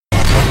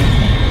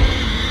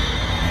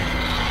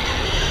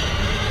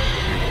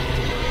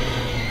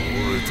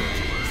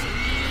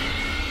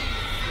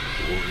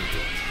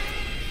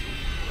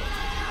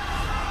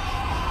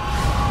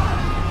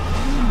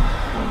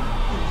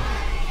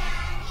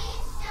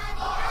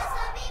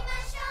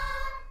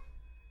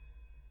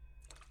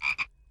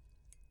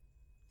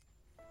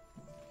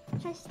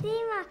そして今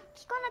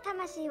キコの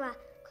魂は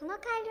この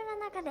カエル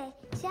の中で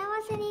幸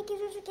せに生き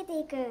続けて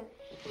いく。イエ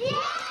ーイ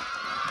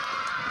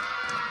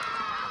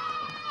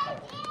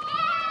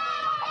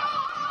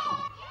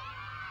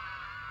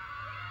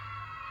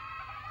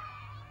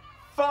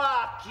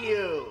Fuck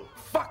you!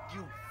 Fuck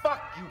you! Fuck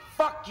you!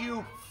 Fuck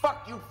you!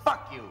 Fuck you!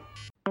 Fuck you!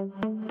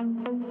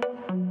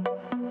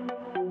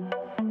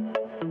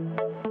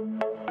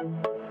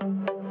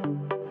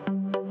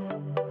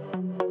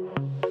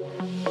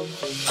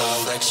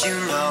 I'll let you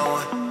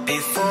know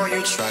before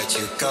you try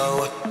to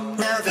go.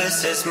 Now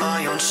this is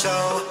my own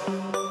show.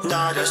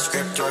 Not a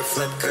script or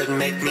flip could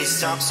make me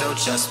stop, so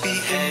just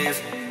behave.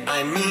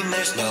 I mean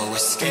there's no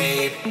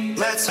escape.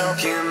 Let's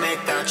hope you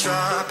make that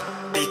drop,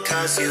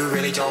 because you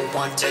really don't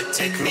want to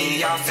take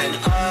me off. And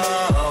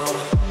oh,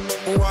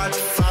 what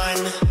fun.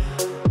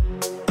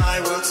 I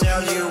will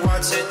tell you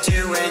what to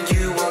do and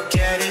you will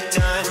get it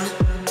done.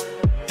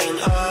 And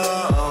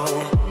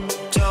oh,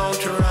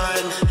 don't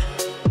run.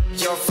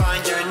 You'll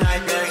find your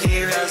nightmare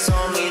here has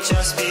only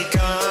just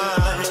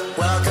begun.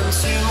 Welcome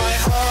to my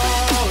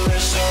horror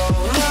show.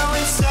 Now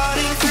it's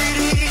starting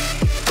 3D.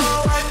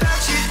 Oh, I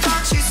bet you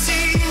thought you'd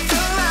seen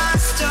the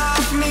last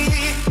of me.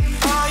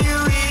 Are you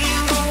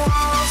reading the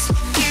walls?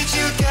 Did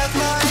you get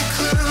my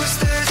clues?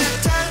 There's a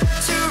debt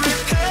to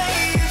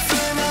repay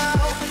for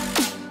now.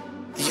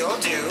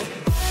 You'll do.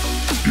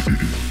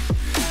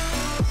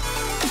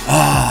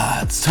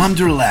 It's time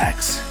to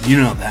relax. You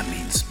know what that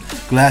means.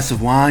 Glass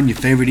of wine, your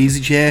favorite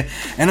easy chair,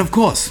 and of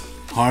course,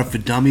 Horror for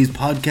Dummies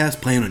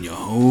podcast playing on your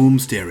home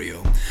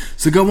stereo.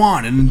 So go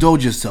on and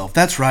indulge yourself.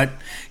 That's right.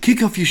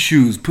 Kick off your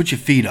shoes, put your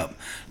feet up,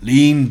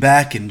 lean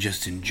back, and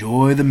just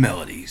enjoy the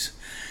melodies.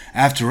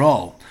 After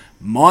all,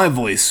 my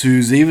voice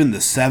soothes even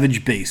the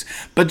savage beast,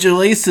 but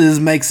Jaleesa's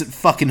makes it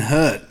fucking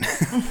hurt.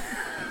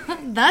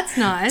 That's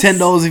nice.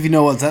 $10 if you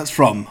know what that's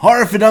from.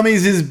 Horror for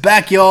Dummies is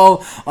back,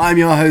 y'all. I'm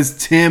your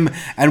host, Tim,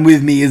 and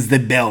with me is the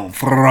bell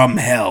from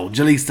hell,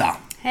 Jaleesa.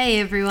 Hey,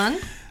 everyone.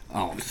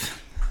 Oh,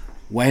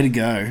 way to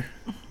go.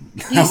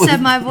 You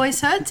said my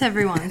voice hurts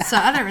everyone, so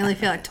I don't really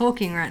feel like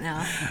talking right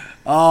now.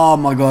 Oh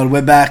my god,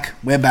 we're back.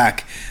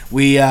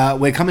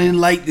 We're coming in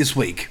late this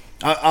week.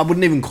 I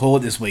wouldn't even call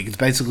it this week. It's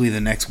basically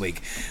the next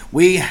week.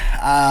 We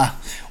have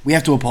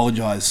to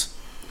apologize.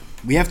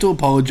 We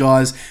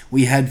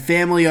had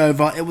family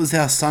over. It was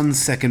our son's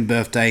second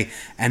birthday,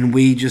 and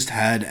we just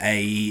had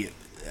a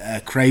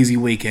crazy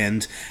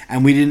weekend,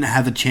 and we didn't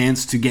have a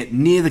chance to get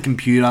near the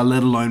computer,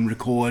 let alone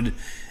record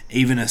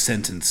even a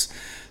sentence.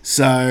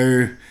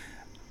 So,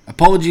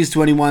 apologies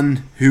to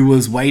anyone who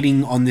was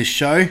waiting on this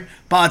show,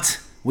 but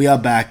we are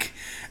back,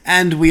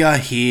 and we are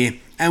here,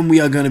 and we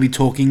are going to be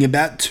talking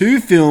about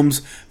 2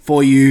 films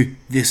for you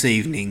this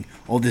evening,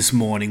 or this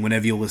morning,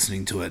 whenever you're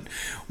listening to it.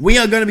 We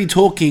are going to be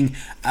talking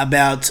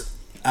about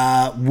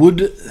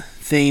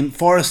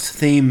forest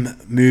theme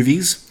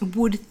movies.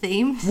 Wood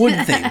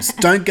themes.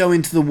 Don't go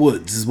into the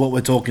woods is what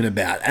we're talking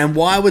about. And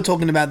why we're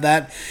talking about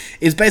that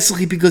is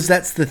basically because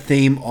that's the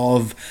theme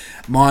of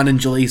mine and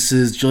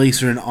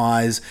Jaleesa and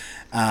I's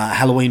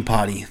Halloween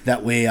party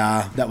that we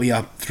are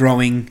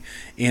throwing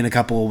in a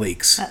couple of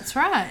weeks. That's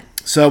right.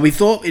 So we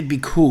thought it'd be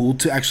cool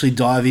to actually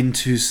dive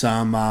into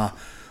some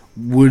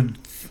wood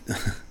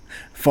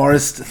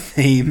forest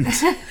themed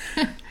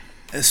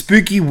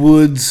spooky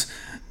woods.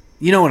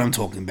 You know what I'm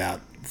talking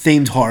about.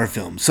 Themed horror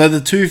films. So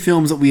the 2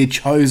 films that we had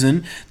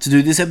chosen to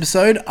do this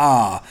episode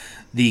are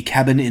The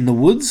Cabin in the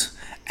Woods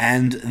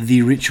and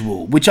The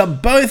Ritual, which are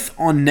both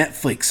on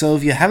Netflix. So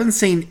if you haven't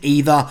seen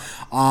either,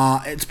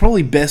 it's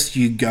probably best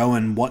you go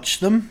and watch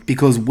them,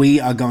 because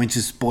we are going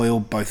to spoil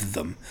both of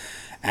them.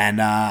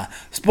 And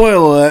spoiler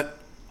alert,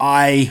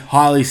 I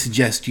highly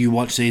suggest you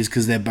watch these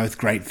because they're both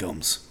great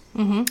films.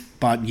 Mm-hmm.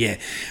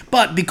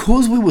 But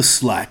because we were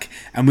slack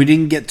and we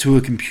didn't get to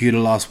a computer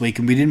last week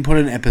and we didn't put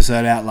an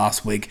episode out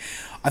last week,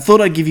 I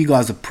thought I'd give you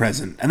guys a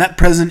present. And that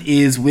present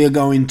is we're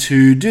going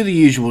to do the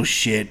usual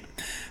shit,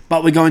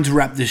 but we're going to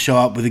wrap this show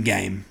up with a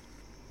game.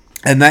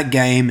 And that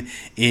game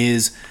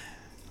is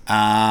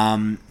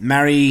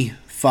Marry,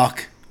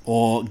 Fuck,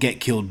 or Get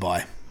Killed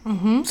By.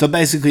 Mm-hmm. So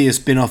basically a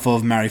spin-off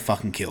of Marry,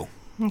 Fuck, and Kill.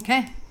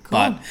 Okay, cool.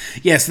 But,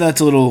 yeah, so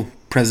that's a little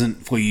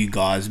present for you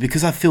guys,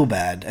 because I feel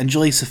bad, and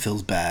Jaleesa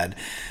feels bad,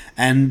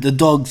 and the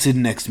dog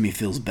sitting next to me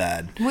feels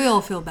bad. We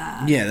all feel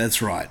bad. Yeah, that's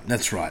right.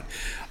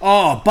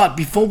 Oh, but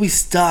before we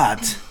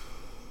start,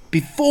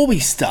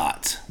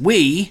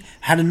 we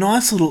had a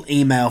nice little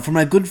email from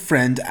our good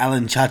friend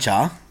Alan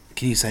Chacha.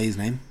 Can you say his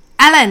name?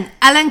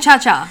 Alan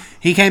Chacha.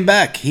 He came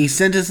back. He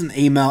sent us an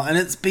email, and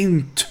it's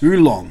been too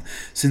long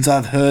since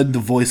I've heard the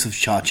voice of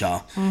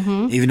Chacha.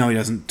 Mm-hmm. Even though he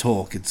doesn't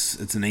talk,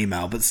 it's an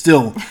email. But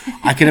still,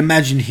 I can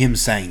imagine him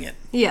saying it.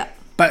 Yeah.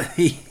 But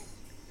he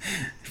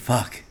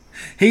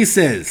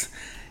says,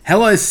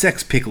 "Hello,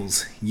 sex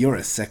pickles." You're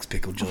a sex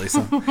pickle,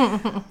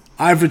 Jaleesa.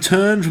 I've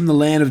returned from the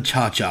land of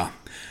Cha-Cha.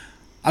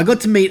 I got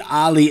to meet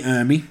Ali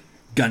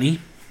Gunny,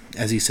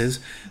 as he says,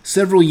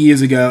 several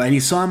years ago, and he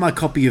signed my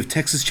copy of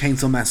Texas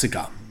Chainsaw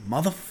Massacre.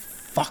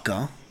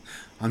 Motherfucker.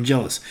 I'm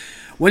jealous.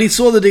 When he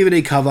saw the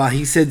DVD cover,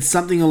 he said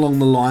something along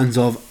the lines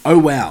of, "Oh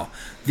wow,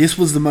 this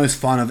was the most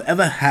fun I've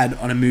ever had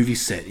on a movie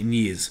set in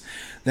years.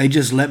 They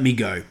just let me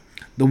go.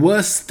 The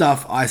worse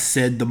stuff I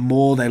said, the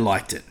more they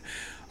liked it.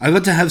 I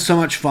got to have so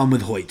much fun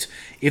with Hoyt.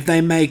 If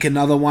they make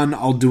another one,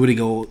 I'll do it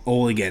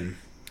all again."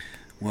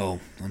 Well,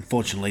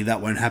 unfortunately,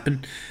 that won't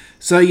happen.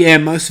 So yeah,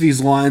 most of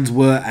his lines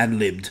were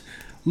ad-libbed.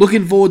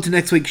 Looking forward to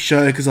next week's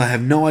show because I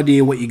have no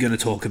idea what you're going to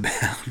talk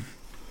about.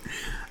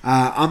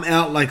 I'm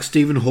out like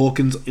Stephen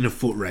Hawkins in a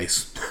foot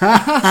race.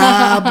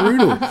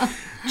 Brutal.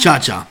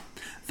 Cha-cha.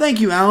 Thank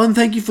you, Alan.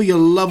 Thank you for your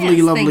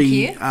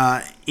lovely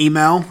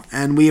email,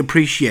 and we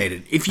appreciate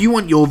it. If you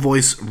want your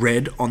voice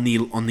read on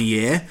the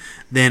air,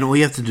 then all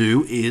you have to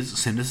do is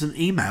send us an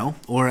email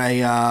or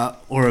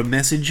a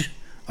message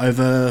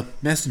over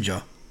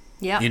Messenger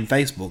in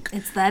Facebook.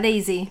 It's that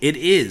easy. It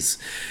is.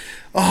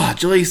 Oh,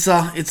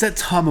 Jaleesa, it's that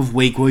time of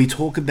week where we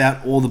talk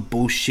about all the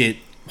bullshit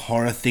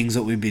horror things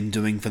that we've been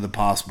doing for the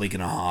past week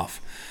and a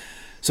half.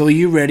 So are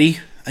you ready?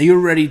 Are you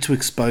ready to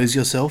expose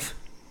yourself?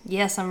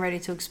 Yes, I'm ready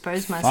to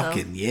expose myself.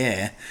 Fucking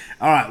yeah.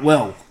 Alright,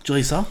 well,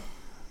 Jaleesa,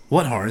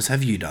 what horrors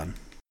have you done?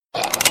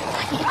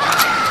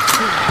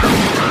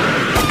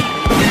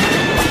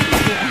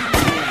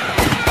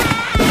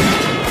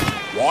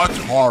 What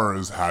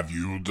horrors have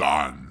you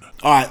done?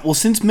 Alright, well,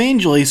 since me and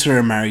Jaleesa are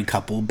a married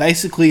couple,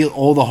 basically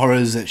all the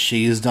horrors that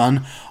she has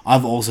done,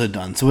 I've also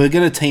done. So we're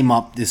going to team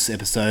up this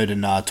episode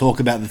and talk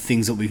about the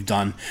things that we've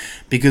done,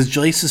 because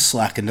Jaleesa's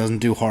slack and doesn't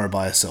do horror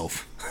by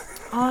herself.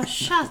 Oh,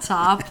 shut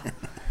up.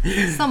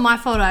 It's not my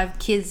fault I have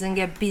kids and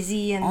get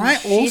busy and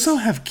shit. Also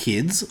have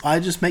kids, I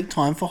just make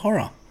time for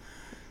horror.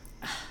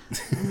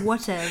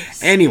 Whatever.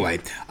 Anyway,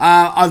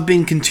 I've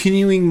been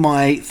continuing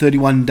my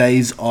 31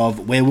 days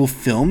of werewolf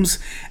films,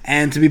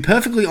 and to be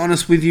perfectly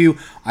honest with you,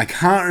 I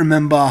can't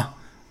remember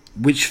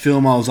which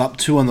film I was up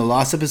to on the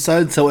last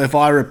episode, so if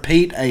I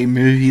repeat a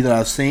movie that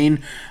I've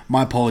seen,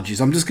 my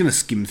apologies. I'm just going to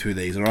skim through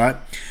these, alright?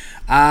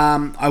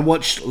 I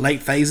watched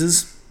Late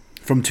Phases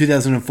from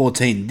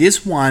 2014.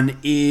 This one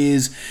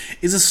is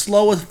a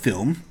slower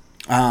film,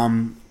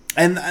 and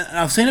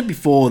I've seen it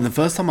before, and the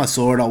first time I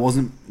saw it, I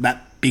wasn't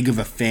that big of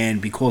a fan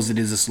because it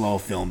is a slower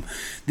film.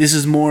 This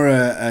is more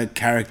a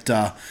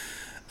character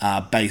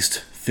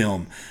based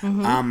film.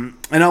 And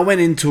I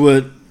went into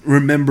it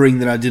remembering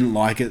that I didn't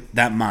like it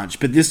that much,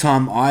 but this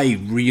time I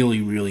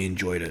really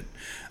enjoyed it.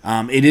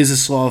 It is a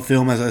slower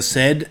film, as I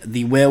said.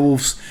 The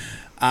werewolves,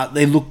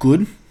 they look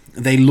good.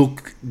 They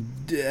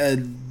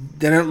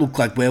don't look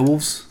like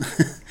werewolves,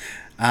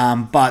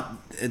 but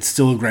it's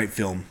still a great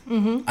film.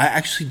 I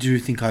actually do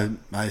think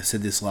I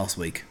said this last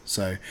week,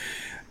 so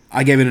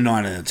I gave it a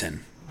 9 out of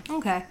 10.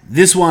 Okay.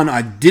 This one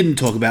I didn't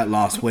talk about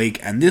last week,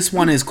 and this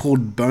one is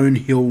called Bone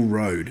Hill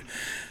Road.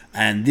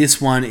 And this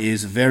one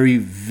is a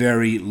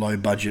very low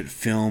budget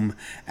film,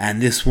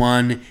 and this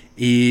one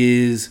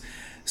is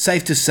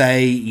safe to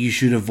say you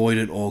should avoid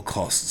at all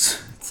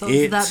costs. So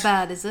it's that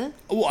bad, is it?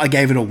 Well, I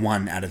gave it a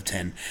 1 out of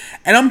 10.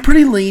 And I'm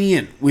pretty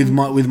lenient with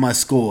my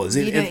scores.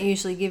 You don't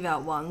usually give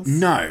out ones.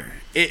 No.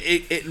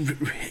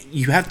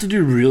 You have to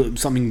do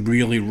something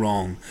really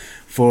wrong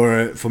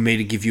for me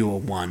to give you a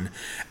 1.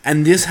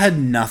 And this had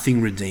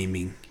nothing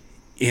redeeming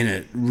in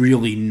it.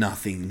 Really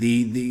nothing.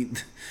 The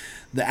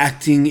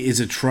acting is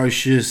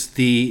atrocious.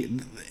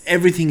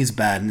 Everything is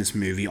bad in this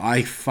movie.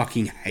 I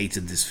fucking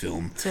hated this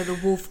film. So the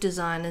wolf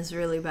design is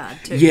really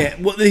bad too. Yeah,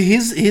 well,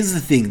 here's the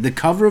thing. The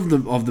cover of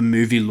the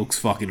movie looks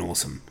fucking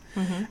awesome.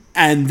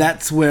 And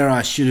that's where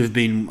I should have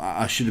been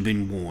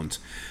warned.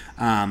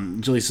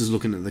 Jaleesa's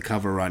looking at the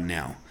cover right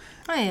now.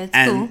 Oh yeah,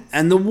 it's cool.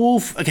 And the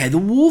wolf. Okay, the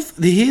wolf.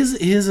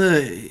 Here's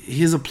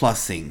a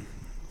plus thing.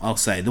 I'll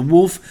say the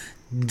wolf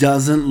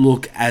doesn't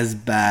look as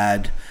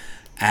bad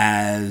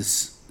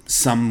as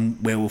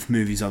some werewolf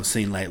movies I've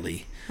seen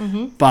lately.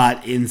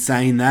 But in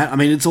saying that, I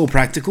mean, it's all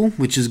practical,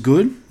 which is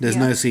good. There's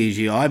no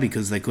CGI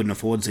because they couldn't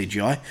afford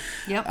CGI.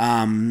 Yep.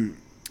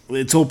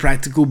 It's all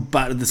practical,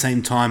 but at the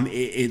same time,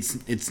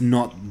 it's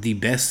not the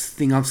best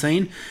thing I've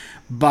seen.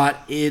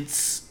 But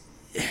it's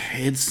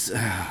here's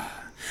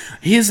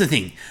the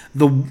thing: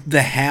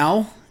 the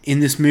howl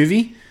in this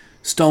movie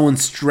stolen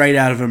straight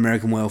out of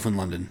American Werewolf in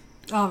London.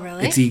 Oh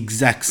really? It's the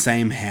exact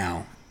same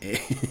howl.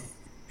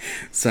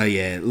 So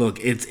yeah, look,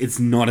 it's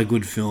not a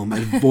good film. I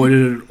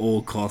avoided it at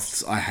all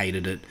costs. I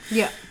hated it.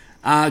 Yeah.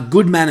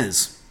 Good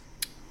Manners.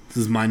 This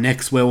is my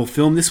next werewolf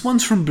film. This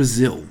one's from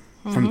Brazil,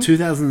 from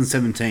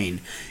 2017,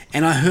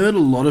 and I heard a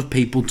lot of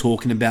people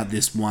talking about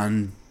this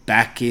one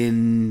back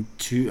in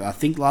I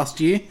think last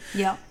year.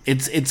 Yeah.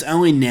 It's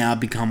only now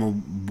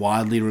become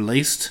widely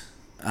released.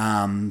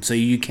 So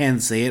you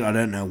can see it. I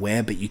don't know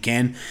where, but you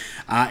can.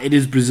 It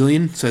is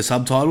Brazilian, so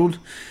subtitled.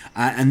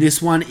 And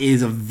this one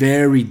is a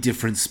very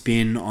different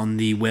spin on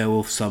the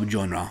werewolf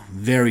subgenre.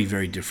 Very,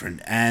 very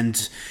different.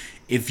 And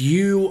if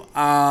you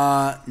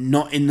are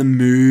not in the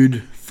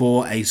mood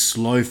for a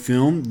slow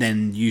film,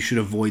 then you should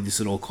avoid this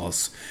at all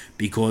costs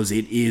because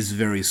it is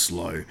very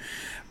slow.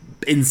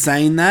 In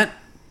saying that,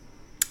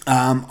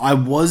 I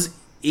was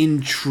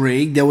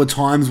intrigued. There were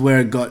times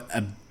where it got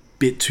a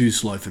bit too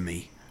slow for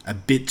me. a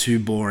bit too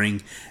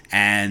boring,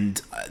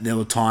 and there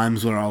were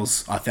times where I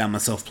found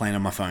myself playing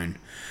on my phone.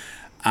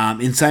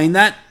 In saying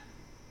that,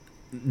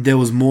 there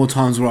was more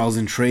times where I was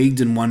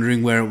intrigued and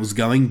wondering where it was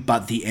going,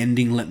 but the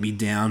ending let me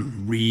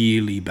down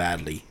really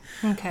badly.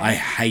 Okay. I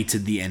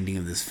hated the ending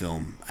of this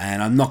film,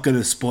 and I'm not going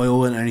to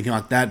spoil it or anything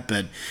like that,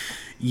 but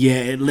yeah,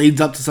 it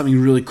leads up to something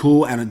really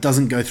cool, and it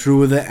doesn't go through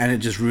with it, and it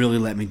just really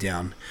let me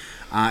down.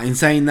 In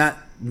saying that,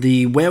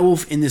 the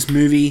werewolf in this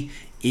movie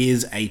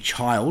is a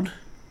child.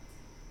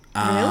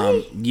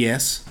 Really?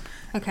 Yes.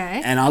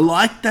 Okay. And I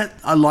like that.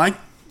 I like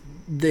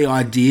the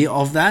idea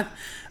of that,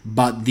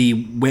 but the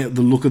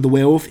look of the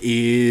werewolf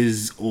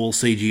is all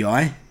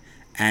CGI,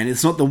 and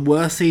it's not the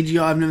worst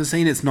CGI I've never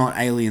seen. It's not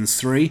Aliens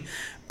 3,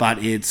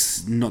 but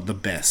it's not the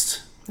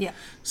best. Yeah.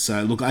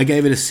 So, look, I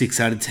gave it a 6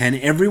 out of 10.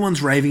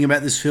 Everyone's raving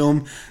about this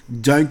film.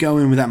 Don't go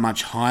in with that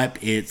much hype.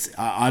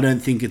 I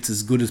don't think it's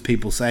as good as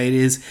people say it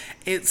is.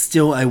 It's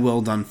still a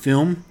well-done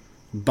film,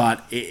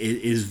 but it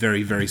is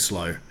very, very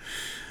slow.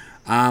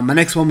 My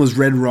next one was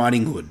Red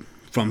Riding Hood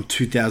from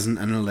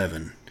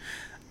 2011.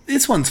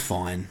 This one's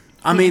fine.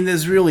 I mean,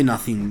 there's really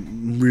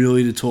nothing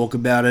really to talk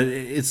about it.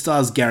 It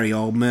stars Gary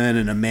Oldman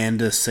and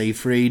Amanda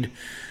Seyfried.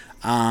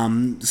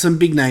 Some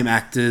big-name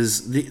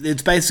actors.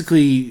 It's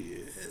basically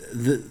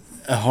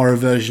a horror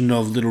version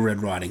of Little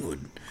Red Riding Hood.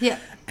 Yeah.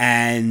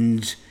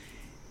 And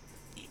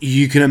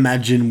you can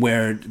imagine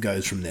where it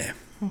goes from there.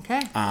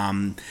 Okay.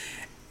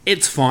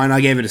 It's fine.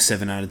 I gave it a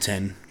 7 out of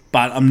 10.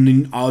 But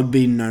I would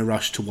be in no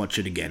rush to watch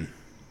it again.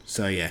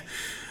 So, yeah.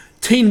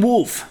 Teen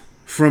Wolf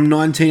from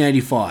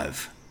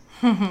 1985.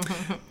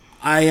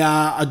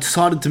 I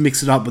decided to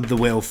mix it up with the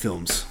werewolf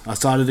films. I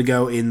decided to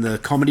go in the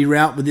comedy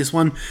route with this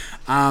one.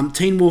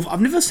 Teen Wolf.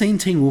 I've never seen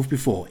Teen Wolf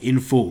before in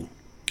full.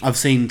 I've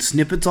seen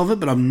snippets of it,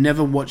 but I've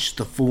never watched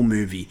the full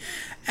movie.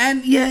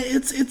 And yeah,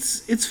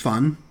 it's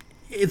fun.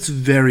 It's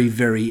very,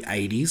 very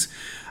 80s.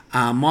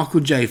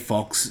 Michael J.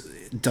 Fox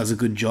does a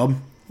good job.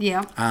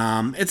 Yeah.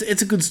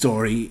 It's a good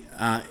story.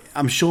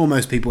 I'm sure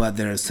most people out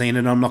there have seen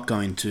it. I'm not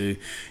going to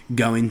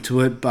go into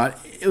it, but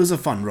it was a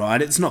fun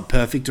ride. It's not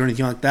perfect or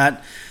anything like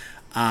that.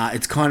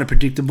 It's kind of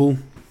predictable,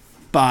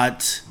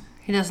 but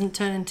He doesn't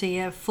turn into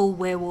a full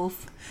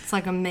werewolf. It's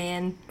like a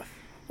man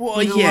well,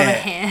 with a lot of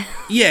hair.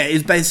 Yeah,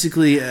 it's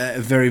basically a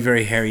very,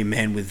 very hairy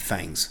man with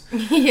fangs.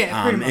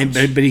 Yeah, pretty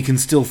much. But he can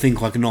still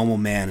think like a normal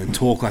man and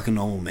talk like a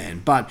normal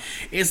man. But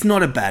it's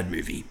not a bad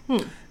movie.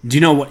 Do you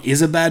know what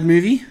is a bad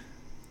movie?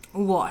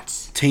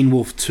 What? Teen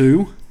Wolf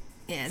 2.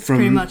 Yeah, it's from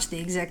pretty much the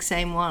exact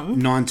same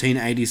one.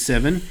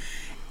 1987.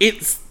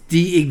 It's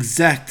the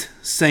exact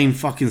same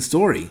fucking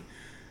story.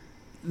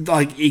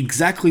 Like,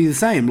 exactly the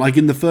same. Like,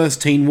 in the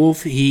first Teen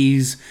Wolf,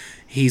 he's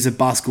a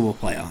basketball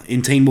player.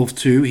 In Teen Wolf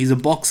 2, he's a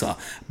boxer.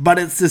 But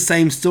it's the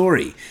same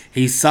story.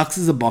 He sucks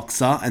as a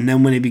boxer, and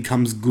then when he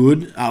becomes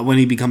good, when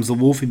he becomes a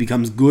wolf, he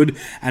becomes good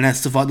and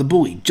has to fight the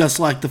bully. Just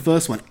like the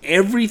first one.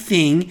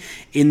 Everything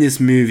in this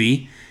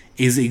movie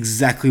is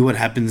exactly what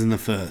happens in the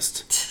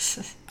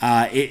first.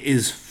 It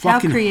is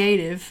fucking... How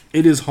creative.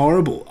 It is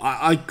horrible.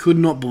 I could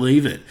not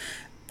believe it.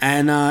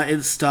 And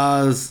it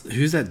stars...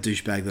 Who's that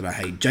douchebag that I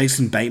hate?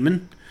 Jason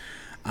Bateman.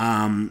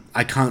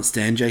 I can't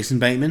stand Jason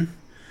Bateman.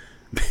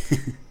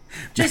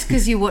 Just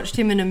because you watched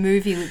him in a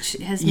movie which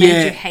has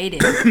made you hate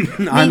him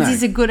means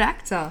he's a good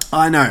actor.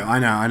 I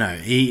know.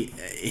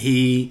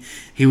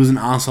 He was an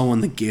arsehole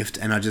in The Gift,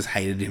 and I just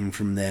hated him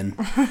from then.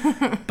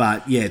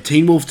 But yeah,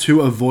 Teen Wolf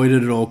 2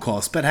 avoided at all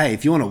costs. But hey,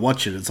 if you want to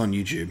watch it, it's on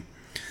YouTube.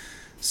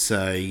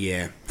 So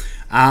yeah.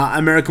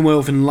 American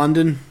Werewolf in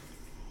London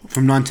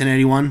from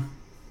 1981.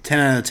 10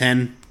 out of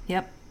 10.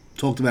 Yep.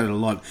 Talked about it a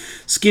lot.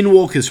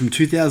 Skinwalkers from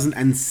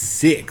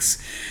 2006.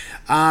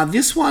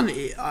 This one,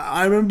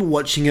 I remember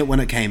watching it when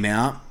it came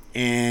out,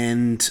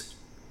 and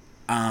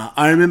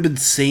I remembered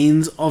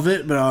scenes of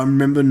it, but I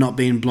remember not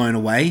being blown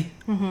away.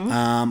 Mm-hmm.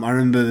 I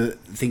remember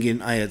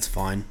thinking, oh yeah, it's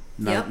fine.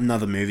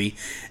 Another movie.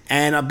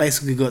 And I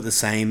basically got the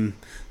same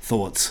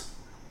thoughts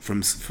for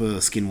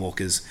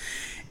Skinwalkers.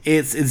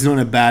 It's not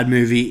a bad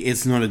movie.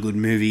 It's not a good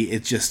movie.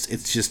 It's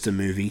just a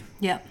movie.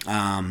 Yep.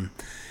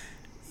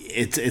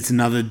 It's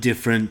another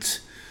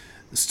different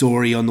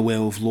story on the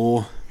werewolf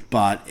lore,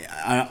 but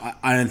I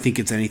don't think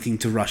it's anything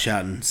to rush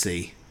out and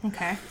see.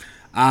 Okay.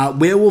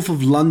 Werewolf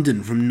of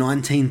London from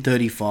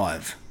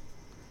 1935.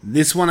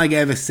 This one I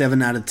gave a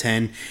 7 out of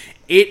 10.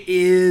 It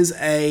is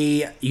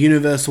a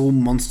Universal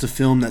monster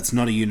film that's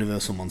not a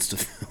Universal monster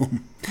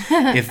film,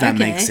 if that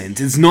makes sense.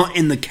 It's not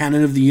in the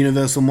canon of the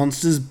Universal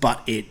monsters,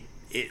 but it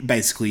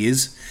basically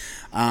is.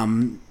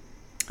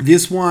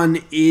 This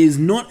one is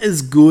not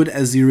as good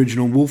as the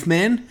original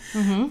Wolfman,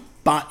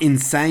 but in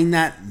saying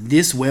that,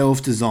 this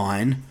werewolf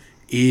design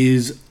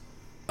is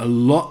a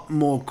lot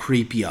more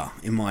creepier,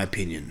 in my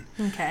opinion.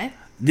 Okay.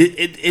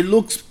 It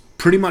looks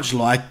pretty much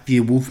like the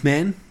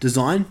Wolfman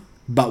design,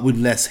 but with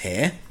less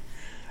hair.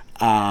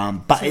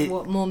 But so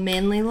what, more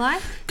manly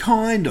like?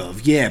 Kind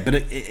of, yeah, but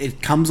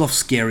it comes off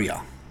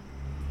scarier.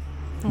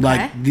 Okay.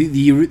 Like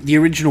the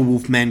original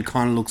Wolfman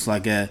kind of looks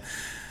like a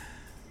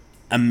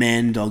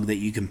man dog that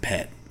you can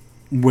pet.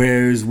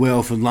 whereas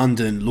Werewolf in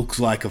London looks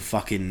like a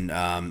fucking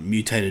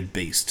mutated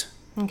beast.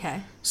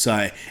 Okay.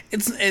 So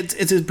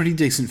it's a pretty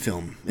decent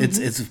film.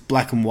 It's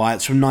black and white.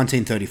 It's from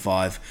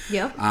 1935.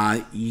 Yep.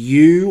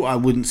 I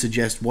wouldn't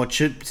suggest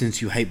watch it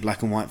since you hate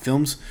black and white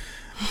films.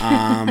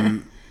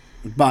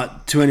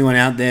 But to anyone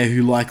out there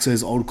who likes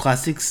those old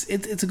classics,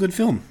 it's a good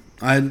film.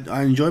 I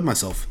enjoyed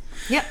myself.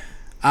 Yep.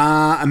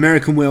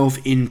 American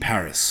Werewolf in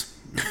Paris.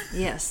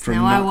 Yes.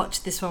 Now I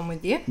watched this one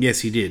with you.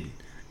 Yes, you did.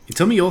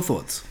 Tell me your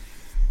thoughts.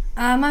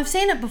 I've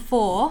seen it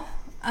before.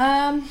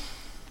 The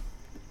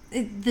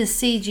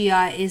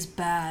CGI is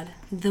bad.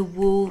 The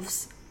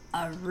wolves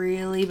are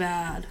really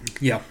bad.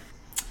 Yeah.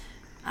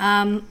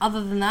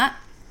 Other than that,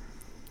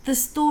 the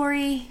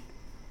story,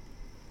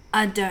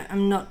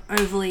 I'm not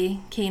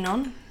overly keen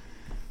on.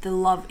 The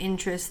love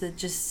interest that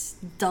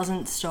just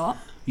doesn't stop.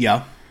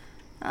 Yeah.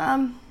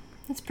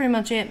 That's pretty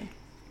much it.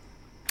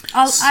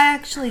 I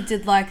actually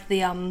did like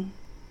the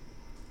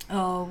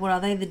what are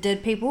they? The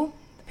dead people,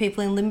 the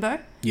people in limbo.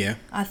 Yeah.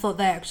 I thought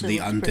they actually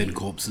the undead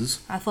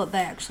corpses. I thought they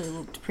actually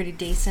looked pretty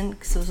decent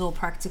because it was all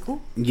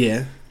practical.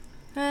 Yeah.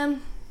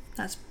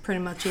 That's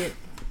pretty much it.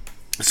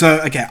 So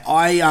okay,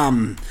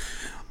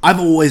 I've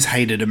always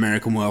hated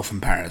American Werewolf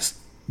in Paris.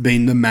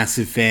 Being the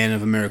massive fan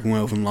of American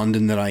Werewolf in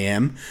London that I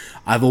am,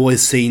 I've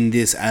always seen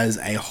this as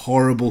a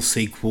horrible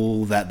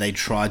sequel that they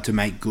tried to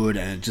make good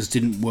and it just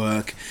didn't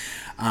work.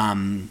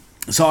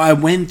 So I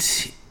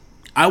went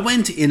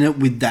in it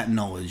with that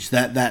knowledge,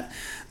 that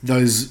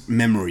those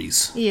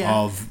memories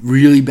of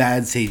really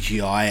bad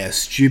CGI, a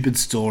stupid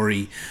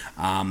story,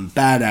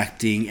 bad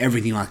acting,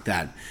 everything like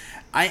that.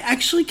 I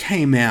actually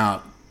came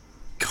out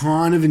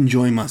kind of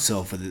enjoying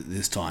myself at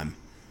this time.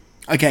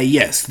 Okay,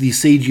 yes, the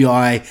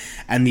CGI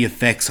and the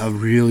effects are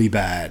really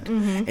bad.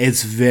 Mm-hmm.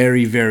 It's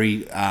very,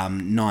 very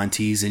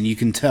 90s, and you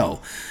can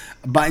tell.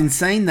 But in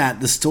saying that,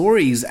 the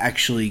story is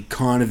actually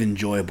kind of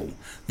enjoyable.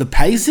 The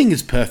pacing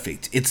is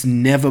perfect. It's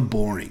never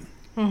boring.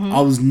 Mm-hmm.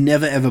 I was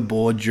never, ever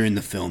bored during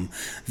the film.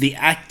 The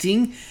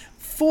acting,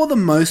 for the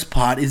most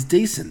part, is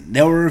decent.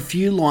 There were a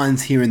few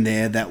lines here and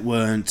there that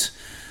weren't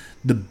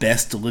the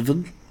best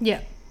delivered.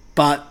 Yeah.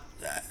 But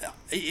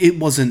it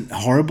wasn't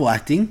horrible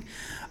acting.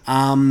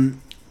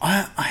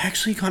 I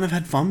actually kind of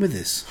had fun with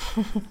this.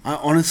 I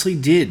honestly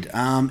did.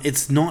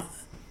 It's not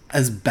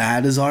as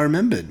bad as I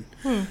remembered.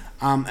 And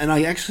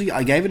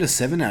I gave it a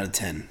 7 out of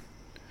 10.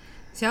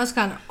 See, I was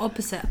kind of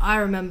opposite. I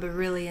remember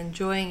really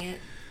enjoying it.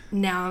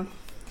 Now,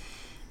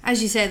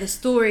 as you say, the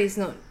story is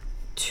not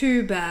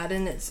too bad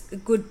and it's a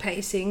good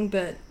pacing,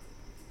 but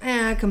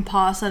I can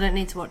pass. I don't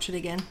need to watch it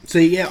again. So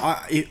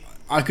yeah,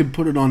 I could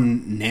put it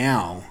on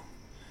now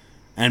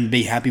and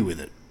be happy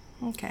with it.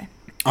 Okay.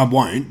 I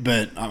won't,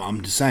 but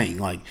I'm just saying,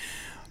 like,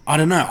 I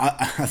don't know.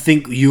 I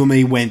think you and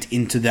me went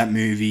into that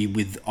movie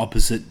with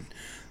opposite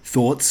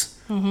thoughts.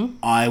 Mm-hmm.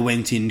 I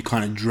went in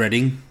kind of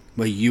dreading,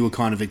 where you were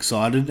kind of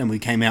excited, and we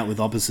came out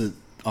with opposite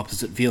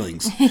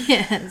feelings.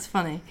 Yeah, it's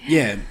funny.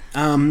 Yeah.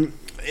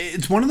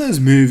 It's one of those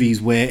movies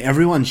where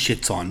everyone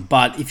shits on,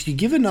 but if you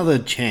give another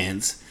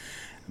chance,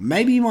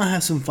 maybe you might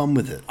have some fun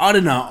with it. I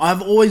don't know.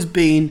 I've always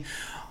been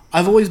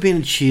a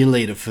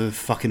cheerleader for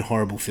fucking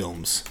horrible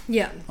films.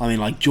 Yeah. I mean,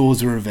 like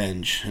Jaws of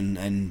Revenge and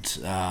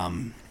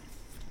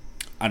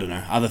I don't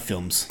know, other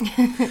films.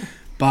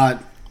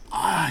 But,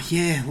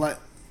 yeah, like,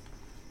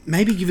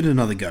 maybe give it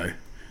another go.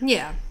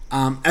 Yeah.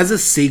 As a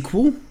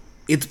sequel,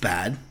 it's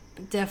bad.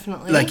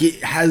 Definitely. Like,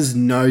 it has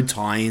no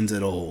tie-ins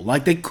at all.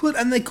 Like, they could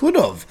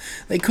have.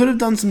 They could have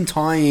done some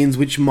tie-ins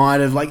which might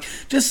have, like,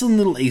 just some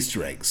little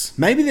Easter eggs.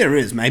 Maybe there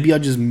is. Maybe I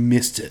just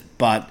missed it,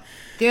 but...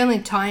 The only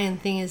tie-in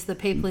thing is the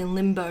people in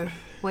limbo,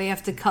 where you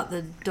have to cut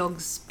the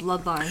dog's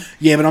bloodline.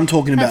 Yeah, but I'm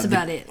talking about... That's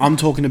about it. I'm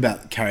talking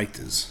about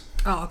characters.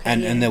 Oh,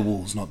 okay. And they're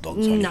wolves, not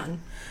dogs. None.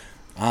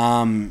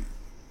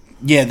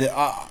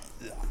 Yeah,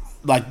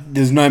 like,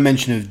 there's no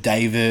mention of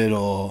David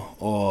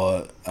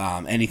or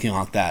anything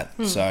like that.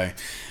 So,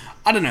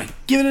 I don't know.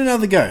 Give it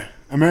another go.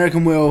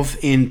 American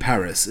Werewolf in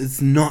Paris.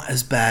 It's not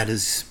as bad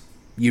as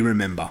you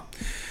remember.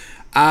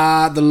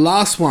 The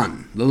last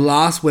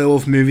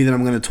werewolf movie that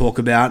I'm going to talk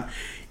about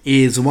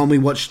is the one we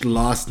watched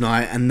last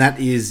night, and that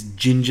is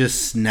Ginger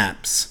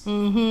Snaps.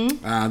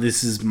 Mm-hmm.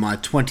 This is my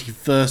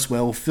 21st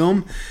werewolf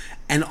film,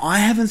 and I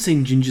haven't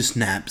seen Ginger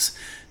Snaps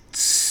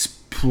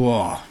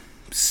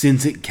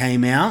since it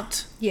came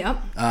out.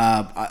 Yep.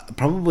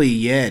 Probably,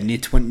 near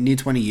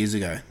 20 years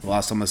ago, the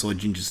last time I saw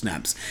Ginger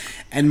Snaps.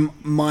 And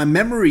my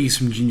memories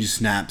from Ginger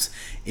Snaps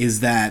is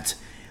that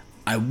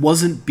I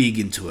wasn't big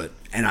into it,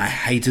 and I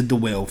hated the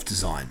werewolf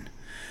design.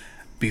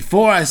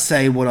 Before I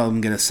say what I'm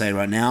going to say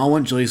right now, I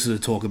want Jaleesa to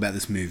talk about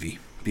this movie,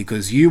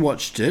 because you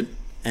watched it,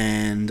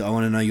 and I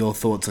want to know your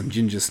thoughts on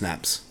Ginger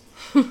Snaps.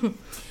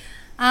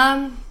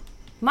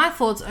 My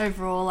thoughts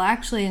overall, I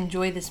actually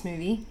enjoy this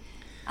movie.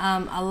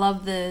 I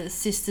love the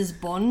sisters'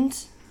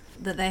 bond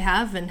that they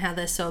have and how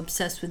they're so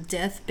obsessed with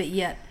death, but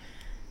yet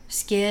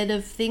scared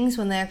of things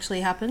when they actually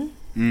happen.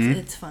 Mm-hmm.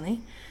 It's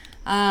funny.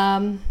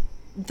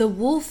 The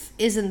wolf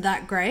isn't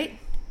that great.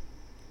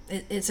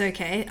 It's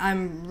okay.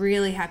 I'm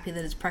really happy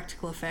that it's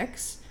practical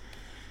effects.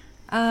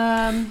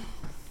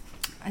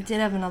 I did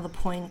have another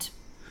point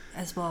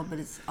as well, but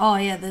it's... Oh,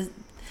 yeah,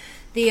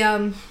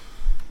 the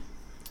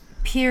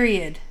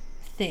period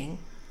thing.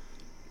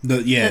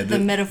 The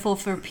metaphor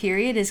for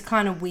period is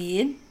kind of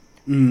weird,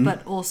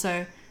 but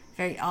also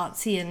very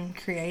artsy and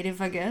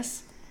creative, I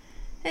guess.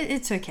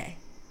 It's okay.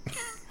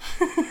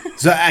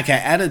 So,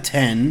 okay, out of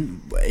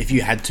 10, if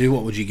you had to,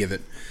 what would you give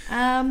it?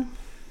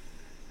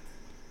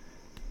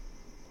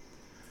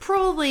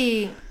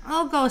 Probably,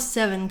 I'll go a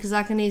 7, because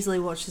I can easily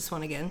watch this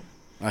one again.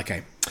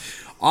 Okay.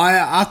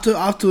 After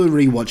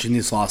rewatching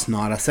this last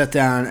night, I sat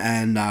down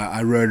and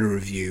I wrote a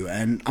review,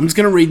 and I'm just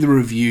going to read the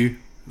review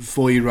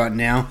for you right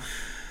now.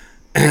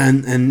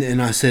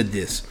 And I said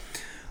this: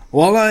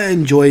 while I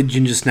enjoyed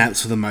Ginger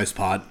Snaps for the most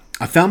part,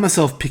 I found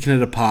myself picking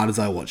it apart as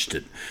I watched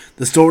it.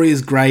 The story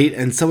is great,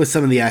 and so is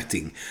some of the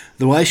acting.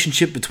 The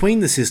relationship between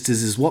the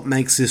sisters is what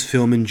makes this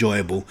film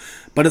enjoyable,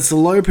 but it's the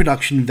low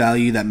production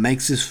value that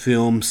makes this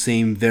film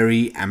seem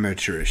very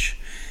amateurish.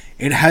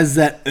 It has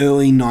that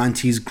early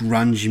 90s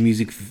grunge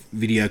music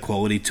video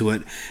quality to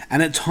it,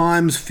 and at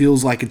times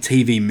feels like a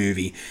TV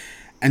movie.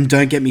 And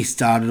don't get me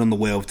started on the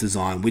werewolf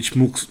design, which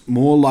looks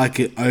more like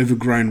an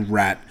overgrown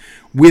rat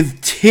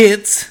with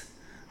tits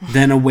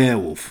than a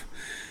werewolf.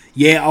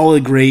 Yeah, I'll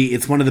agree,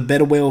 it's one of the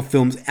better werewolf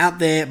films out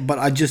there, but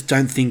I just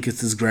don't think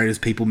it's as great as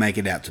people make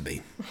it out to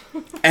be.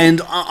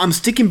 And I'm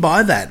sticking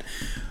by that.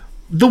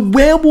 The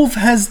werewolf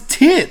has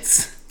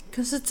tits.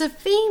 Because it's a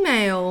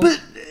female.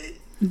 But,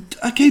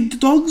 okay,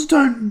 dogs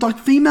don't, like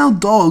female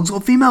dogs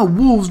or female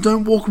wolves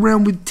don't walk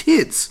around with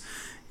tits.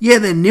 Yeah,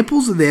 their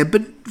nipples are there,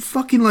 but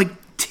fucking like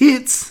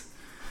tits.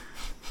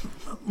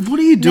 What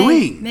are you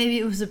doing? Maybe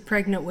it was a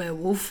pregnant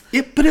werewolf.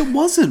 Yeah, but it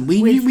wasn't.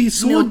 We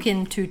saw milk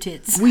in 2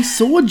 tits. We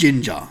saw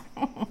Ginger,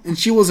 and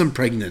she wasn't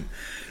pregnant.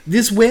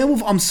 This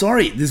werewolf, I'm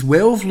sorry, this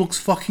werewolf looks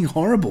fucking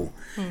horrible.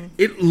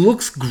 It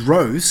looks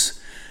gross.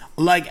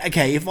 Like,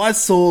 okay, if I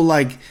saw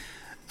like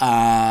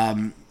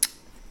the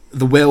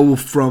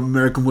werewolf from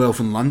American Werewolf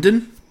in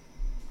London,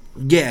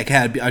 yeah, okay,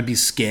 I'd be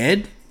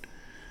scared.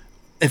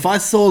 If I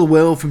saw the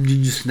werewolf from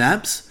Ginger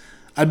Snaps,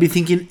 I'd be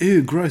thinking,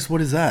 ooh, gross,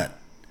 what is that?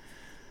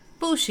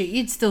 Bullshit,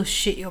 you'd still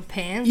shit your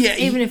pants. Yeah,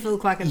 even if it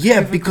looked like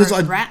a because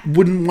I rat.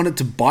 wouldn't want it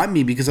to bite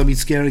me because I'd be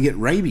scared to get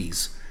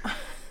rabies.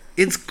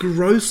 It's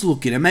gross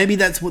looking, and maybe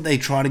that's what they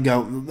try to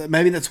go.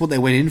 Maybe that's what they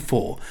went in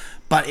for,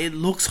 but it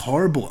looks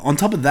horrible. On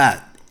top of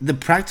that, the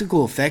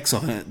practical effects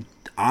on it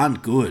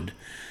aren't good.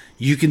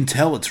 You can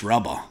tell it's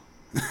rubber.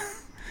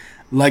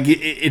 Like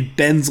it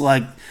bends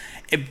like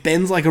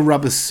a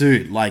rubber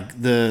suit,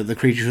 like the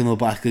Creature from the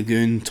Black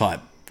Lagoon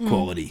type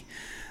quality.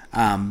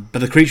 But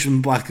the Creature from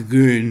the Black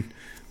Lagoon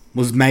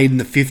was made in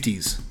the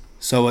 50s,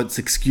 so it's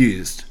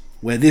excused,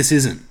 where this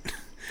isn't.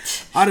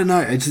 I don't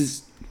know, it's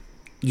just...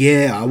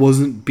 Yeah, I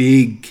wasn't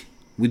big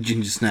with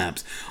Ginger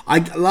Snaps.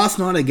 Last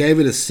night I gave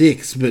it a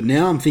 6, but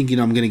now I'm thinking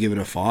I'm going to give it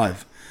a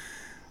 5.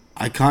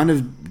 I kind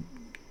of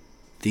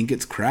think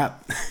it's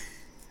crap.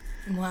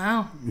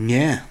 Wow.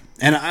 Yeah.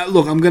 And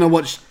look, I'm going to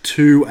watch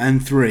 2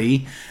 and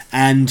 3,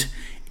 and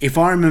if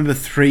I remember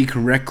 3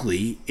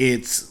 correctly,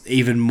 it's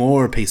even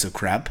more a piece of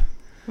crap.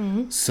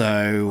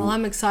 So... Well,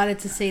 I'm excited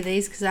to see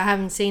these because I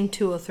haven't seen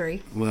 2 or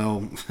 3.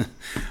 Well,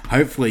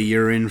 hopefully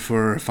you're in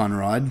for a fun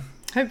ride.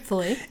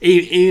 Hopefully.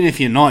 Even if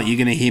you're not, you're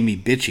going to hear me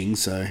bitching,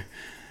 so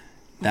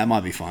that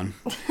might be fun.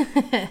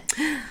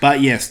 But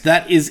yes,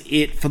 that is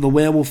it for the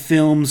werewolf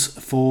films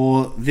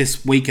for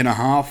this week and a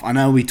half. I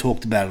know we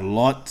talked about it a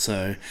lot,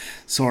 so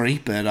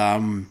sorry, but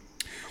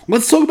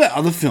let's talk about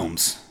other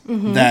films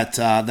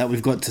that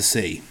we've got to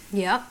see.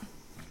 Yep.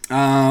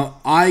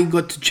 I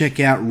got to check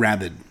out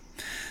Rabid,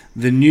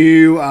 the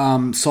new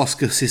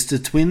Soska sister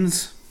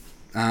twins.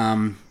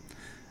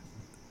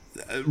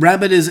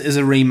 Rabid is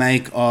a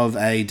remake of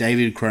a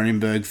David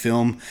Cronenberg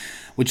film,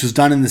 which was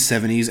done in the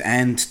 70s,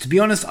 and to be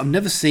honest, I've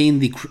never seen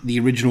the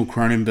original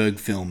Cronenberg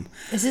film.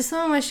 Is this the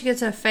one where she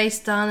gets her face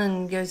done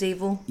and goes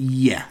evil?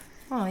 Yeah.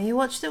 Oh, you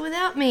watched it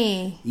without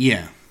me.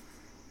 Yeah.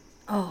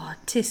 Oh,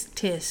 tisk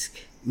tisk.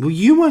 Well,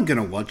 you weren't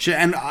going to watch it,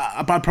 and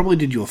I probably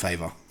did you a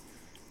favour.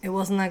 It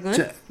wasn't that good?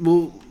 So,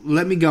 well,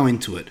 let me go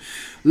into it.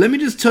 Let me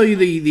just tell you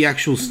the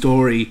actual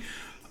story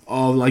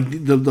of,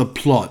 like, the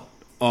plot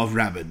of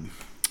Rabid.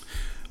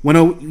 When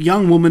a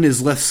young woman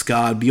is left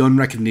scarred beyond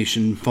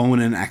recognition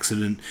following an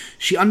accident,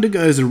 she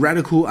undergoes a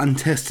radical,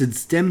 untested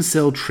stem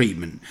cell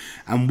treatment,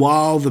 and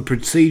while the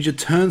procedure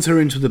turns her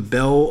into the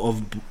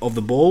belle of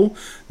the ball,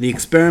 the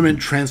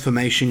experiment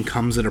transformation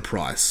comes at a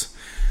price.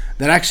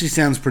 That actually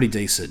sounds pretty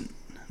decent.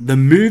 The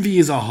movie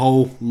as a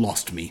whole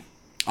lost me.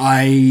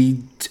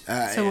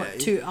 So what,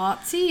 too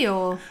artsy,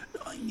 or...?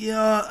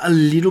 Yeah, a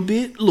little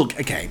bit. Look,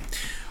 okay,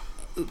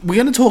 we're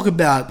going to talk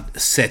about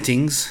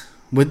settings.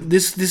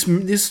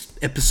 This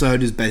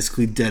episode is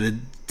basically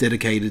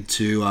dedicated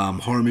to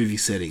horror movie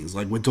settings.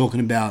 Like, we're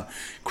talking about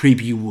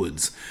creepy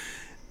woods.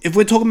 If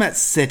we're talking about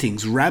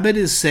settings, Rabid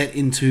is set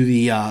into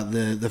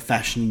the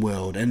fashion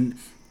world, and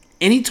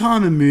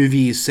anytime a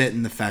movie is set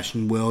in the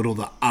fashion world or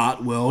the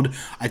art world,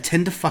 I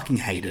tend to fucking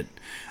hate it.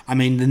 I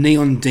mean, the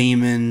Neon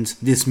Demons,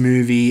 this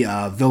movie,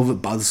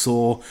 Velvet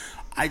Buzzsaw,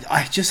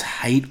 I just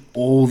hate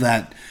all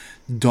that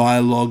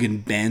dialogue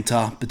and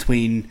banter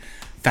between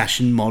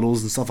fashion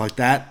models and stuff like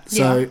that.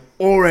 So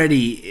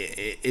already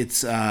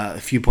it's a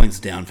few points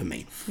down for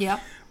me. Yep.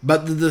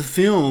 But the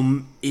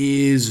film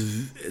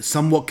is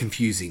somewhat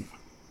confusing.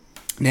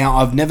 Now,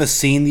 I've never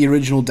seen the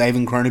original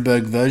David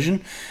Cronenberg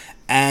version,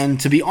 and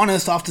to be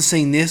honest, after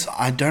seeing this,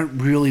 I don't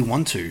really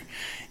want to.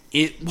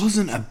 It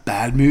wasn't a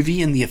bad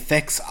movie, and the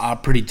effects are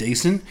pretty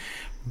decent,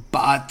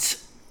 but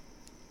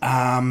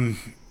I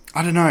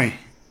don't know.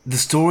 The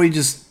story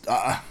just...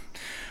 I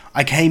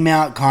came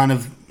out kind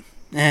of...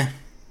 I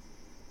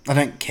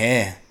don't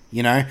care,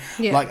 you know?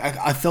 Yeah. Like,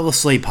 I fell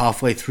asleep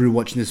halfway through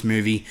watching this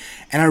movie,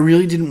 and I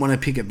really didn't want to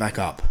pick it back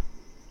up.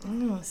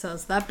 Oh, so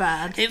it's that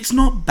bad. It's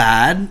not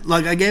bad.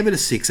 Like, I gave it a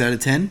 6 out of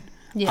 10.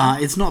 Yeah.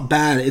 It's not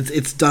bad.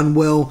 It's done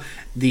well.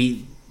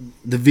 The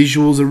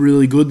visuals are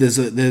really good.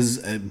 There's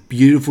a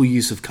beautiful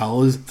use of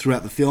colours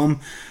throughout the film,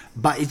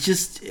 but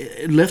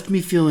it left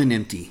me feeling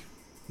empty.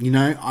 You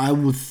know,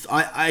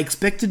 I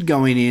expected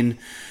going in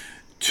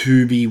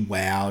to be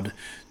wowed,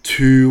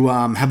 to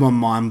have my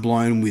mind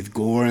blown with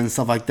gore and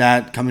stuff like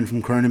that coming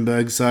from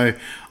Cronenberg. So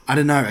I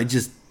don't know. I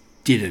just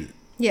didn't.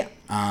 Yeah.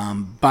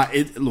 But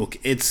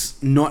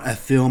it's not a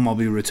film I'll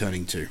be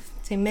returning to.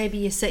 So maybe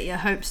you set your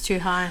hopes too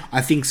high.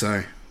 I think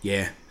so.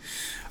 Yeah.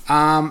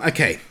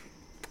 Okay.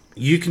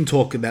 You can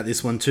talk about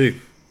this one too.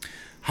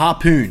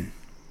 Harpoon.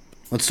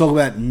 Let's talk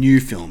about new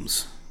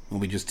films. Well,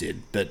 we just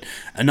did, but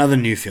another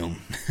new film.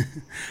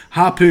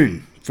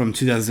 Harpoon from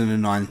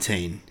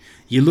 2019.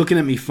 You're looking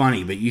at me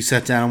funny, but you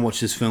sat down and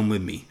watched this film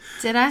with me.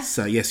 Did I?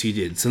 So, yes, you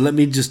did. So let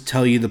me just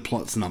tell you the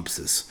plot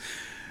synopsis.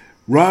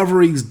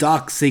 Rivalries,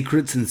 dark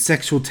secrets, and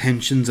sexual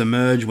tensions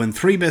emerge when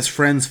three best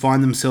friends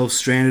find themselves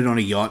stranded on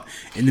a yacht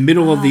in the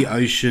middle of the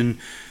ocean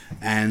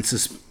and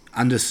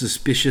under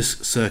suspicious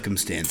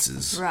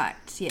circumstances. Right,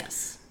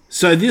 yes.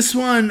 So this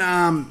one,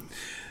 I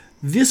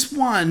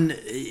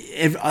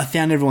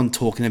found everyone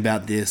talking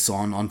about this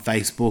on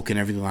Facebook and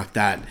everything like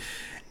that.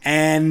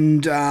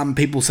 And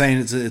people saying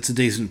it's a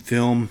decent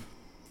film.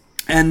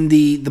 And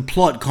the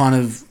plot kind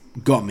of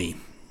got me.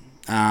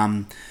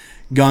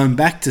 Going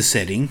back to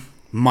setting,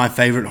 my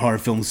favourite horror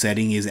film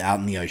setting is out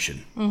in the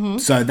ocean. Mm-hmm.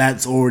 So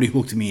that's already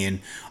hooked me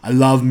in. I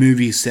love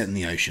movies set in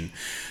the ocean.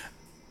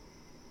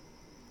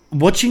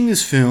 Watching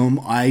this film,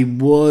 I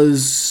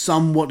was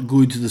somewhat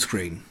glued to the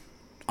screen.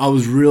 I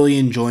was really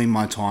enjoying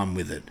my time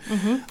with it.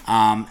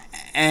 Mm-hmm.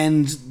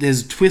 And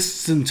there's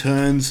twists and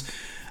turns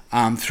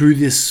through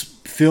this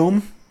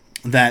film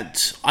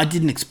that I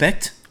didn't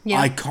expect. Yeah.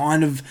 I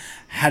kind of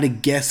had a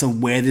guess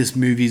of where this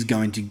movie is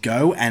going to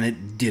go, and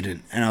it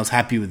didn't. And I was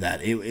happy with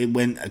that. It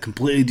went a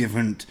completely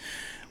different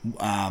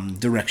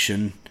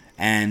direction,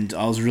 and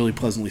I was really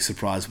pleasantly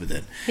surprised with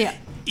it. Yeah.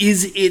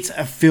 Is it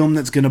a film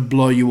that's going to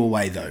blow you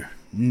away, though?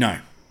 No.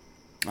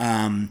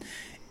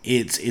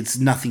 It's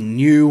nothing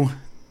new.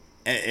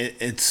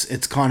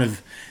 It's kind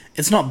of...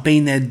 It's not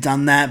been there,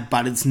 done that,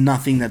 but it's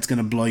nothing that's going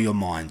to blow your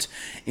mind.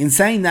 In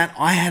saying that,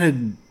 I had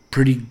a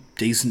pretty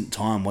decent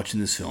time watching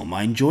this film.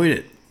 I enjoyed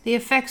it. The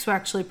effects were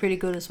actually pretty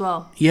good as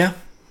well. Yeah,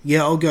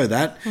 I'll go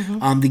that.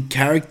 Mm-hmm. The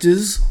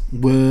characters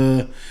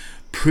were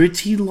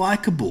pretty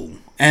likable,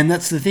 and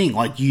that's the thing.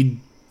 Like you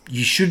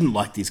shouldn't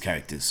like these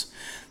characters.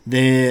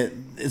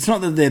 It's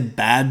not that they're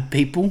bad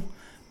people,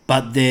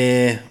 but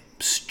they're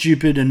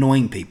stupid,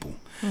 annoying people.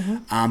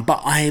 Mm-hmm.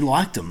 But I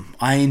liked them.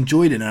 I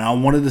enjoyed it, and I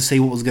wanted to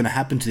see what was going to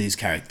happen to these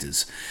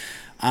characters.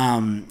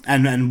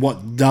 And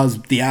what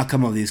does the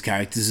outcome of these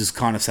characters is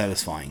kind of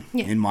satisfying,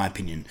 in my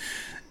opinion.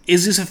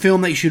 Is this a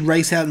film that you should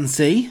race out and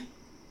see?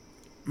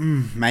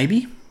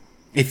 Maybe.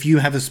 If you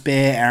have a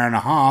spare hour and a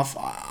half,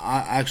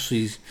 I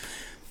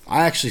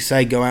actually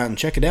say go out and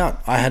check it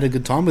out. I had a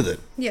good time with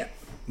it. Yeah.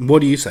 What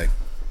do you say?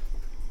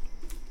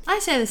 I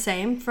say the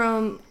same.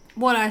 From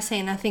what I've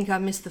seen, I think I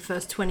missed the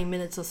first 20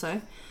 minutes or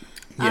so.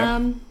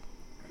 Yeah.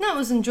 That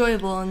was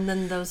enjoyable, and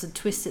then there was a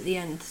twist at the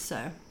end,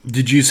 so...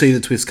 Did you see the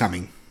twist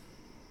coming?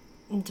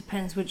 It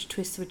depends which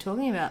twist we're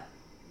talking about.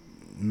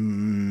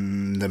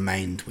 The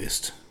main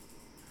twist.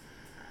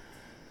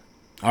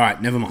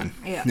 Alright, never mind.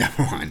 Yeah.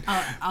 Never mind.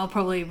 I'll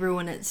probably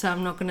ruin it, so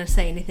I'm not going to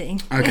say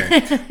anything.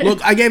 Okay.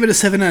 Look, I gave it a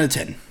 7 out of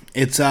 10.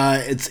 It's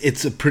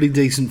a pretty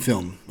decent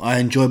film. I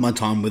enjoyed my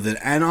time with it,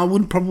 and I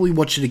would probably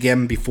watch it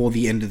again before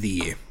the end of the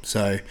year.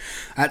 So,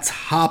 that's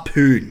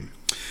Harpoon.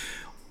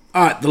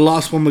 Alright, the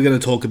last one we're going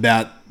to talk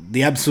about,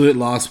 the absolute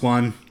last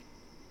one,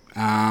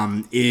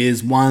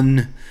 is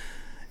one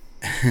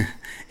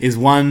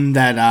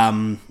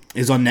that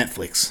is on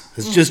Netflix.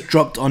 It's just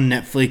dropped on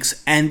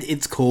Netflix, and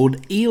it's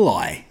called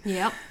Eli.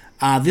 Yep.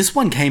 This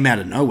one came out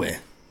of nowhere.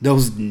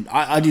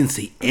 I didn't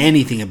see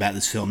anything about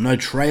this film. No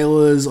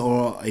trailers,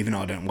 or even though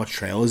I don't watch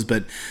trailers,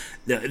 but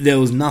there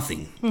was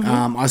nothing.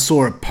 Mm-hmm. I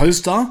saw a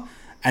poster,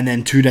 and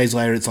then 2 days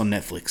later it's on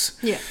Netflix.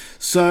 Yeah.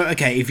 So,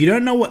 okay, if you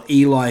don't know what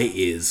Eli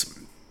is,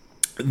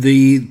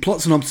 the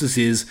plot synopsis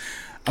is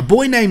a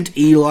boy named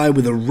Eli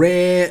with a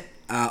rare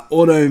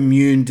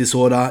autoimmune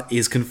disorder,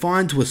 is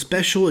confined to a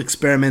special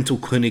experimental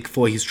clinic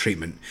for his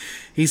treatment.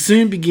 He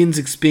soon begins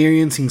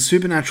experiencing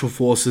supernatural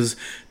forces,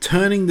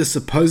 turning the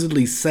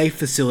supposedly safe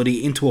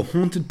facility into a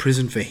haunted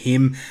prison for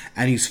him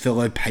and his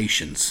fellow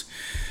patients.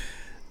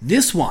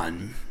 This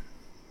one,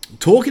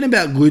 talking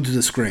about glued to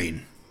the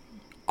screen,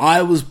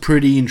 I was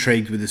pretty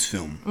intrigued with this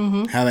film.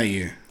 Mm-hmm. How about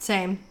you?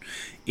 Same.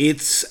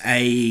 It's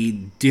a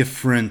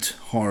different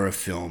horror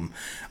film.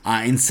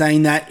 In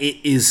saying that, it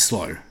is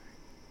slow.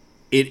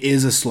 It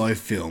is a slow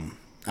film.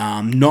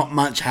 Not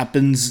much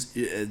happens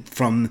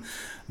from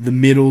the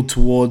middle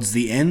towards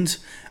the end.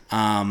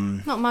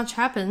 Not much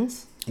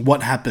happens.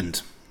 What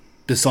happened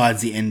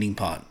besides the ending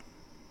part?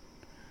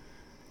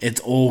 It's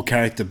all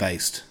character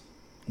based.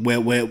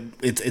 Where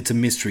it's a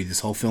mystery. This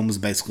whole film is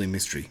basically a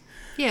mystery.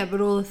 Yeah,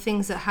 but all the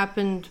things that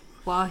happened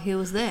while he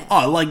was there.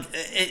 Oh, like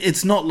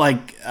it's not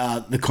like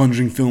the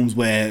Conjuring films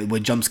where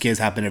jump scares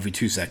happen every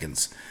 2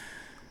 seconds.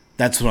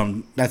 That's what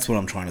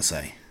I'm trying to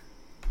say.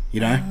 You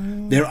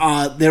know,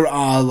 there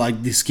are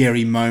like the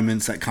scary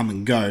moments that come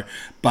and go,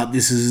 but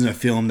this isn't a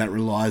film that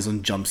relies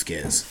on jump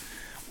scares.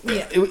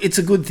 Yeah, it's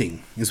a good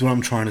thing, is what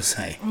I'm trying to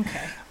say.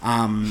 Okay.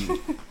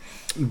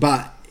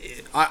 But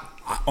I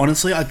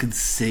honestly, I could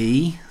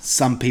see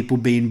some people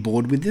being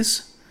bored with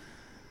this.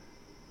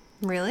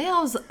 Really, I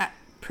was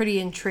pretty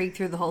intrigued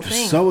through the whole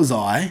thing. So was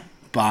I,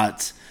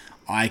 but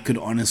I could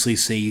honestly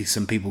see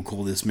some people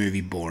call this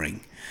movie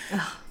boring.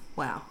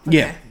 Wow.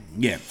 Okay.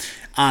 Yeah.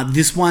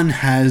 This one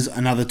has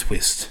another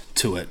twist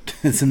to it.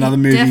 It's another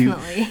movie.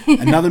 Definitely.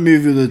 Another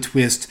movie with a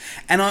twist.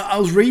 And I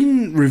was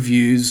reading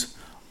reviews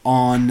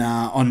on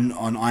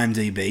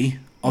IMDb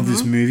of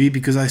this movie,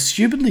 because I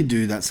stupidly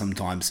do that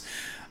sometimes.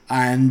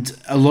 And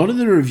a lot of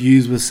the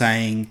reviews were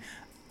saying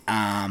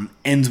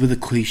ends with a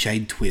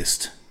cliched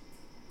twist.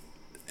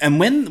 And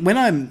when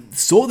I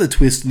saw the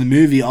twist in the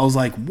movie, I was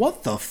like,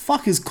 what the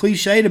fuck is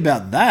cliched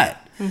about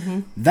that?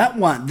 Mm-hmm. That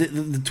one,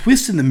 the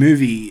twist in the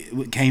movie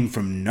came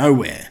from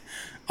nowhere.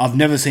 I've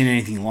never seen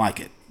anything like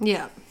it.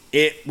 Yeah.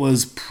 It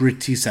was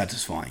pretty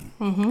satisfying.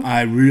 Mm-hmm.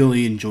 I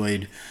really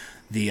enjoyed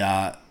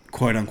the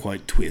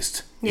quote-unquote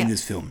twist in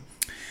this film.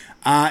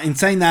 In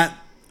saying that,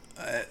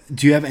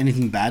 do you have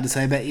anything bad to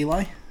say about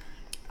Eli?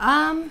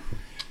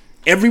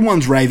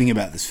 Everyone's raving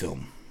about this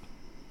film.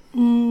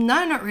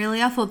 No, not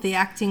really. I thought the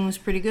acting was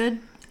pretty good.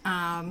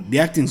 The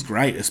acting's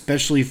great,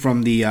 especially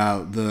from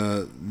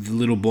the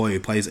little boy who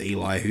plays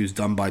Eli, who's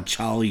done by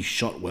Charlie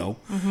Shotwell.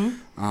 Mm-hmm.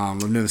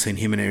 I've never seen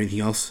him in anything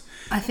else.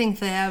 I think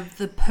they have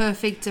the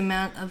perfect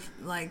amount of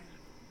like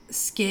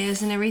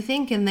scares and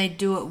everything, and they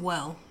do it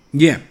well.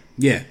 Yeah.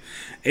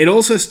 It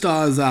also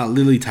stars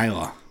Lily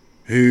Taylor,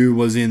 who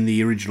was in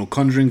the original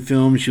Conjuring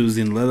film. She was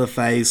in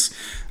Leatherface,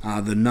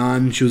 The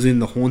Nun. She was in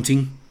The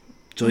Haunting,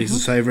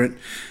 Jaleesa's favourite.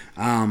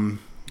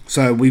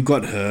 So we've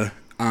got her.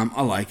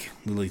 I like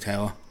Lily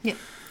Taylor. Yeah.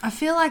 I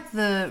feel like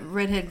the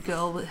redhead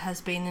girl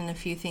has been in a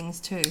few things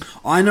too.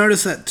 I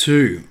noticed that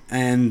too.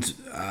 And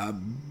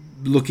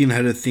looking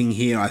at her thing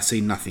here, I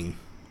see nothing.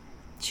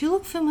 She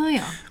looked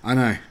familiar. I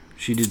know.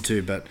 She did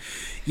too. But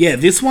yeah,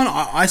 this one,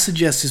 I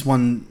suggest this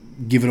one,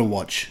 give it a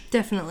watch.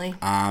 Definitely.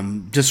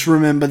 Just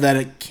remember that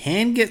it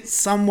can get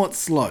somewhat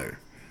slow.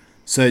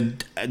 So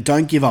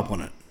don't give up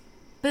on it.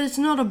 But it's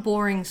not a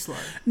boring slow.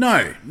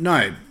 No.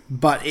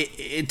 But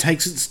it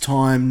takes its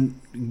time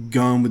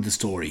going with the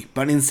story.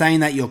 But in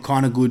saying that, you're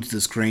kind of glued to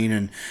the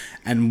screen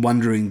and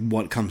wondering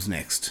what comes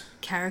next.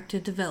 Character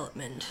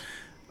development.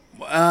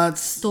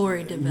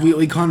 Story development.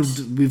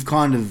 We've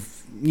kind of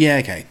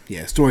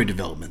story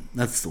development.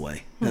 That's the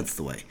way.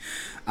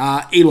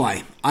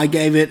 Eli, I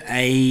gave it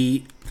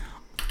a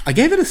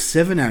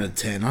 7 out of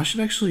 10. I should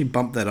actually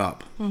bump that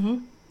up. Mm-hmm.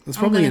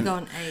 I'm going to go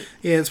an 8.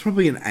 Yeah, it's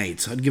probably an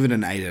 8. I'd give it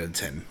an 8 out of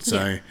 10.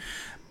 So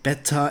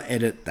better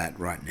edit that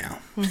right now.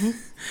 Mm-hmm.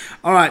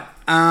 All right.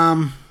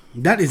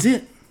 That is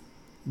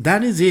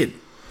it.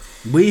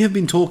 We have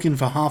been talking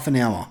for half an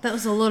hour. That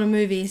was a lot of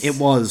movies. It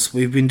was.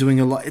 We've been doing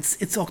a lot.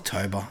 It's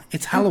October.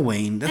 It's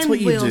Halloween. That's what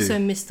you do. And we also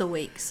missed a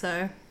week,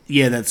 so...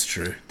 Yeah, that's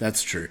true.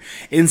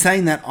 In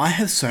saying that, I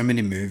have so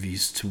many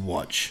movies to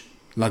watch.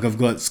 Like, I've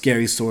got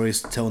Scary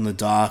Stories to Tell in the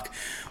Dark.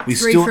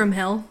 3 from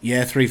Hell.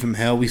 Yeah, 3 from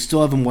Hell. We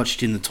still haven't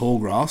watched In the Tall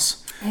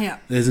Grass. Yeah.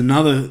 There's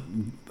another,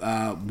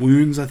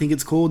 Wounds, I think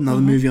it's called.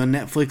 Another movie on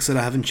Netflix that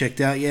I haven't checked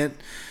out yet.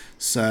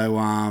 So,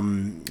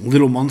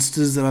 Little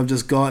Monsters that I've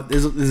just got.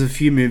 There's a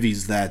few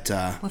movies that...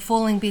 we're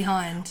falling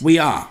behind. We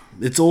are.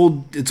 It's all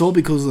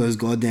because of those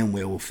goddamn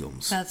werewolf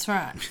films. That's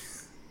right.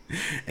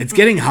 It's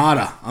getting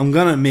harder, I'm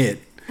going to admit.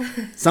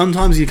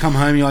 Sometimes you come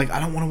home and you're like, I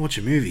don't want to watch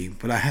a movie,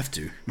 but I have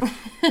to.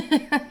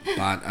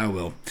 But I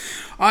will.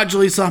 Alright,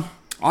 Jaleesa,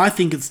 I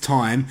think it's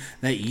time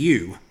that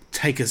you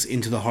take us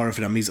into the Horror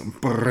for Dummies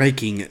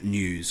breaking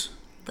news.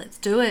 Let's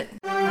do it.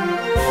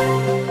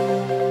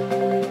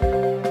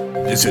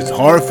 This is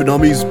Horror for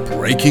Dummies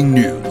breaking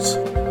news.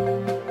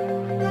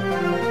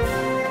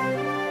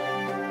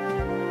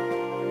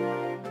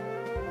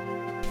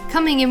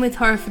 Coming coming in with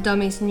Horror for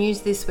Dummies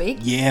news this week.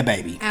 Yeah,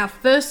 baby. Our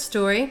first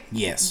story.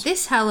 Yes.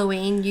 This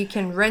Halloween, you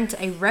can rent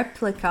a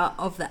replica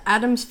of the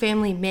Addams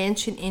Family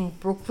mansion in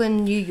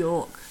Brooklyn, New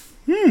York.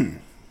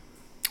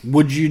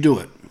 Would you do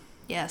it?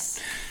 Yes.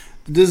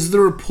 Does the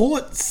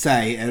report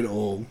say at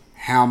all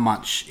how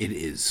much it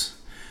is?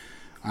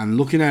 I'm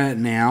looking at it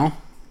now,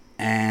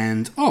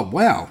 and oh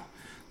wow,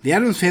 the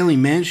Addams Family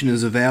mansion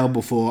is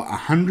available for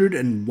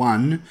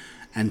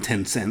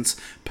 $101.10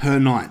 per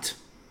night.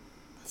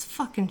 That's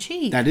fucking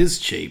cheap. That is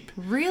cheap.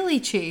 Really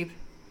cheap.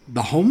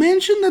 The whole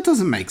mansion? That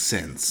doesn't make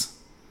sense.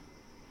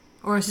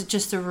 Or is it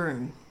just a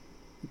room?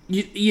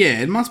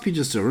 Yeah, it must be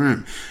just a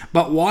room.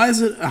 But why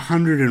is it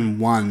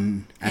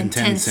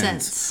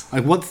 $101.10?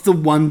 Like, what's the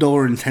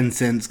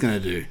 $1.10 gonna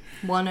do?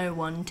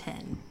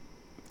 101.10.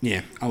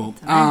 Yeah. Oh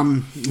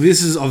well.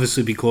 This is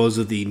obviously because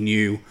of the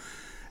new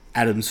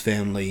Addams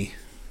Family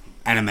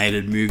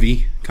animated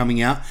movie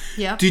coming out.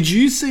 Yeah. Did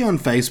you see on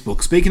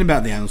Facebook? Speaking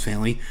about the Addams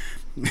Family,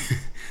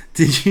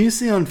 did you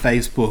see on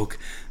Facebook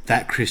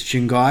that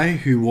Christian guy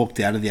who walked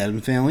out of the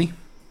Addams Family?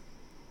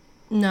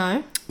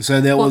 No. So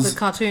there was the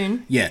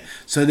cartoon? Yeah.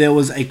 So there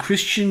was a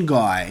Christian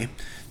guy.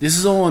 This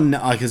is all on,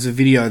 like, it's a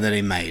video that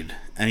he made,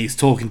 and he's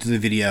talking to the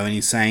video, and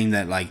he's saying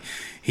that, like,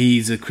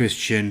 he's a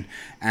Christian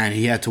and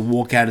he had to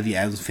walk out of the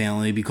Addams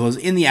Family because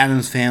in the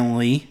Addams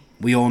Family,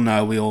 we all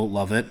know, we all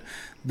love it,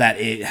 that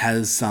it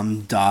has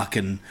some dark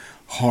and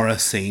horror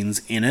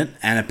scenes in it.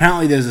 And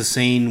apparently there's a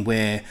scene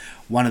where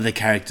one of the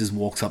characters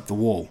walks up the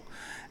wall,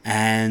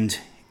 and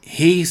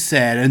he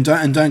said, and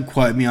don't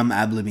quote me, I'm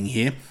ad-libbing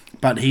here,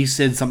 but he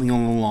said something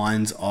along the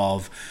lines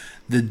of,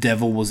 the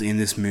devil was in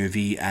this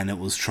movie and it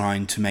was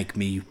trying to make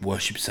me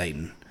worship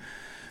Satan.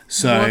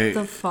 So, what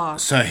the fuck?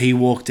 So he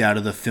walked out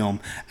of the film,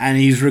 and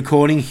he's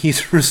recording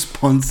his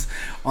response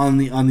on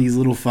his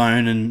little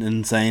phone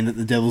and saying that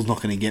the devil's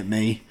not going to get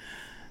me.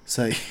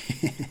 So,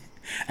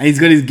 and he's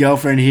got his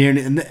girlfriend here,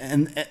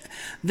 and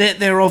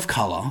they're of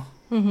color.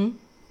 Mm-hmm.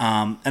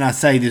 And I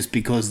say this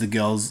because the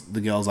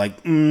girl's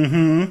like,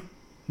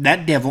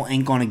 that devil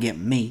ain't gonna get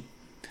me.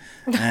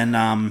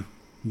 And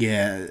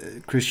yeah,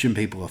 Christian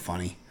people are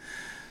funny.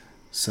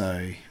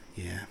 So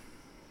yeah.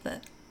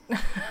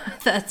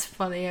 That's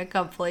funny. I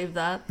can't believe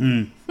that.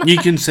 You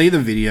can see the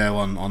video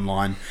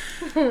online.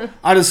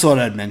 I just thought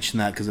I'd mention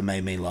that because it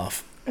made me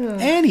laugh.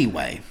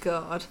 Anyway.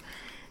 God.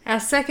 Our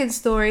second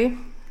story.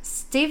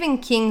 Stephen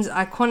King's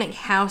iconic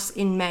house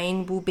in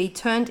Maine will be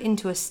turned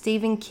into a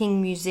Stephen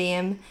King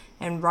museum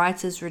and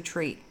writer's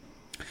retreat.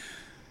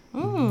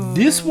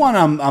 This one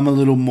I'm a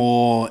little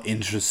more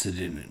interested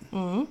in it.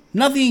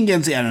 Nothing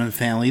against the Addams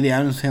Family. The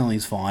Addams Family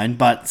is fine,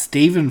 but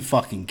Stephen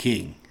fucking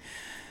King.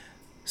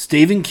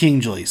 Stephen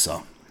King,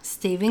 Jaleesa,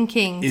 Stephen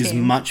King is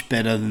Tim. much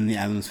better than the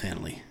Addams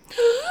Family.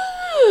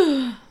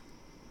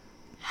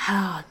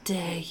 How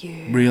dare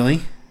you?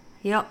 Really?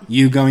 Yep.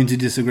 You going to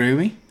disagree with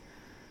me?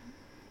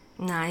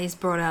 Nah, he's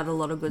brought out a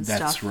lot of good stuff.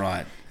 That's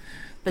right.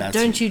 But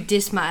don't you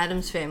diss my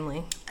Addams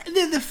Family.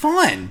 They're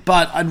fine,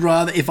 but I'd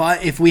rather,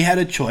 if we had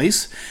a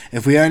choice,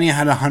 if we only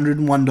had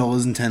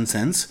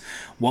 $101.10,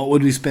 what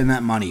would we spend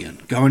that money on?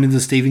 Going to the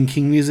Stephen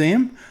King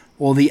Museum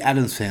or the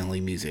Addams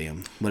Family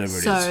Museum, whatever it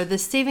is? So the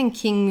Stephen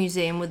King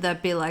Museum, would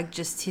that be like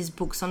just his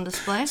books on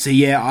display? So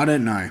yeah, I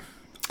don't know.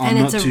 I'm and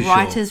it's not a too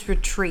writer's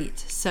retreat,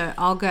 so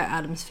I'll go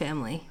Addams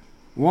Family.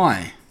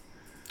 Why?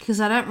 Because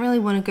I don't really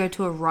want to go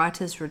to a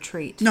writer's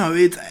retreat. No,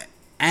 it's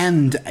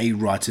and a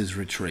writer's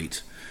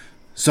retreat.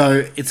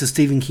 So it's a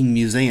Stephen King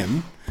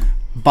museum,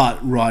 but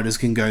writers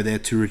can go there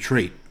to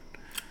retreat.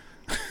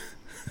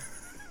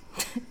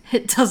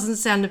 It doesn't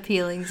sound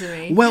appealing to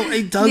me. Well,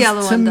 it does the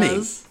other to one me.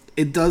 Does.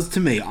 It does to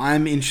me.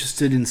 I'm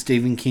interested in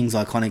Stephen King's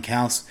iconic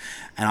house,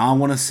 and I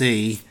want to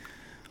see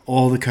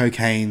all the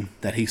cocaine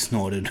that he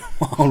snorted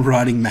while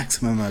writing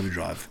Maximum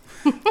Overdrive.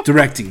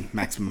 Directing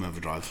Maximum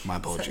Overdrive. My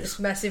apologies. This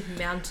massive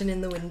mountain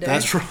in the window.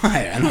 That's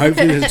right. And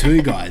hopefully there's a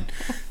tour guide.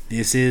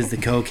 This is the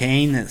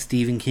cocaine that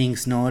Stephen King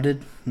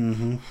snorted.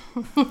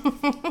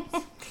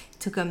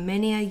 Took him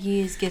many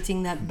years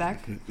getting that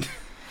back.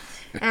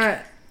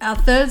 Alright, our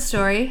third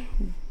story.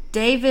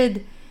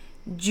 David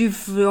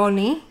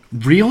Duchovny.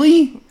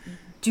 Really?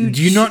 Do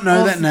you not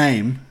know that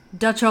name?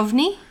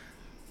 Duchovny?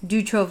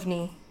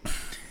 Duchovny.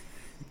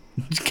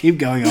 Just keep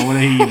going. I want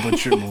to hear you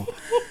butcher it more.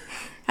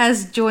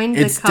 Has joined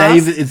the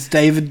cast. It's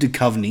David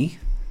Duchovny.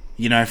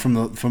 You know, from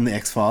the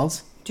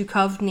X-Files.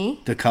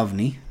 Duchovny.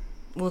 Duchovny.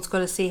 Well, it's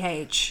got a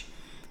CH.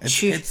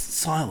 It's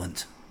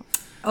silent.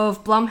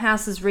 Of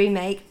Blumhouse's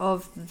remake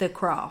of The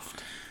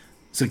Craft.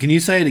 So can you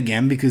say it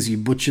again? Because you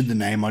butchered the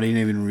name. I didn't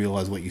even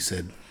realise what you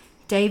said.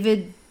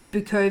 David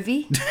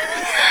Duchovny.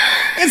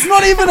 It's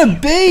not even a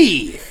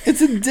B.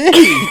 It's a D.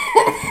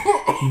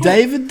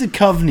 David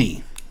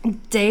Duchovny.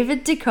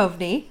 David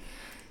Duchovny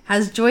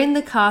has joined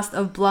the cast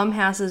of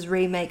Blumhouse's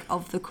remake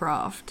of The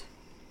Craft.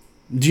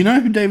 Do you know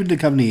who David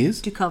Duchovny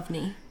is?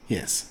 Duchovny.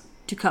 Yes.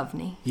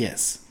 Duchovny.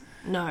 Yes.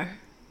 No.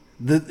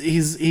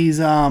 He's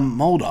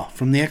Mulder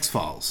from the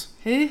X-Files.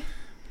 Who?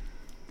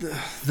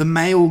 The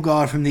male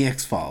guy from the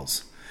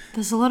X-Files.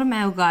 There's a lot of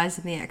male guys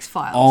in the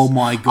X-Files. Oh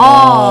my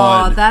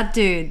god. Oh, that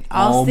dude.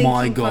 I was Oh thinking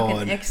my God.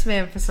 fucking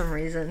X-Men for some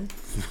reason.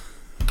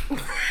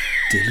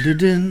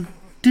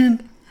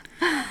 Dun-dun-dun-dun.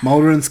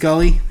 Mulder and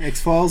Scully,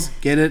 X-Files,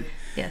 get it?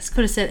 Yes,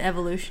 could have said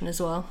Evolution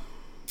as well.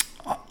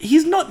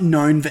 He's not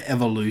known for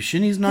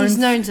evolution. He's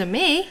known to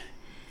me.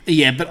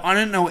 Yeah, but I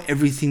don't know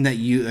everything that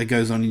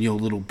goes on in your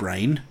little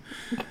brain.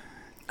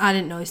 I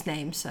didn't know his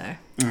name, so...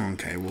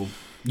 Okay, well...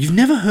 You've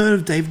never heard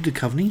of David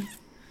Duchovny?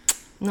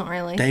 Not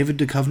really. David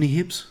Duchovny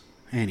hips?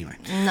 Anyway.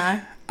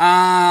 No.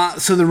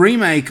 So the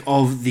remake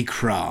of The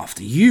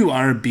Craft. You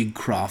are a big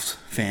Craft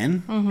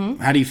fan.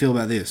 Mm-hmm. How do you feel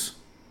about this?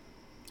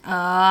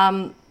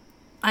 To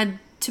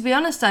be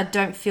honest, I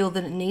don't feel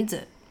that it needs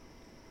it.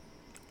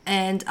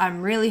 And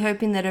I'm really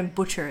hoping they don't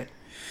butcher it.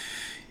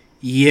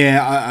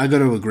 Yeah, I got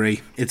to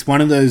agree. It's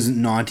one of those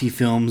 90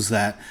 films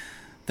that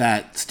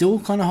still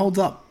kind of holds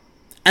up.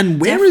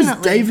 And where is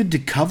David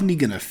Duchovny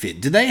going to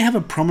fit? Do they have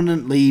a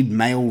prominent lead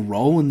male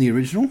role in the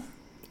original?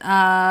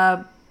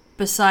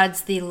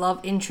 Besides the love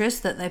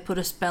interest that they put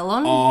a spell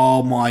on?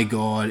 Oh my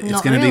god,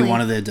 it's going to be one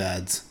of their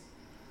dads.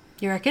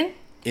 You reckon?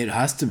 It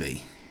has to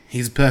be.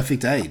 He's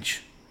perfect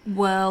age.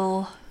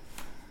 Well,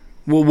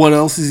 what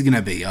else is he going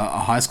to be? A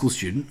high school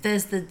student?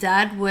 There's the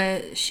dad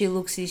where she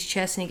looks at his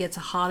chest and he gets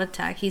a heart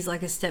attack. He's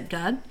like a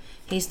stepdad.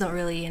 He's not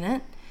really in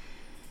it.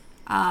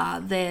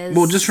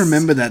 Well, just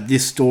remember that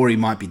this story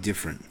might be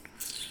different.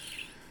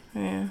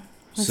 Yeah.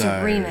 It's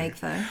a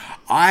remake, though.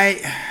 I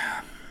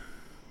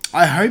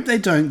hope they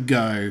don't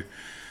go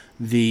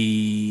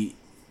the...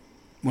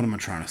 What am I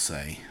trying to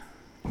say?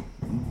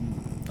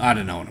 I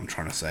don't know what I'm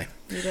trying to say.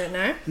 You don't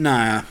know?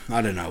 No,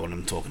 I don't know what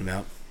I'm talking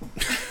about.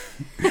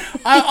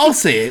 I'll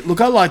see it. Look,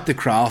 I like The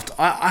Craft.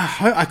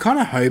 I kind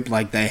of hope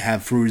like they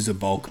have Fairuza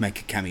Balk make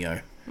a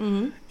cameo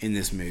in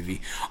this movie.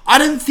 I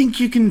don't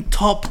think you can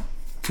top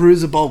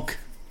Fairuza Balk.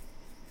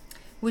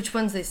 Which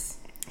one's this?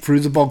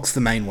 Fairuza Balk's the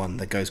main one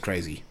that goes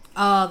crazy.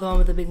 Oh, the one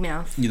with the big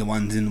mouth. You're the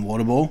ones in the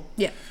water ball?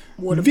 Yeah.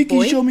 Water Vicky,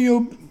 boy. show me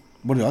your...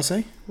 What did I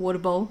say? Water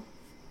bowl.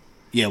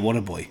 Yeah,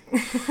 water boy.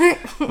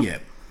 Yeah.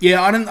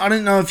 Yeah, I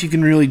don't know if you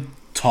can really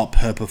top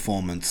her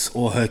performance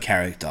or her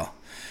character.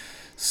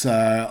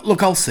 So,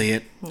 look, I'll see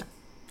it. No.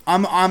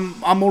 I'm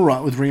all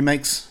right with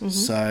remakes,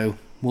 so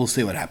we'll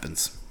see what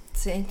happens.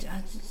 See,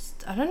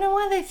 I don't know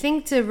why they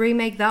think to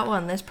remake that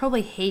one. There's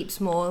probably heaps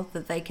more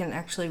that they can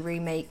actually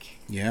remake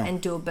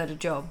and do a better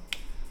job.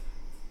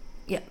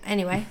 Yeah,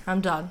 anyway,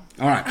 I'm done.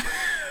 All right.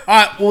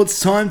 Well, it's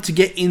time to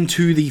get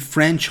into the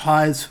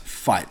franchise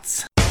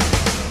fights.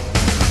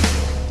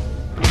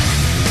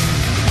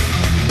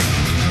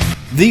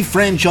 The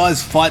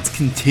franchise fights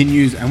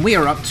continues, and we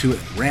are up to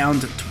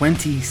round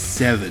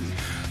 27.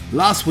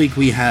 Last week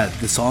we had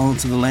the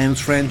Silence of the Lambs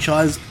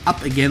franchise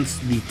up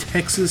against the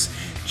Texas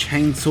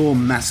Chainsaw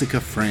Massacre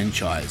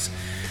franchise.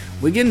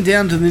 We're getting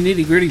down to the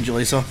nitty gritty,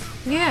 Jalisa.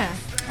 Yeah.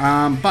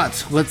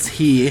 But let's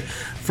hear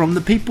from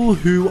the people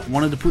who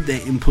wanted to put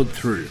their input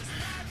through.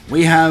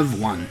 We have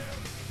one,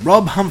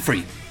 Rob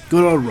Humphrey.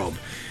 Good old Rob.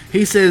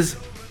 He says,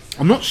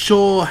 I'm not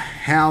sure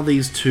how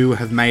these two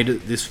have made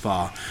it this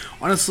far.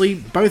 Honestly,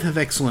 both have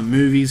excellent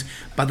movies,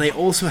 but they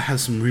also have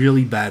some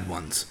really bad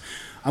ones.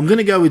 I'm going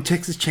to go with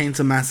Texas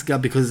Chainsaw Massacre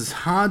because it's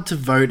hard to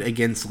vote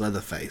against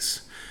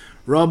Leatherface.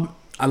 Rob,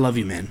 I love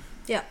you, man.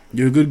 Yeah.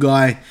 You're a good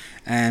guy,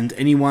 and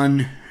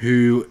anyone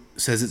who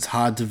says it's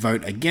hard to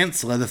vote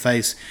against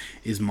Leatherface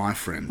is my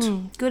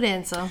friend. Good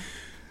answer.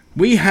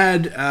 We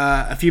had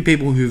a few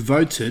people who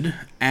voted,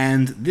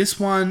 and this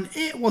one,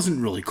 it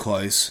wasn't really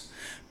close.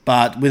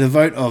 But with a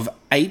vote of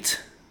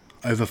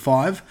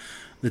 8/5,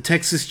 the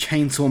Texas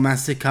Chainsaw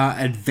Massacre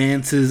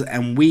advances,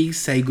 and we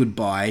say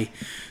goodbye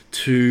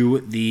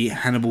to the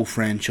Hannibal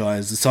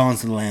franchise, the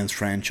Silence of the Lambs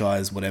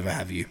franchise, whatever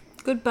have you.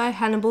 Goodbye,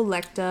 Hannibal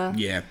Lecter.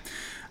 Yeah.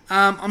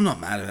 I'm not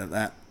mad at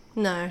that.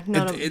 No,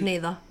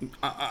 neither.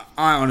 I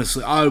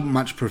honestly, I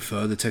much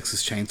prefer the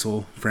Texas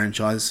Chainsaw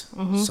franchise.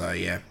 So,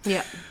 yeah.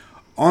 Yeah.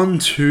 On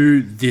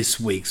to this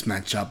week's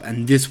matchup,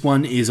 and this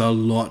one is a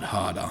lot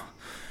harder.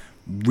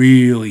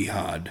 Really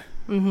hard.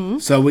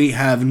 So we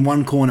have in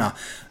one corner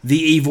the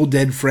Evil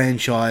Dead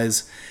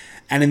franchise,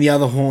 and in the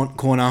other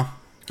corner,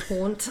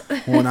 in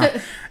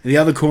the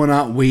other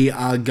corner, we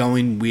are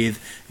going with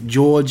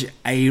George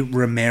A.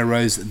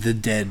 Romero's The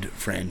Dead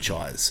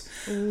franchise.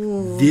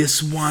 Ooh.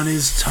 This one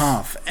is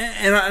tough,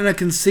 and I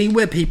can see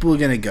where people are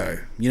going to go.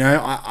 You know,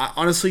 I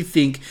honestly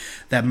think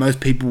that most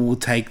people will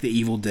take the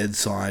Evil Dead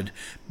side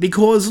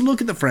because look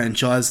at the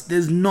franchise.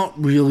 There's not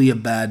really a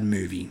bad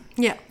movie.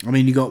 Yeah. I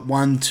mean, you got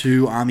 1,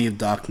 2, Army of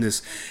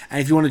Darkness, and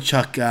if you want to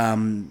chuck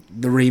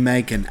the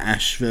remake and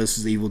Ash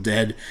vs. Evil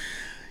Dead,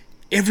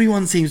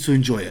 everyone seems to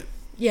enjoy it.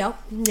 Yeah.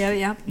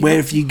 Where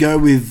if you go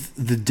with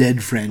the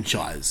Dead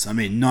franchise, I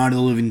mean, Night of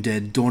the Living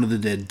Dead, Dawn of the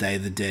Dead, Day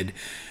of the Dead,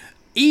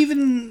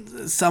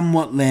 even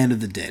somewhat Land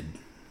of the Dead,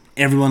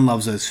 everyone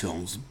loves those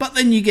films. But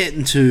then you get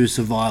into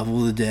Survival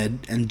of the Dead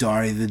and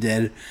Diary of the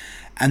Dead,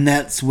 and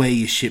that's where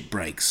your shit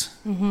breaks.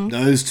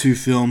 Those two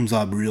films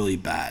are really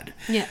bad.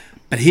 Yeah.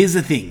 But here's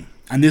the thing,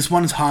 and this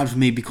one's hard for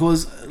me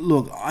because,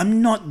 look,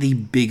 I'm not the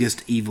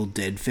biggest Evil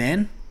Dead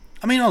fan.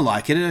 I mean, I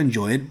like it, I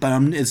enjoy it, but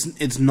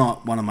it's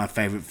not one of my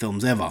favourite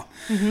films ever.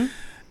 Mm-hmm.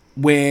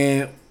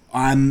 Where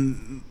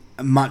I'm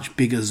a much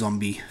bigger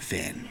zombie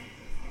fan.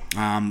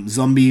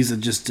 Zombies are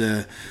just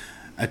a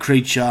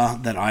creature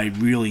that I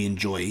really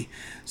enjoy.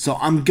 So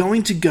I'm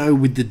going to go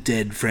with the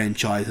Dead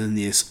franchise in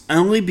this,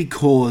 only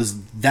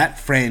because that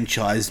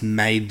franchise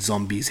made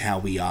zombies how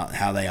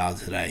they are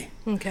today.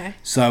 Okay.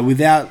 So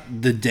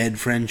without the Dead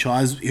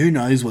franchise, who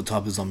knows what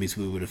type of zombies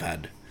we would have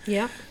had.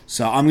 Yeah.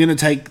 So I'm going to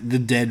take the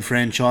Dead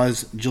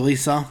franchise.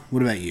 Jaleesa,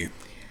 what about you?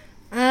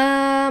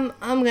 I'm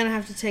going to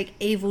have to take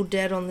Evil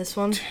Dead on this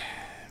one.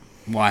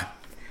 Why?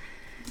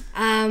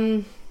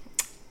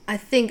 I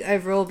think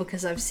overall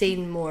because I've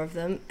seen more of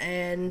them,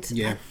 and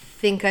Yeah. I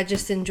think I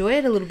just enjoy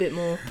it a little bit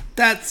more.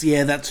 That's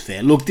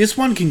fair. Look, this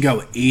one can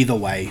go either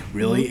way,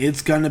 really.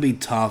 It's going to be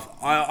tough.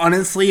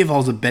 Honestly, if I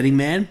was a betting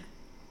man,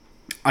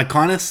 I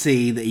kind of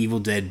see the Evil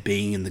Dead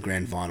being in the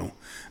grand final,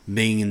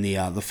 being in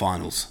the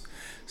finals.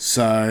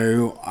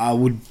 So I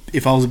would,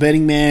 if I was a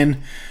betting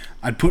man,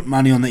 I'd put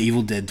money on the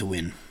Evil Dead to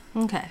win.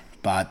 Okay.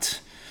 But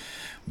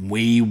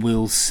we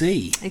will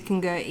see. It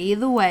can go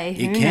either way.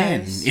 Who It can.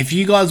 knows? If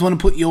you guys want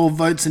to put your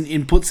votes and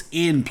inputs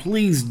in,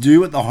 please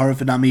do at the Horror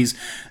for Dummies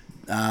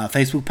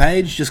Facebook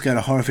page. Just go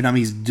to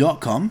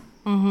horrorfordummies.com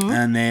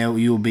and there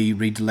you'll be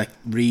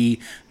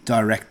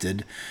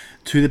redirected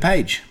to the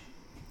page.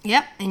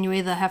 Yep, and you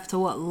either have to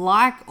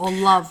like or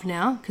love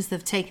now because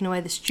they've taken away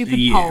the stupid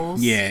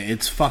polls. Yeah,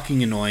 it's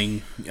fucking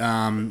annoying.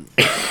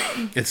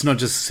 It's not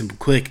just a simple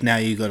click. Now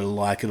you got to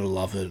like it or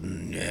love it,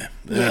 and yeah.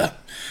 Ugh.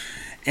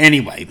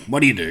 Anyway, what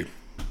do you do?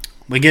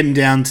 We're getting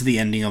down to the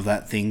ending of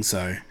that thing,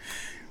 so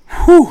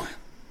whew,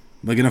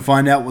 we're going to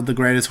find out what the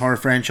greatest horror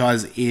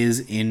franchise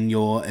is in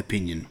your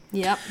opinion.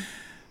 Yep.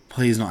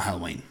 Please not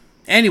Halloween.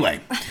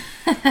 Anyway.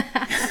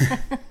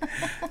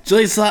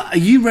 Jaleesa, are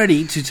you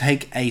ready to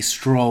take a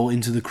stroll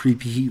into the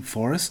creepy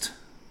forest?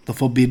 The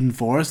forbidden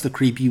forest, the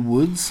creepy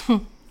woods?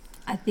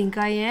 I think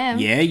I am.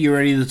 Yeah, you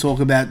ready to talk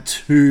about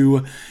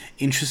 2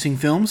 interesting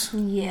films?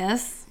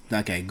 Yes.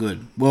 Okay,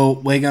 good. Well,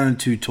 we're going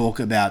to talk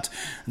about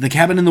The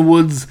Cabin in the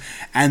Woods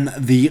and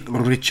The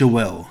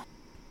Ritual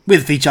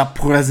with feature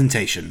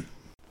presentation.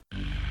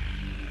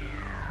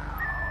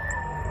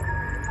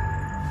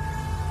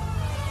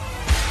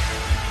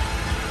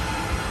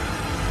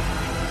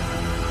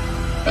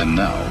 And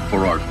now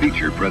for our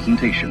feature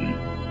presentation.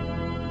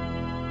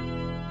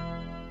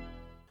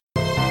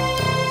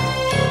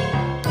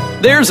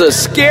 There's a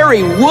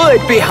scary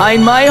wood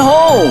behind my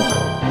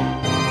home.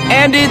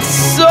 And it's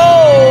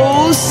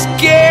so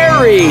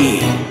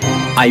scary.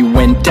 I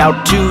went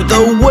out to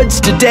the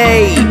woods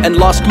today and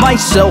lost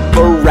myself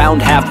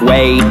around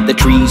halfway. The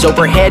trees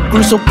overhead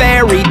grew so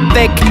very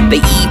thick,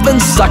 they even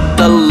sucked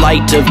the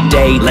light of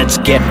day. Let's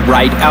get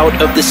right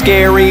out of the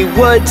scary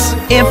woods.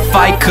 If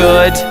I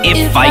could,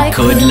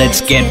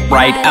 let's get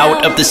right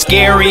out of the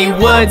scary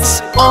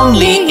woods.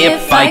 Only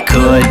if I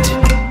could.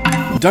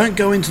 Don't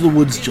go into the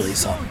woods,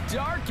 Jaleesa.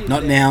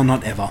 Not now,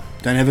 not ever.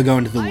 Don't ever go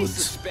into the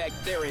woods.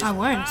 I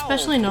won't,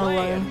 especially not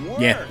alone.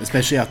 Yeah,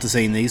 especially after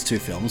seeing these 2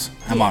 films.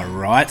 Am I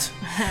right?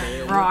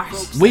 Right.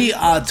 We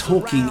are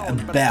talking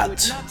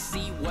about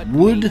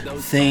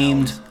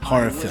wood-themed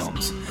horror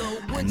films.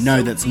 And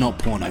no, that's not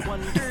porno.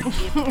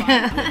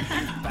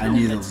 I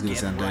knew that was going to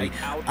sound dirty.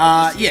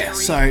 Yeah,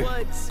 so,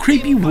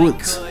 creepy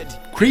woods.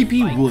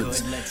 Creepy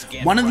woods.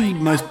 One of the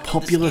most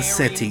popular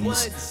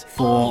settings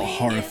for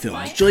horror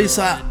films.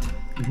 Jaleesa,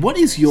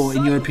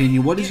 in your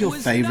opinion, what is your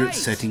favourite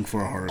setting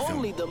for a horror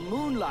film?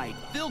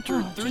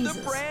 Oh,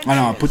 Jesus. I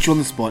know, I put you on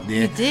the spot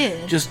there. You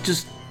did.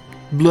 Just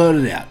blurt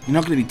it out. You're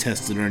not going to be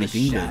tested or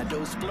anything, but...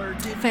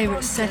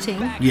 Favourite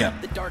setting? Yeah.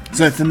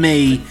 So for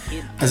me,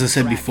 as I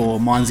said before,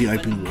 mine's the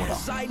open water.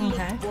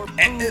 Okay.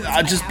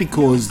 Just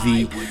because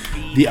the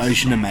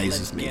ocean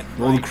amazes me.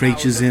 All the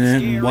creatures in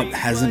it and what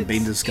hasn't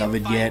been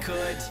discovered yet.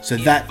 So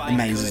that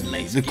amazes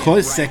me. The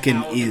close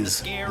second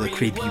is the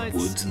creepy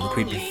woods and the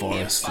creepy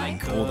forest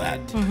and all that.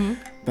 Mm-hmm.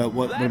 But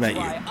what about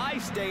you?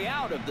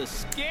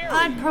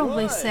 I'd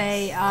probably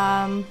say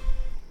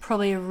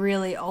probably a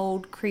really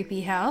old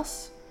creepy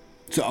house.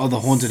 So, the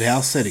haunted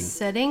house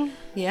setting?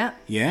 Yeah.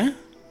 Yeah?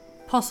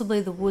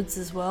 Possibly the woods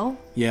as well.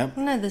 Yeah. I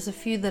don't know, there's a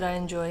few that I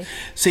enjoy.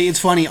 See, it's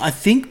funny. I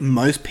think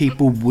most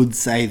people would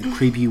say the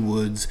creepy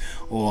woods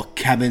or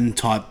cabin in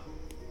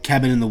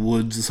the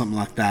woods or something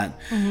like that.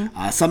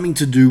 Mm-hmm. Something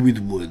to do with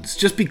woods.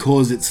 Just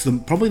because it's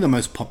probably the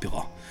most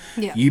popular.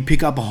 Yeah. You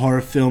pick up a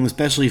horror film,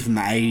 especially from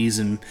the 80s,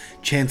 and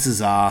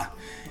chances are...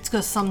 It's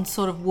got some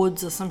sort of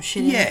woods or some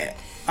shit in it. Yeah.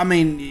 I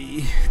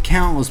mean,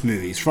 countless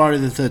movies. Friday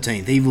the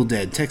 13th, Evil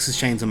Dead, Texas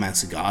Chainsaw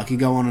Massacre. I could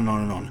go on and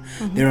on and on.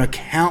 Mm-hmm. There are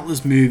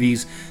countless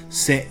movies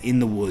set in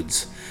the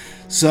woods.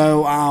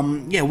 So,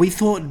 yeah, we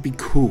thought it'd be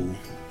cool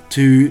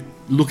to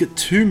look at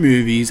 2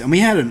 movies, and we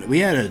had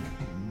a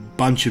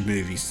bunch of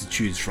movies to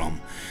choose from,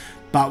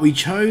 but we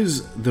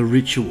chose The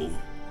Ritual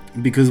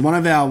because one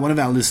of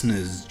our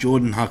listeners,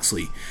 Jordan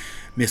Huxley,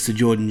 Mr.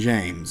 Jordan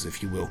James,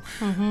 if you will,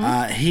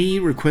 he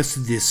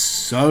requested this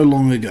so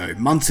long ago,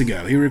 months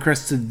ago. He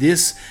requested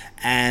this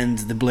and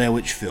the Blair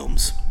Witch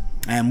films.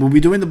 And we'll be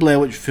doing the Blair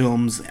Witch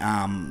films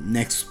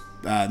next,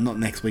 not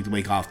next week, the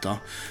week after.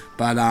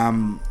 But I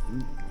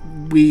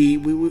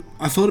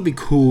thought it'd be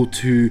cool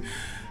to,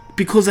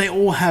 because they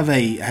all have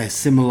a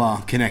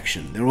similar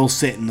connection. They're all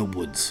set in the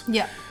woods.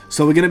 Yeah.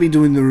 So we're going to be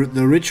doing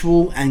the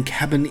Ritual and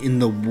Cabin in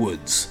the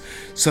Woods.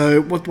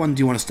 So what one do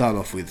you want to start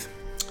off with?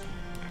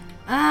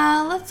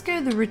 Let's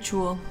go the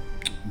Ritual.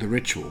 The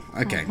Ritual.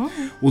 Okay.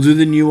 We'll do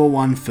the newer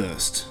one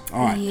first.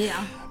 All right.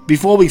 Yeah.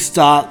 Before we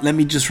start, let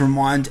me just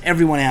remind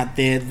everyone out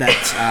there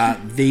that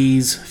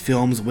these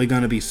films we're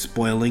going to be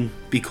spoiling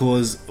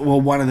because, well,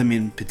 one of them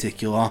in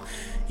particular,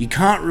 you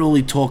can't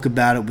really talk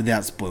about it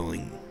without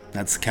spoiling.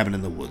 That's Cabin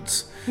in the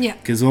Woods. Yeah.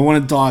 Because I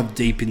want to dive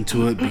deep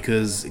into it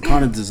because it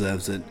kind of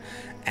deserves it,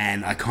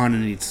 and I kind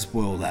of need to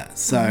spoil that.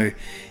 So,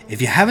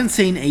 if you haven't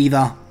seen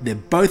either, they're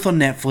both on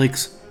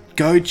Netflix.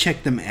 Go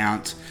check them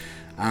out.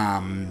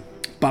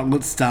 But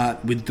let's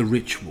start with The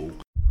Ritual.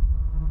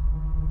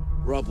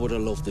 Rob would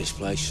have loved this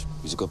place.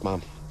 He's a good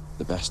man.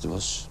 The best of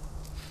us.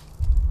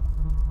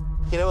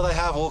 You know they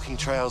have walking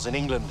trails in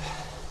England?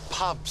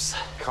 Pubs.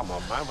 Come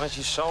on, man. Where's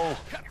your soul?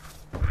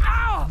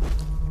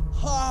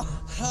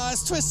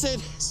 It's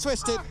twisted. It's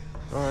twisted.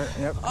 All right,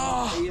 yep.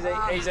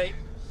 Easy.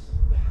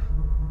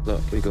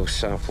 Look, we go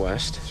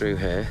southwest through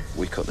here.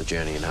 We cut the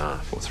journey in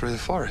half. What, through the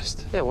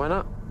forest? Yeah, why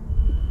not?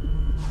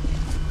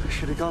 We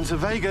should have gone to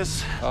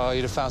Vegas. Oh,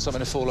 you'd have found something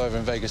to fall over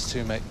in Vegas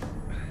too, mate.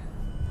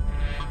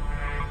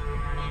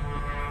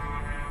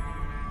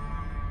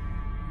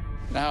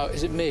 Now,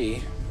 is it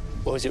me,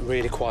 or is it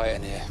really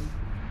quiet in here?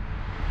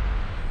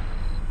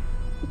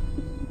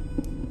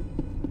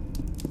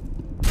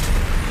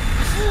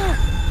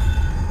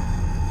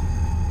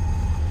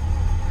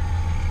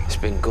 It's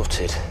been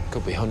gutted.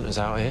 Could be hunters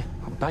out here.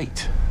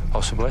 Bait.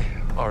 Possibly.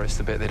 Or it's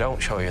the bit they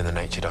don't show you in the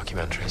nature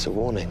documentary. It's a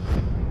warning.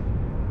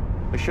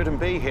 We shouldn't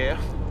be here.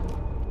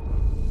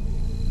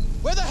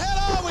 Where the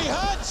hell are we,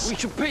 Hutch? We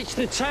should pitch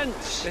the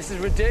tents. This is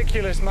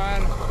ridiculous,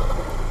 man.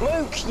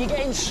 Luke, you're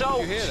getting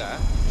soaked. You hear that?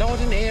 No, I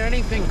didn't hear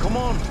anything. Come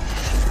on.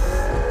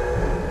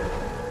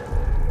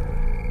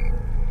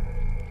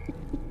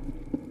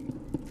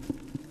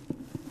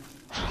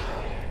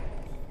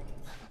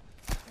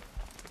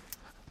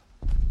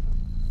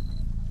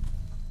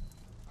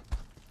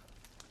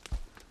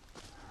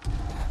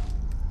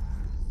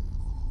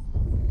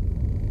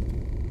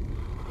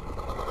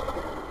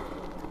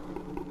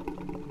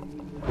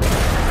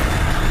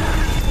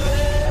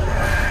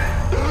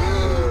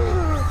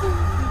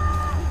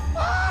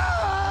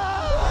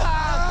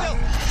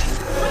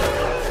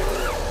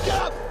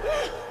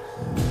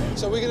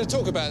 So we're going to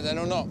talk about it then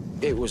or not?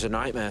 It was a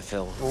nightmare,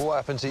 Phil. Well, what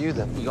happened to you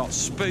then? We got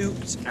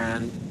spooked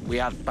and we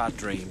had bad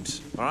dreams,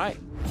 all right?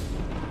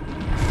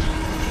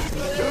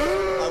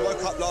 I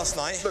woke up last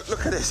night.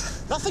 Look at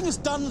this. Nothing has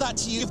done that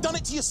to you. You've done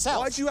it to yourself.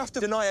 Why do you have to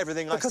deny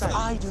everything like Because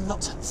I do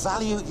not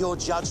value your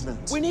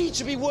judgment. We need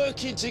to be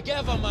working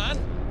together, man.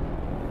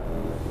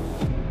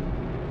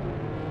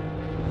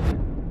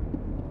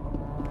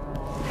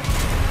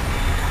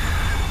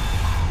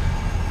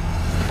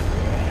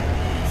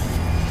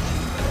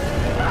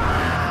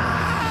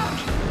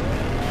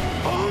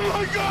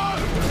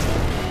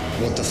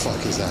 What the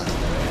fuck is that?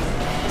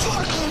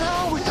 Fucking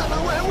hell, we don't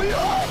know where we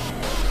are!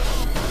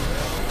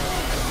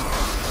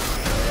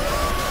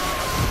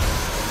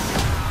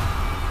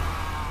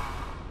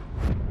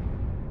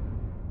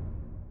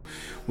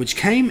 Which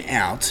came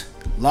out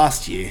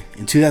last year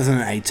in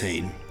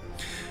 2018,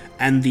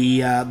 and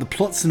the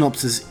plot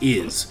synopsis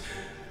is: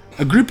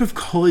 a group of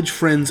college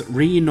friends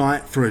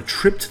reunite for a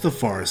trip to the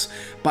forest,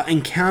 but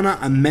encounter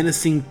a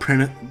menacing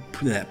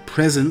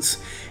presence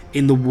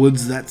in the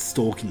woods that's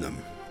stalking them.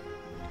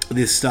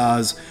 This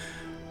stars,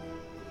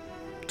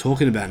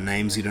 talking about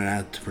names you don't know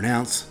how to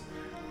pronounce,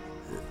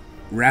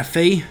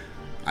 Rafi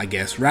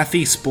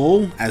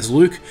Spall as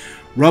Luke,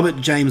 Robert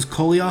James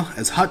Collier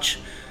as Hutch,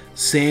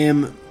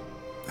 Sam,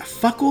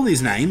 fuck all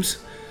these names,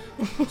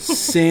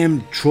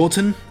 Sam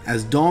Troughton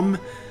as Dom,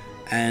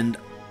 and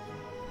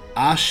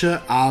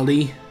Asha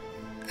Ali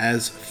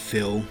as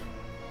Phil.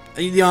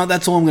 You know,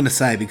 that's all I'm going to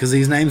say because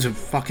these names are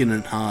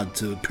fucking hard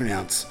to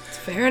pronounce.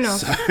 Fair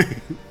enough. So,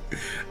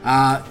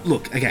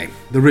 look, okay,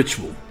 The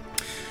Ritual.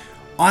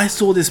 I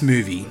saw this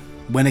movie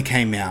when it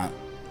came out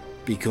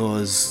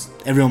because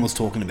everyone was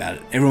talking about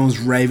it. Everyone was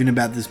raving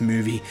about this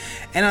movie.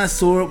 And I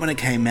saw it when it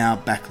came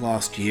out back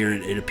last year.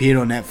 It appeared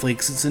on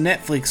Netflix. It's a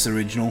Netflix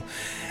original.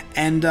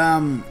 And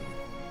I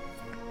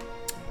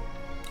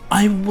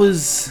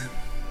was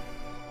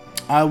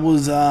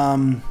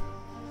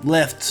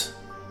left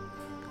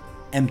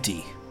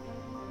empty.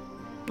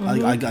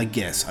 I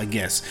guess.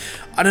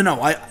 I don't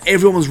know.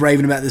 Everyone was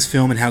raving about this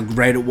film and how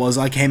great it was.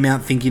 I came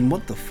out thinking,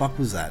 what the fuck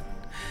was that?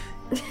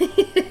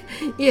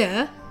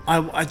 Yeah.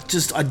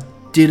 I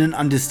didn't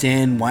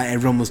understand why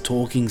everyone was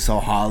talking so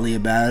highly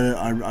about it.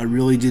 I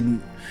really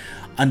didn't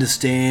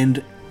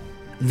understand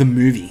the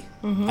movie.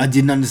 I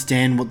didn't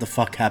understand what the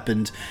fuck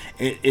happened.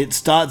 It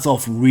starts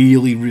off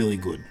really, really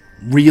good.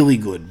 Really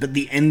good. But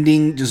the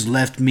ending just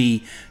left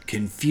me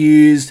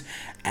confused,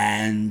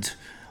 and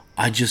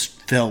I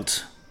just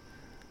felt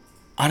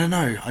I don't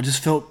know. I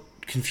just felt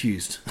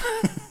confused.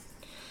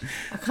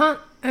 I can't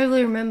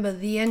overly remember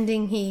the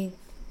ending. He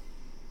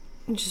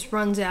just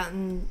runs out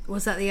and...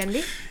 Was that the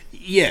ending?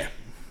 Yeah.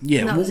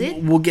 That was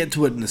it? We'll get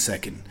to it in a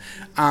second.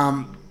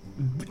 Upon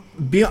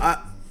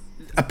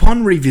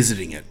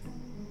revisiting it,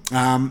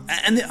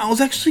 and I was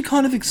actually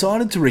kind of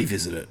excited to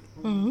revisit it.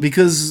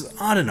 Because,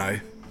 I don't know,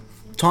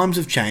 times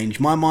have changed.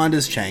 My mind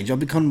has changed. I've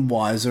become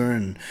wiser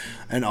and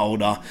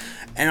older.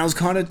 And I was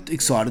kind of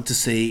excited to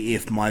see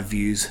if my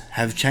views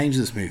have changed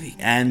this movie.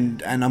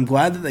 And I'm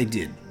glad that they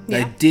did.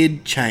 Yeah. They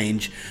did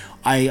change.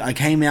 I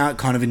came out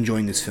kind of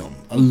enjoying this film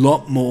a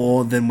lot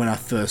more than when I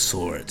first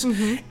saw it.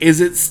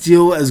 Is it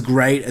still as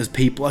great as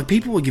people... Like,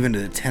 people were giving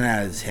it a 10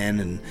 out of 10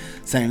 and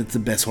saying it's the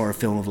best horror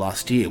film of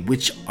last year,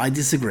 which I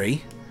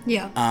disagree.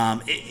 Yeah.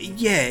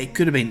 It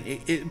could have been...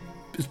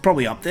 It's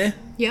probably up there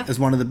as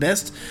one of the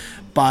best.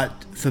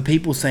 But for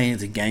people saying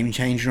it's a game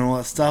changer and all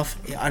that stuff,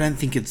 I don't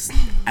think it's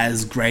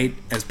as great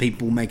as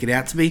people make it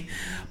out to be.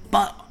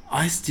 But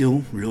I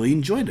still really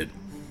enjoyed it.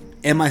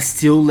 Am I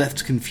still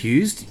left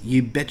confused?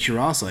 You bet your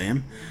ass I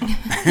am.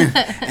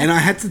 And I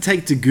had to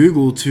take to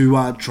Google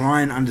to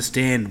try and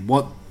understand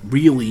what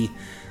really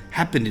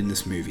happened in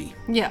this movie.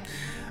 Yeah.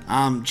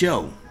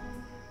 Jill,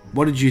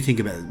 what did you think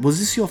about it? Was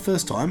this your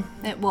first time?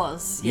 It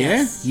was,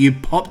 yes. Yeah? You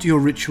popped your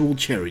ritual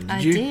cherry,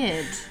 did you? I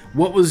did.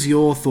 What was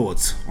your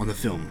thoughts on the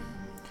film?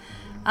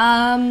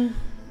 I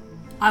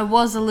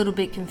was a little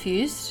bit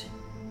confused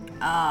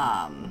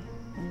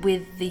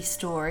with the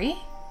story.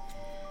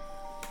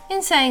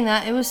 In saying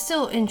that, it was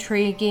still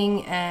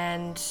intriguing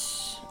and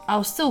I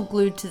was still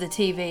glued to the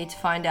TV to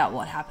find out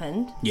what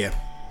happened. Yeah.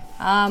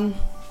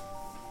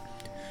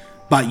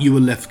 But you were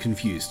left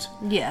confused.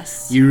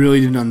 Yes. You really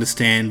didn't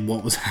understand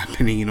what was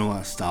happening and all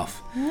that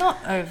stuff. Not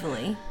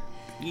overly.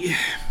 Yeah.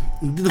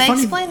 They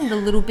explained it a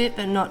little bit,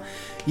 but not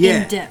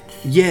in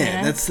depth. Yeah, you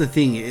know? That's the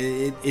thing.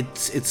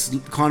 It's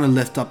kind of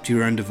left up to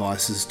your own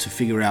devices to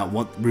figure out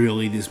what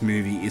really this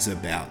movie is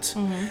about.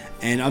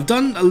 And I've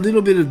done a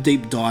little bit of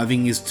deep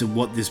diving as to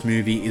what this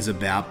movie is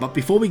about. But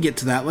before we get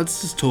to that,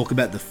 let's just talk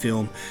about the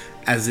film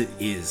as it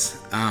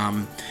is.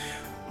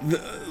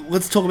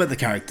 Let's talk about the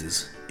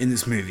characters in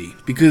this movie,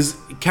 because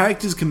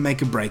characters can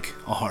make or break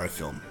a horror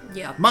film.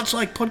 Yeah. Much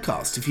like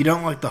podcasts. If you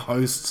don't like the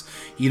hosts,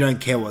 you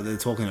don't care what they're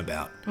talking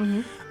about.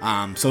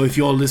 So if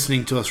you're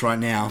listening to us right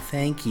now,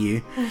 thank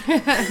you.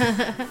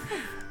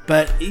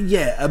 But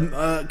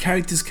yeah,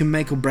 characters can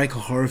make or break a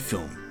horror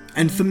film.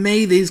 And for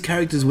me, these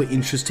characters were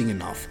interesting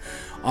enough.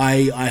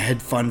 I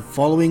had fun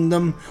following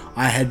them.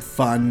 I had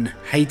fun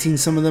hating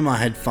some of them. I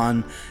had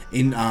fun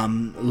in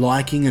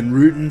liking and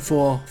rooting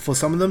for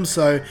some of them.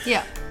 So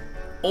yeah,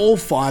 all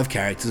 5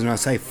 characters, and I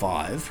say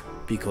 5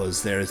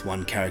 because there is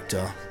one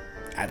character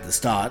at the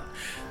start,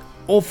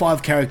 all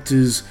 5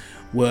 characters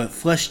were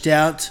fleshed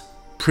out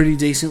pretty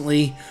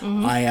decently.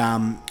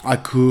 I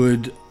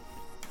could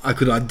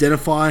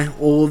identify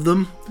all of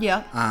them.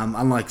 Yeah.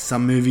 Unlike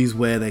some movies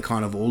where they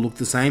kind of all look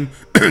the same,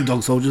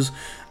 Dog Soldiers,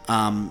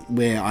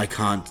 where I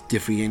can't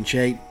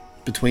differentiate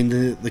between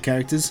the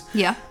characters.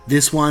 Yeah.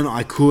 This one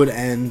I could,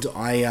 and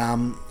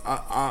I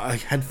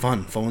had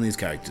fun following these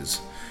characters.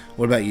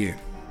 What about you?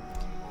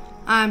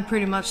 I'm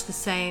pretty much the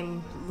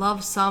same.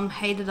 Loved some,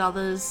 hated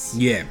others.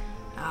 Yeah.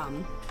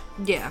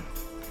 Yeah.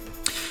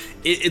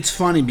 It's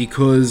funny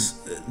because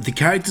the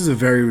characters are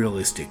very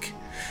realistic.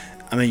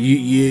 I mean,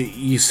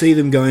 you see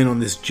them going on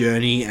this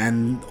journey,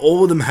 and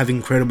all of them have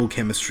incredible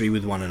chemistry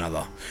with one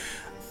another.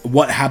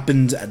 What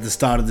happened at the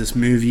start of this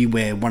movie,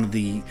 where one of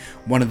the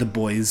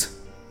boys,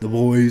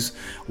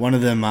 one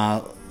of them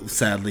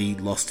sadly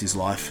lost his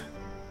life,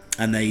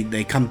 and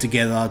they come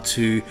together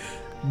to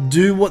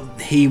do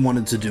what he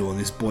wanted to do on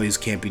this boys'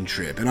 camping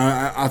trip, and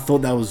I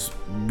thought that was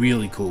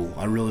really cool.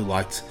 I really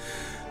liked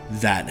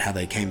that, how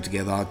they came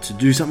together to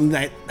do something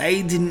that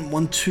they didn't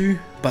want to,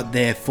 but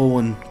their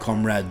fallen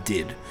comrade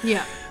did.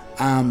 Yeah.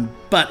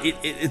 But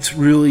it's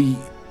really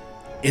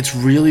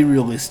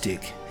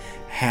realistic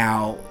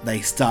how they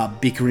start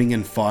bickering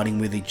and fighting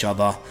with each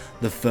other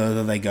the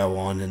further they go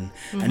on, and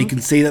you can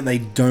see that they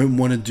don't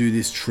want to do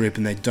this trip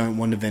and they don't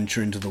want to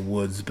venture into the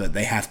woods, but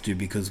they have to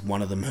because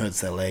one of them hurts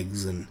their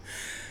legs and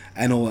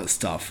all that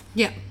stuff.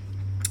 Yeah.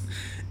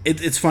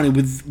 It's funny,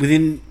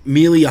 within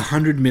merely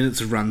 100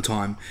 minutes of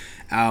runtime,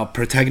 our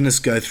protagonists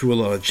go through a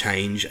lot of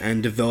change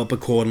and develop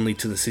accordingly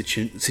to the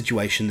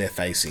situation they're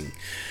facing.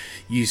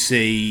 You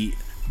see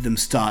them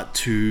start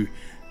to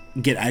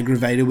get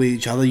aggravated with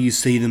each other, you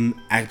see them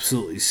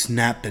absolutely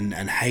snap and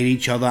hate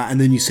each other, and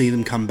then you see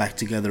them come back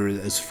together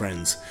as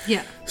friends.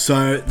 Yeah.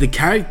 So the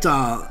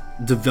character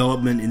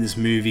development in this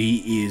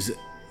movie is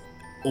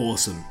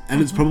awesome,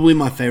 and it's probably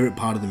my favourite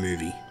part of the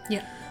movie.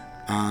 Yeah.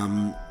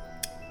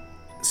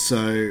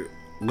 So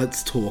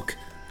let's talk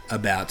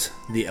about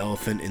the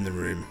elephant in the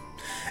room.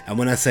 And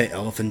when I say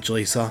elephant,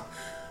 Jaleesa,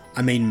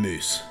 I mean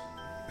moose.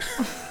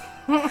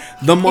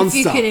 The monster.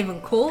 If you could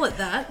even call it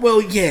that.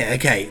 Well, yeah,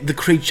 okay. The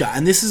creature.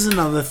 And this is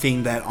another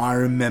thing that I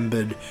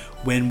remembered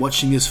when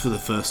watching this for the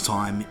first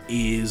time,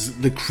 is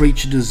the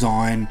creature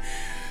design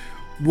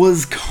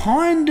was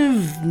kind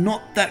of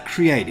not that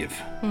creative.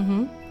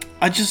 Mm-hmm.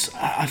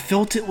 I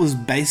felt it was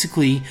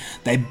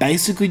they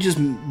basically just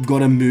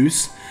got a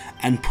moose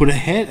and put a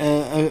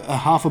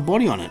half a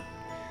body on it.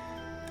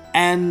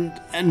 And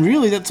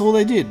really that's all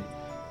they did.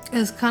 It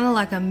was kind of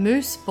like a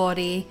moose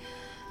body,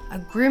 a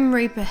Grim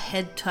Reaper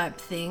head type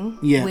thing,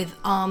 with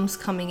arms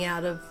coming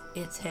out of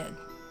its head.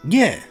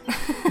 Yeah.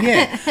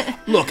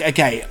 Look,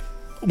 okay,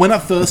 when I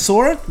first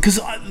saw it, because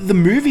the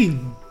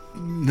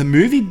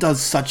movie does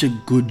such a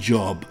good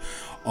job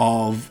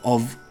of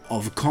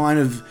kind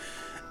of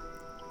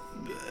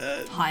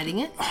hiding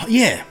it.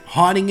 Yeah,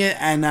 hiding it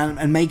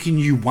and making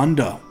you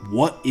wonder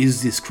what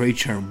is this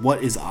creature and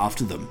what is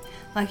after them.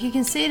 Like you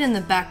can see it in the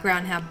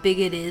background how big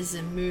it is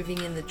and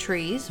moving in the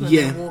trees when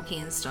they're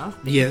walking and stuff.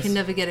 But you can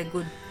never get a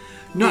good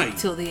look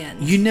till the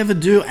end. You never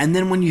do. And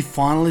then when you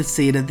finally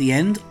see it at the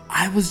end,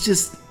 I was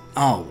just,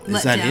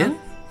 is that it?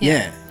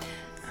 Yeah.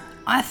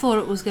 I thought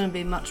it was going to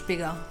be much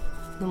bigger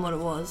than what it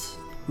was.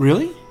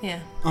 Really?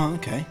 Yeah. Oh,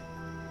 okay.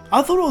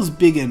 I thought it was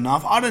big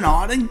enough. I don't know.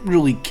 I didn't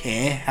really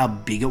care how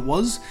big it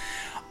was.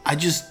 I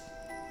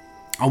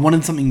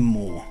wanted something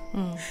more.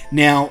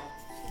 Now,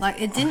 like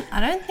it didn't.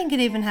 I don't think it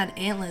even had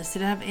antlers.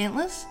 Did it have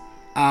antlers?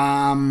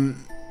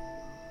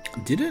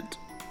 Did it?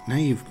 Now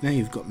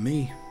you've got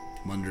me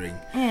wondering.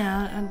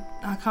 Yeah,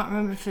 I can't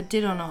remember if it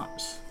did or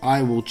not.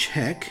 I will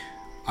check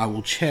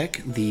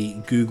the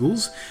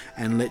Googles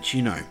and let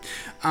you know.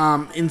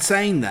 In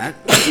saying that,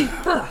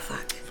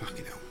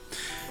 fucking hell.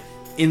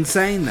 In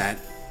saying that,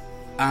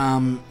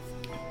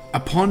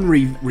 upon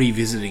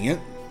revisiting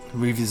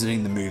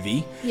the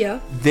movie,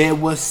 there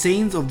were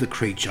scenes of the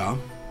creature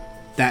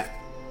that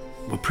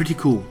were pretty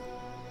cool.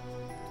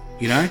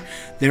 You know,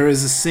 there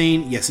is a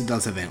scene. Yes, it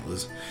does have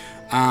antlers.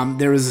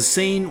 There is a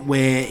scene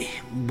where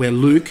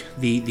Luke,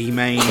 the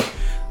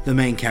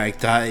main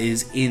character,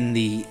 is in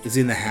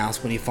the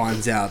house when he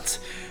finds out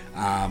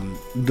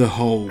the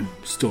whole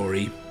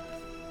story,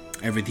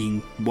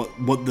 everything,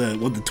 what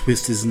the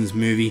twist is in this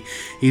movie.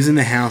 He's in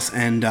the house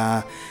and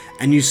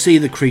you see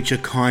the creature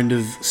kind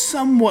of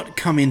somewhat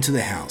come into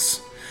the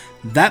house.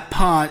 That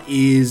part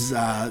is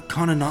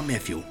kind of nightmare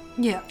fuel.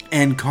 Yeah.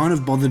 And kind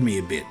of bothered me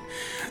a bit.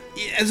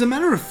 As a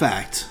matter of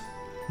fact,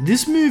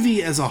 this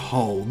movie as a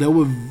whole, there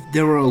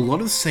were a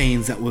lot of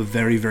scenes that were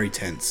very, very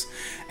tense.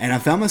 And I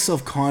found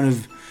myself kind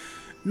of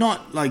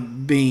not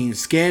like being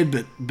scared,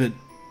 but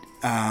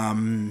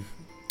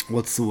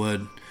what's the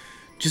word?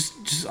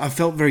 Just I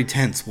felt very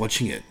tense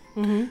watching it.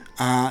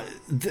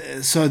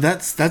 Mm-hmm. So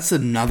that's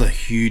another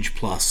huge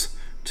plus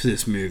to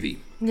this movie.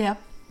 Yeah.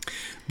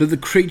 But the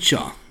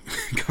creature,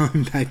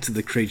 going back to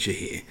the creature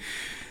here,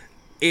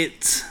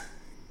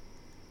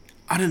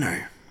 I don't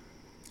know.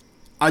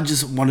 I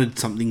just wanted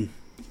something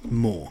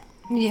more.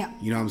 Yeah.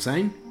 You know what I'm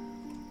saying?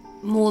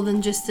 More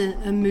than just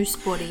a moose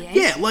body, eh?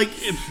 Yeah, like,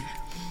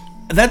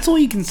 that's all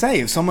you can say.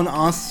 If someone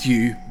asks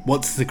you,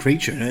 what's the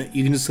creature in it,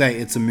 you can just say,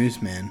 it's a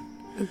moose, man.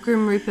 A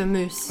Grim Reaper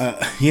moose.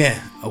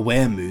 Yeah, a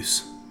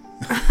were-moose.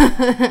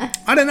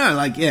 I don't know,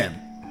 like, yeah.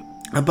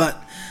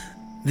 But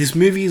this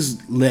movie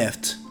is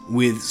left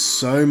with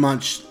so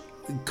much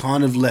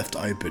kind of left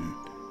open.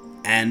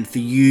 And for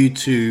you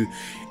to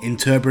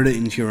interpret it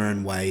into your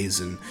own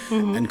ways and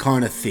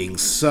kind of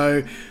things.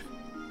 So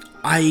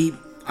I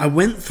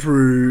went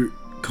through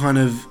kind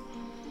of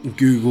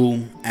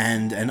Google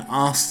and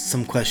asked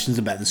some questions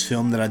about this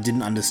film that I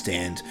didn't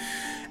understand.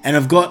 And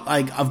I've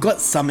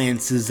got some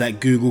answers that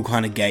Google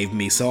kind of gave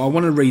me. So I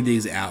want to read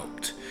these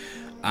out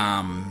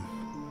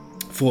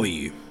for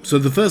you. So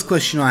the first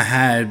question I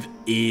had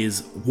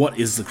is, what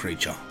is the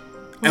creature?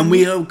 And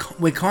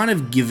we're kind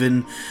of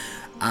given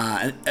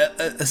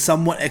a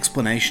somewhat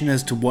explanation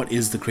as to what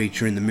is the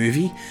creature in the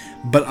movie,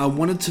 but I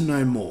wanted to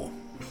know more.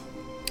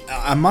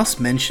 I must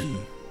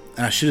mention,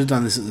 and I should have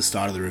done this at the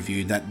start of the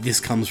review, that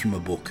this comes from a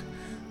book.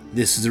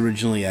 This is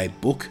originally a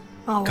book,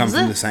 comes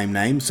from the same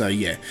name, so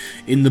yeah,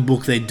 in the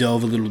book they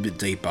delve a little bit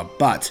deeper.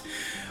 But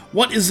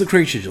what is the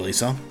creature,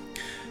 Jaleesa?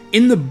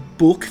 In the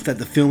book that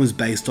the film is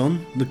based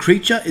on, the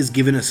creature is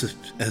given a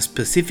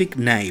specific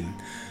name,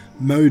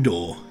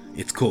 Modor,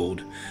 it's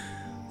called.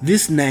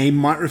 This name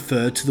might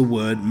refer to the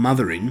word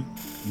mother in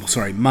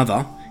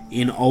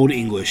Old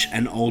English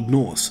and Old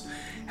Norse.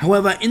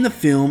 However, in the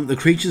film, the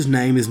creature's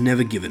name is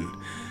never given.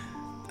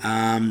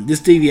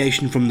 This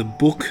deviation from the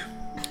book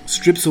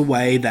strips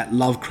away that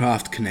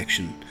Lovecraft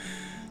connection.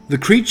 The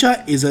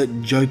creature is a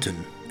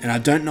Jotun, and I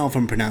don't know if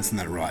I'm pronouncing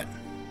that right.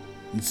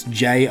 It's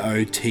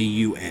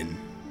Jotun.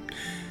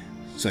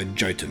 So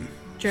Jotun.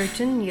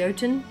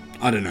 Jotun?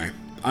 I don't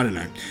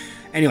know.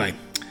 Anyway,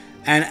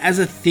 and as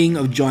a thing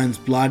of giant's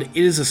blood,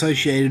 it is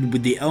associated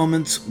with the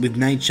elements, with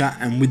nature,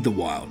 and with the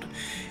wild.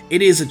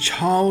 It is a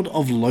child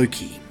of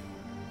Loki.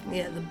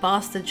 Yeah, the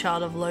bastard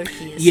child of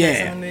Loki, it says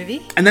in the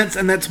movie. And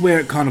that's where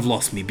it kind of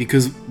lost me,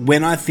 because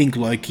when I think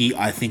Loki,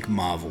 I think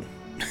Marvel.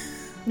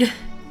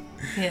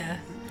 Yeah.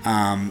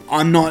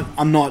 I'm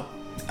not.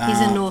 He's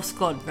a Norse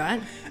god, right?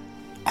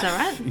 Is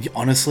that right?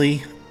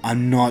 Honestly,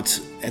 I'm not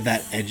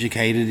that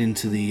educated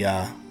into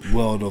the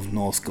world of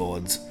Norse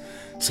gods.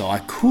 So I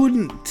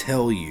couldn't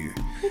tell you.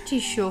 Pretty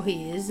sure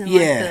he is. In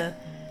Yeah.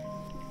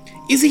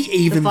 Is he the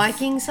even...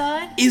 Viking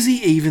side? Is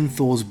he even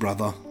Thor's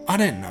brother? I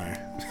don't know.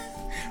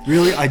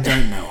 Really, I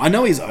don't know. I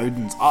know he's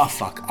Odin's. Oh,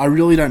 fuck. I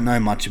really don't know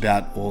much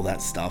about all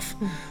that stuff.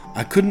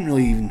 I couldn't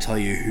really even tell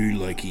you who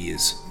Loki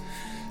is.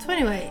 So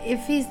anyway,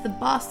 if he's the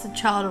bastard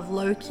child of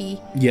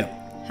Loki,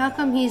 Yep. how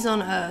come he's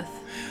on Earth?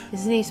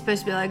 Isn't he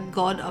supposed to be like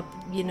God up,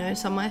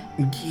 somewhere?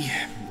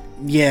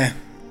 Yeah,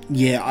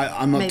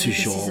 I'm not Maybe too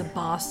because he's a sure.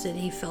 bastard,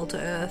 he fell to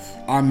Earth.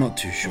 I'm not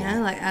too sure.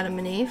 Like Adam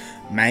and Eve.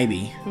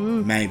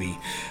 Maybe.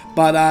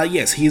 But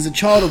yes, he is a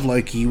child of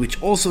Loki,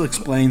 which also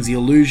explains the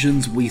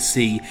illusions we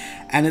see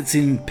and its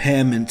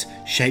impairment,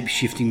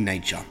 shape-shifting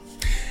nature.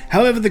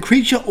 However, the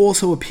creature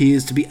also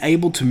appears to be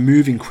able to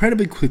move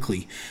incredibly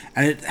quickly,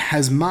 and it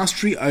has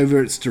mastery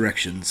over its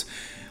directions.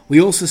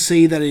 We also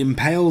see that it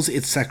impales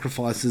its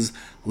sacrifices,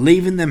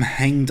 leaving them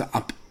hanged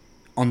up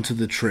onto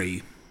the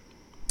tree.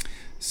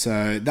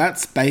 So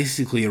that's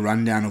basically a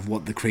rundown of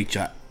what the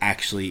creature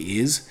actually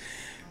is.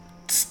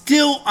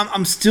 Still,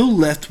 I'm still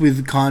left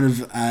with kind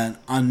of an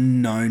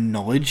unknown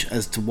knowledge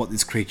as to what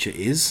this creature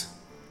is.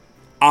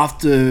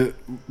 After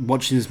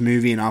watching this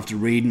movie and after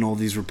reading all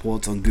these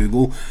reports on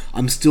Google,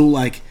 I'm still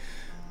like,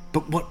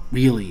 but what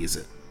really is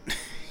it?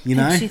 You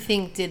know? Makes you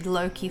think, did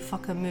Loki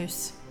fuck a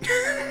moose?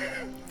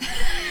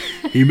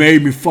 He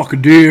made me fuck a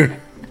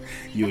deer.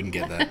 You wouldn't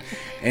get that.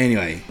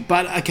 Anyway,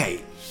 but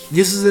okay,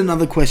 this is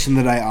another question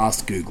that I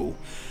asked Google.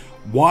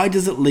 Why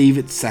does it leave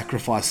its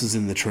sacrifices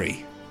in the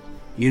tree?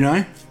 You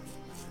know?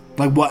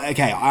 Like what?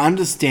 Okay, I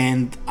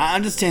understand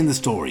the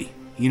story.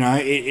 You know,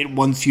 it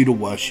wants you to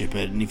worship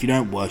it, and if you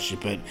don't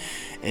worship it,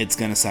 it's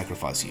going to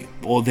sacrifice you,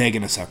 or they're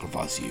going to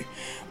sacrifice you.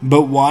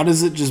 But why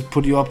does it just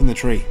put you up in the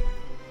tree?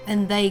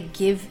 And they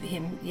give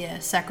him,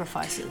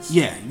 sacrifices.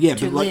 Yeah,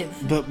 to but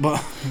live.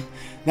 but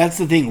that's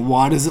the thing.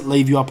 Why does it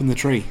leave you up in the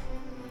tree?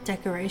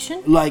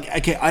 Decoration? Like,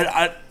 okay,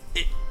 I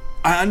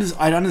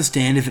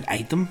understand if it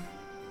ate them.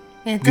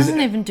 Yeah, it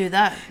doesn't even do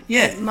that.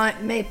 Yeah.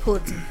 It may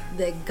pull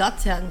their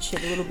guts out and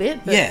shit a little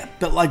bit. But Yeah,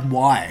 but like,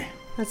 why?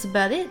 that's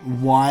about it.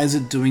 Why is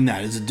it doing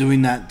that? Is it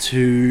doing that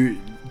to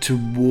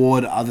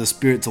ward other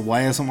spirits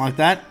away or something like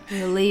that?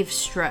 Relieve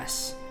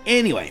stress.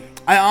 Anyway,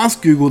 I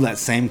asked Google that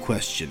same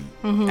question,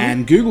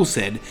 and Google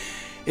said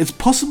it's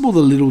possible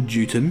the little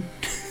Jewton.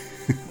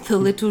 That's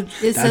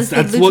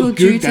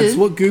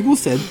what Google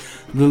said.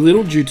 The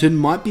little Jewton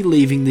might be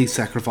leaving these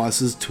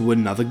sacrifices to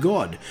another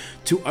god,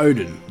 to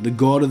Odin, the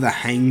god of the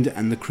hanged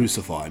and the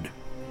crucified.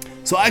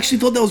 So I actually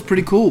thought that was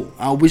pretty cool.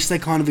 I wish they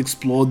kind of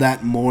explored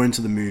that more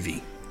into the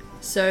movie.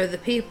 So the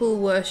people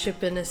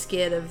worship and are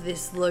scared of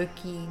this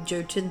Loki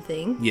Jotun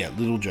thing. Yeah,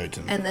 little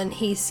Jotun. And then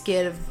he's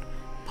scared of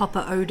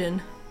Papa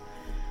Odin.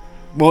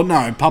 Well,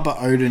 no, Papa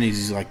Odin is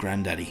his, like,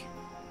 granddaddy.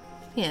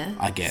 Yeah.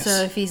 I guess.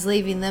 So if he's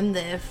leaving them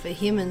there for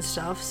him and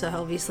stuff, so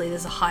obviously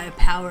there's a higher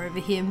power over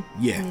him.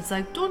 Yeah. And he's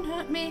like, don't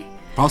hurt me.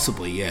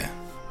 Possibly, yeah.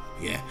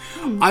 Yeah.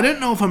 I don't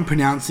know if I'm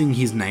pronouncing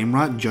his name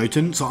right,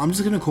 Jotun, so I'm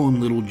just going to call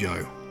him Little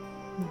Joe.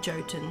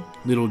 Jotun.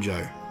 Little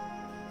Joe.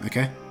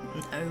 Okay?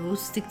 No, we'll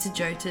stick to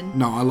Jotun.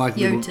 No, I like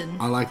Jotun.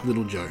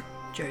 Little Joe.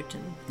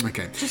 Jotun.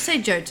 Okay. Just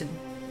say Jotun.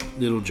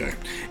 Little Joe.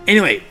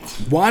 Anyway,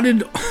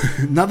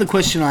 another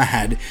question I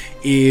had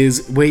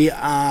is we're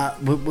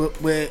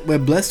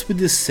blessed with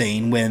this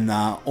scene when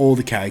all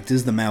the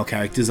characters, the male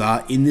characters,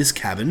 are in this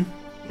cabin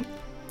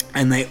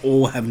and they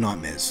all have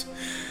nightmares.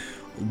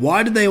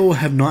 Why did they all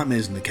have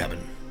nightmares in the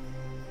cabin?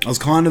 I was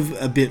kind of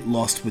a bit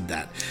lost with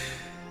that.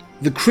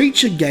 The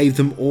creature gave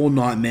them all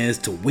nightmares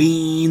to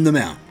wean them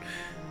out.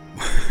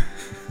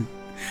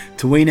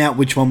 To wean out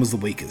which one was the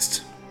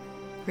weakest.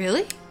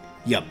 Really?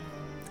 Yep.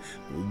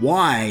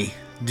 Why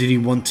did he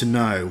want to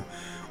know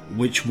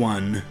which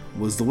one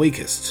was the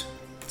weakest?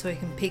 So he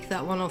can pick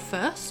that one off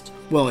first?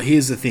 Well,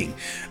 here's the thing.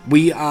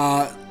 We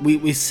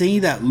see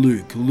that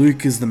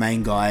Luke is the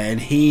main guy,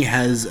 and he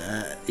has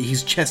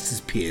his chest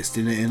is pierced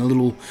in a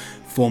little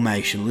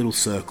formation, a little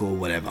circle,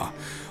 whatever.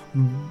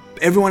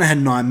 Everyone had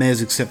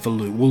nightmares except for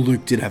Luke. Well,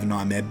 Luke did have a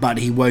nightmare, but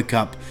he woke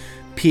up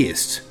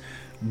pierced.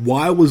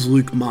 Why was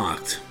Luke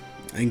marked?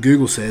 And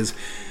Google says,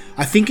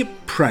 I think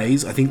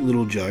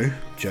little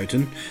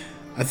Jotun,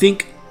 I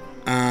think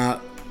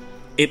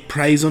it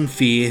preys on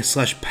fear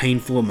 /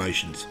 painful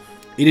emotions.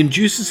 It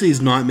induces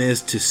these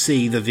nightmares to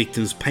see the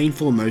victim's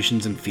painful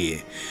emotions and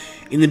fear.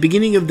 In the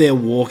beginning of their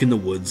walk in the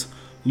woods,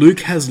 Luke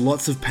has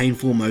lots of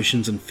painful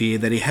emotions and fear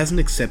that he hasn't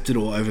accepted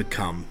or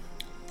overcome.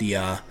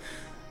 Where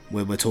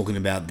we're talking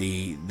about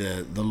the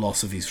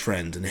loss of his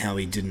friend and how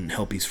he didn't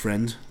help his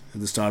friend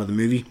at the start of the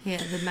movie.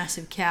 Yeah, the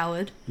massive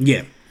coward.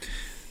 Yeah.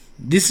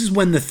 This is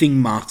when the thing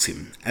marks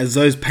him, as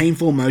those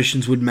painful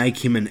emotions would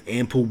make him an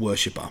ample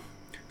worshipper.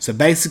 So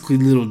basically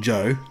little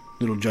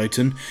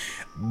Jotun,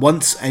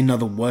 wants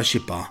another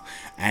worshipper,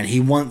 and he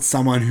wants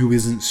someone who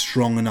isn't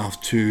strong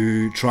enough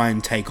to try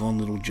and take on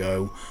little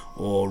Joe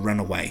or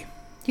run away.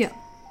 Yeah.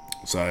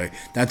 So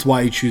that's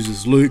why he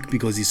chooses Luke,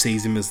 because he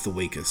sees him as the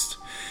weakest.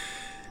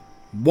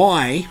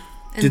 Why?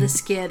 And the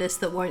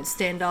scaredest that won't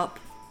stand up.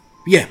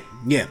 Yeah.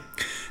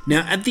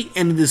 Now, at the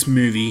end of this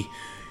movie,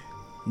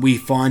 we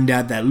find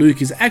out that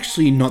Luke is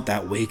actually not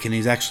that weak and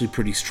he's actually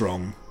pretty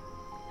strong.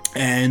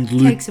 And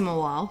Luke... Takes him a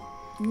while.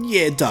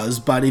 Yeah, it does,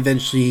 but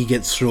eventually he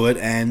gets through it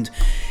and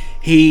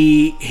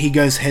he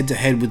goes head to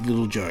head with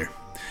Little Joe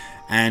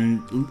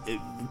and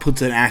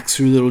puts an axe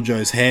through Little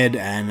Joe's head,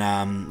 and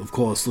of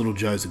course Little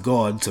Joe's a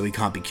god, so he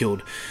can't be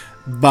killed.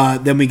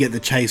 But then we get the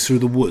chase through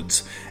the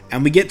woods,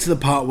 and we get to the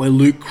part where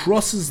Luke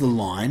crosses the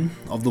line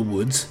of the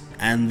woods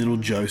and Little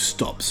Joe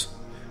stops.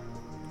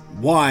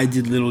 Why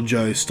did Little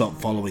Joe stop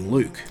following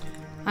Luke?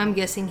 I'm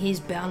guessing he's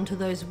bound to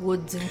those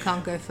woods and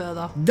can't go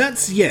further.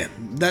 That's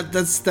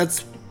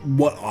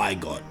what I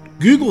got.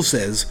 Google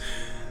says,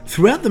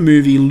 throughout the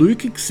movie,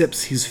 Luke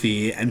accepts his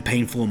fear and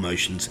painful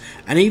emotions,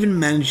 and even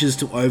manages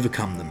to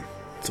overcome them.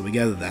 So we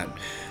gather that.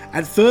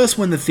 At first,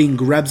 when the thing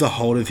grabs a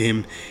hold of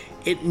him,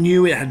 it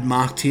knew it had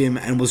marked him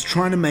and was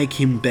trying to make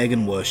him beg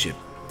and worship.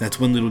 That's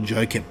when Little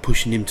Joe kept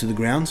pushing him to the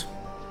ground.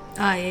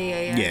 Ah,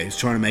 yeah. Yeah, he's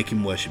trying to make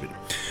him worship it.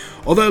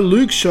 Although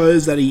Luke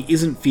shows that he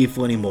isn't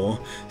fearful anymore,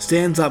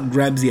 stands up,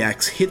 grabs the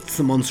axe, hits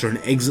the monster and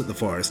exits the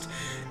forest.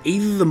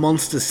 Either the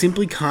monster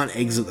simply can't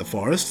exit the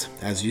forest,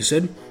 as you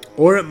said,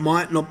 or it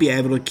might not be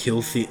able to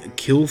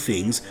kill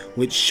things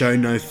which show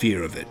no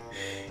fear of it.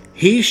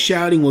 His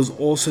shouting was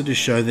also to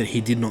show that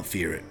he did not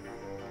fear it.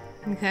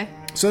 Okay.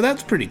 So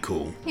that's pretty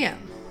cool. Yeah.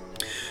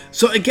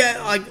 So again,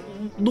 like,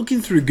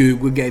 looking through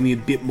Google gave me a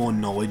bit more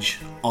knowledge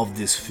of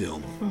this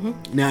film.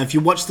 Mm-hmm. Now, if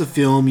you watch the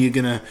film, you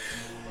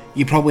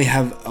probably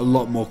have a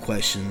lot more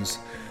questions.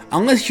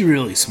 Unless you're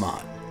really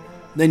smart,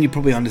 then you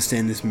probably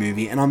understand this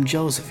movie, and I'm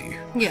jealous of you.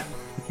 Yeah.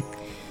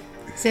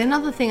 See,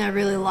 another thing I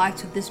really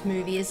liked with this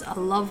movie is I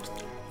loved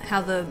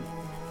how the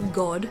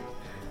god...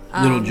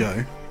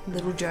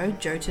 Little Joe,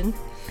 Jotun,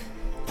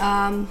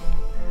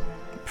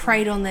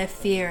 preyed on their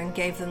fear and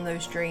gave them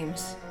those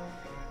dreams.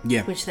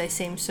 Yeah. Which they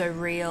seem so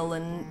real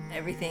and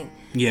everything.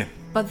 Yeah.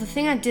 But the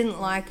thing I didn't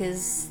like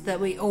is that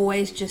we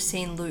always just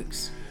seen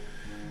Luke's.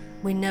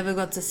 We never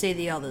got to see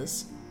the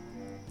others.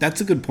 That's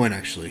a good point,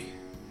 actually.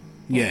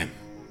 Yeah.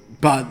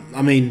 But,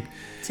 I mean...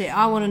 See,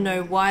 I want to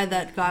know why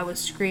that guy was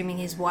screaming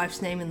his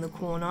wife's name in the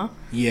corner.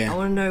 Yeah. I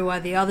want to know why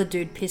the other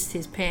dude pissed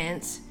his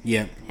pants.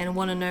 Yeah. And I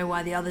want to know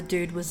why the other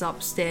dude was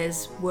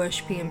upstairs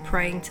worshipping and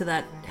praying to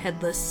that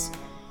headless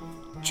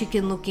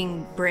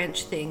chicken-looking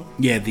branch thing.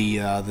 Yeah,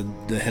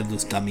 the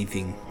headless dummy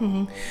thing.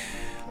 Mm-hmm.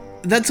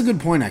 That's a good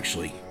point,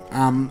 actually.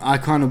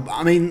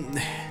 I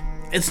mean,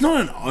 it's not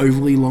an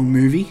overly long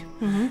movie,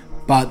 mm-hmm.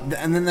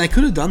 and then they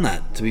could have done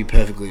that, to be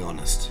perfectly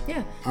honest.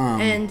 Yeah,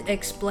 and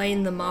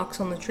explain the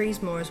marks on the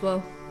trees more as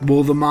well.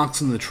 Well, the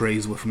marks on the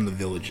trees were from the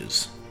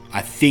villagers,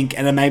 I think,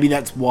 and maybe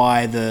that's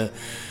why the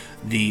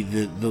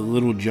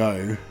little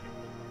Joe,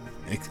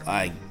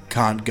 I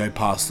can't go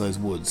past those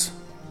woods.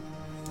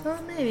 Oh,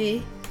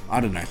 maybe. I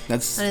don't know.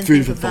 That's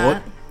food for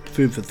thought.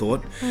 Food for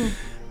thought. Mm.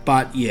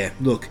 But yeah,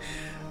 look,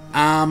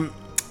 I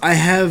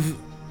have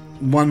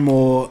one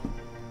more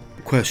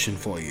question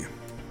for you.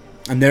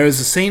 And there is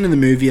a scene in the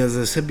movie, as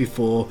I said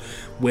before,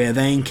 where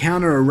they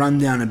encounter a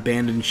rundown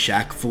abandoned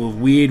shack full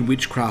of weird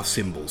witchcraft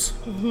symbols.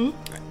 Mm-hmm.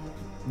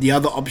 The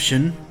other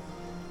option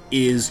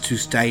is to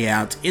stay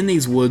out in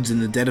these woods in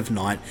the dead of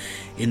night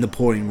in the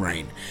pouring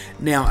rain.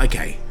 Now,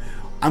 okay,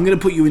 I'm going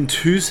to put you in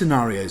two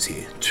scenarios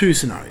here. Two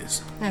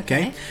scenarios.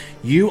 Okay?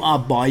 You are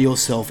by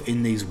yourself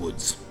in these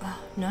woods. Oh,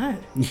 no.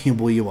 Yeah,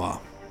 well, you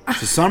are.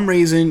 For some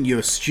reason,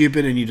 you're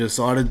stupid and you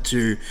decided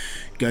to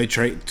go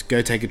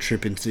take a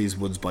trip into these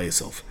woods by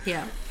yourself.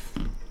 Yeah.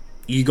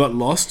 You got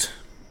lost.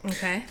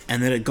 Okay.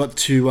 And then it got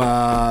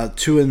to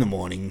 2 in the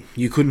morning.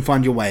 You couldn't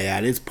find your way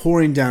out. It's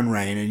pouring down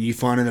rain and you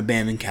find an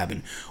abandoned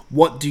cabin.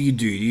 What do?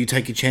 Do you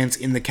take a chance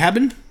in the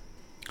cabin?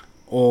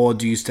 Or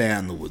do you stay out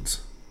in the woods?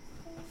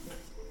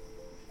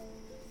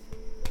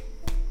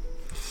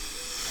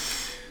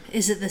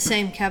 Is it the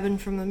same cabin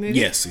from the movie?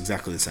 Yes,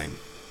 exactly the same.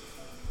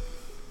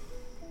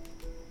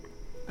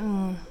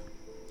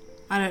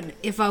 I don't.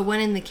 If I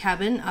went in the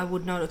cabin, I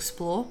would not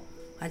explore.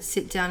 I'd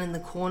sit down in the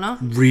corner.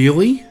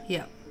 Really?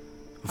 Yeah.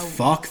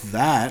 Fuck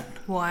that.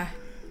 Why?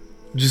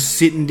 Just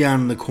sitting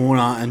down in the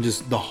corner and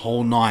just the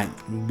whole night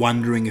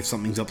wondering if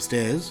something's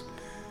upstairs.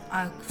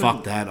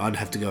 Fuck that. I'd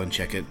have to go and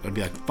check it. I'd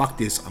be like, fuck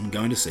this. I'm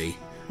going to see.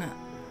 No.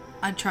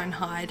 I'd try and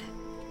hide.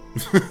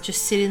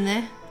 Just sit in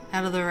there,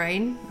 out of the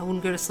rain. I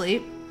wouldn't go to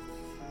sleep.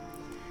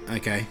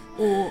 Okay.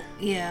 Or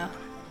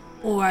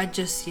I'd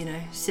just,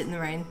 sit in the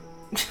rain.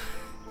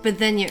 But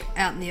then you're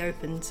out in the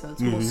open, so it's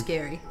more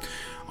scary.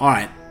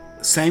 Alright,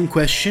 same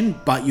question,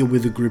 but you're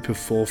with a group of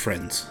 4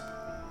 friends.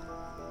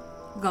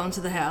 Go into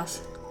the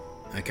house.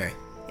 Okay.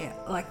 Yeah,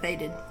 like they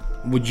did.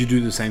 Would you do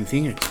the same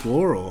thing,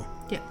 explore, or?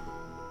 Yeah.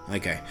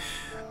 Okay.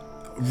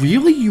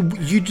 Really?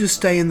 You just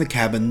stay in the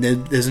cabin,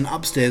 there's an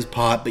upstairs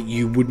part, but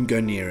you wouldn't go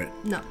near it?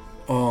 No.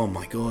 Oh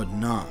my god,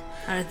 no.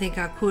 I don't think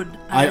I could.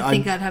 I don't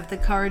think I'd have the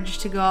courage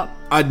to go up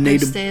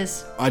those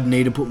stairs. I'd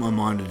need to put my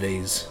mind at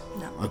ease.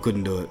 No. I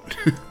couldn't do it.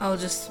 I'll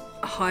just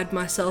hide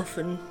myself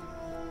and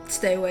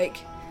stay awake.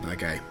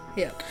 Okay.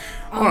 Yeah.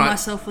 Arm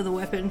myself with a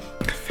weapon.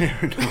 Fair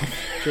enough.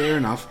 Fair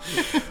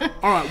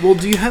enough. Alright, well,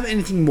 do you have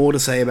anything more to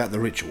say about the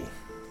ritual?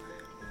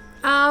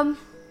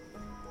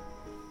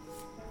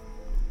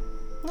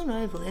 Not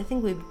overly. I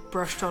think we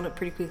brushed on it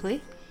pretty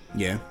quickly.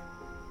 Yeah.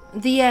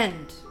 The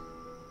end.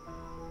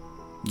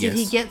 Yes. Did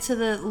he get to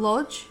the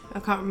lodge? I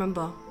can't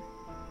remember.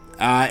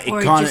 It Or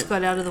he kinda, just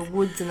got out of the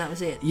woods and that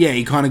was it? Yeah,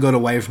 he kind of got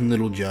away from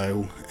Little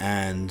Joe,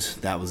 and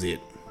that was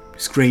it.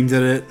 Screamed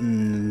at it,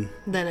 and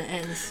Then it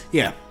ends.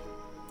 yeah.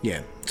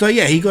 So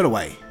yeah, he got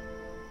away.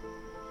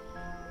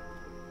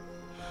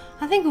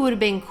 I think it would have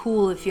been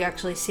cool if you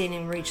actually seen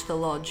him reach the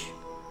lodge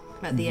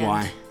at the end.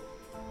 Why?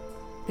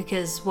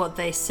 Because what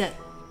they set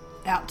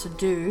out to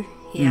do,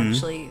 he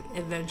actually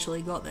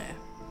eventually got there.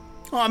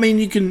 Well, I mean,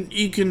 you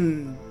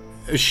can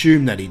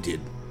assume that he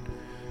did.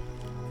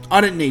 I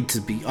don't need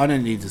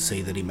to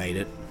see that he made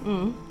it.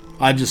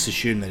 I just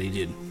assume that he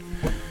did,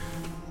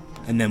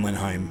 and then went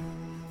home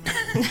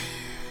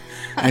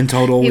and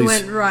told all He his.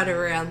 went right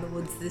around the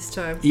woods this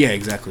time. Yeah,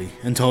 exactly,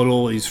 and told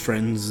all his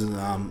friends,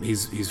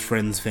 his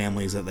friends'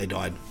 families that they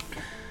died,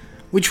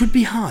 which would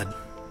be hard.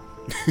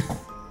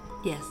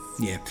 Yes.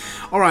 Yeah.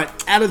 All right.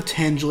 Out of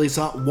 10,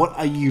 Jaleesa, what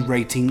are you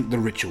rating The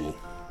Ritual?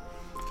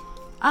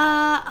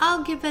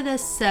 I'll give it a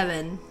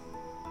 7.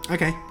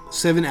 Okay,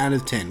 7 out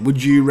of 10.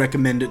 Would you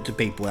recommend it to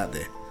people out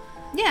there?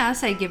 Yeah, I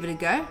say give it a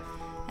go.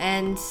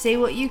 And see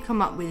what you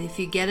come up with if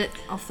you get it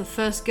off the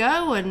first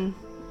go and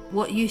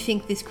what you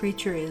think this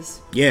creature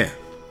is. Yeah.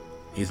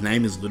 His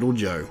name is Little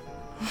Joe.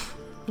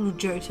 Little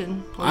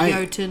Jotun. Or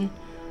Jotun.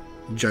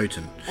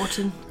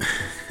 Otten.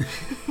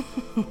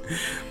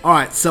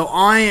 Alright, so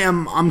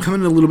I'm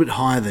coming a little bit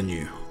higher than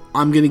you.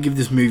 I'm going to give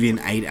this movie an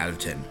 8 out of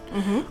 10.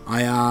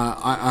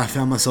 I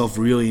found myself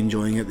really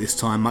enjoying it this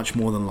time, much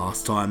more than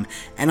last time.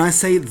 And I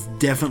say it's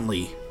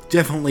definitely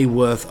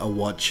worth a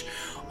watch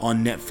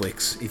on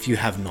Netflix if you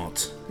have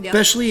not. Yep.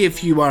 Especially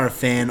if you are a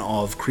fan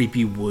of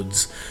creepy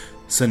woods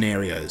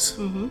scenarios.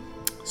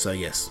 So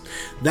yes,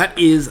 that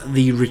is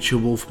The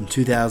Ritual from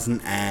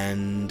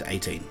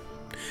 2018.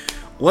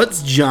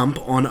 Let's jump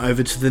on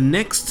over to the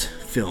next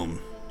film.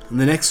 And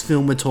the next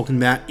film we're talking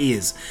about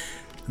is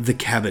The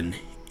Cabin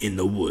in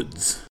the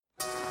Woods.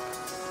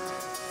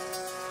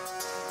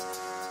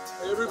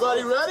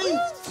 Everybody ready?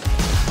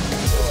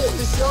 Get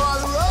the show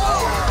on the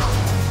road!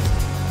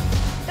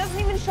 It doesn't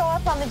even show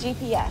up on the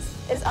GPS.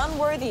 It's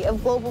unworthy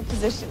of global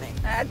positioning.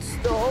 That's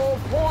the whole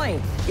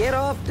point. Get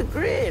off the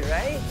grid,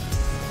 right?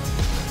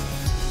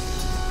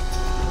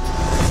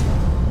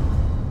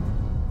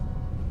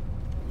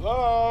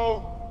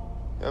 Hello?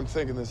 I'm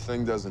thinking this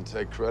thing doesn't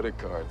take credit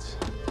cards.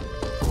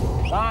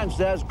 Sign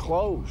says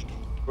closed.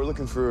 We're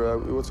looking for,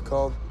 what's it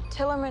called?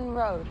 Tillerman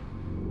Road.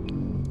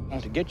 Now,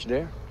 to get you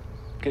there,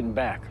 getting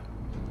back.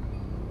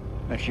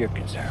 That's your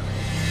concern.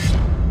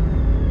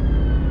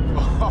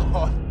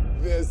 Oh,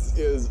 this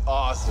is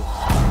awesome.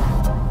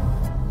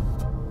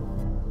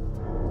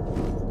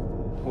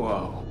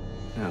 Whoa.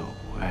 No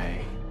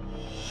way.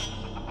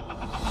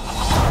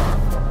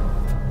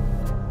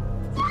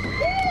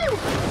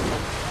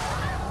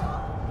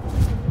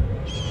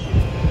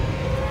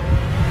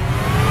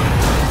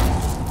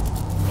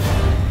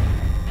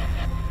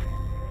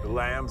 The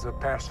lambs have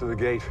passed through the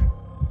gate.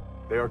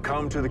 They are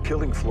come to the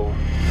killing floor.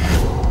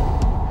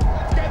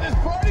 Let's get this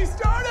party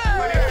started!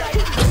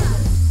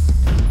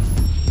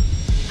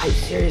 I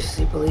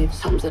seriously believe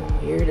something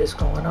weird is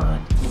going on.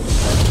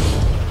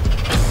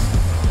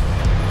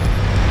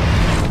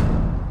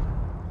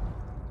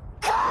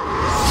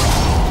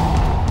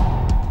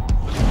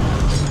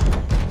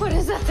 What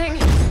is that thing?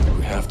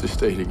 We have to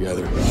stay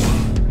together.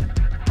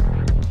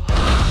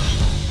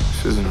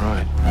 This isn't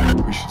right.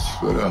 We should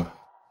split up.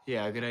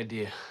 Yeah, good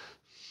idea.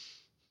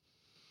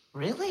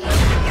 Really? We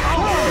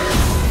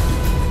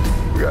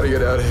gotta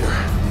get out of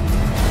here.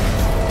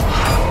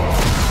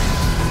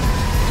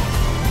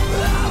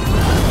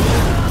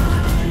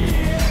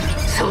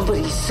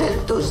 Somebody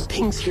sent those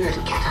things here to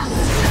get us.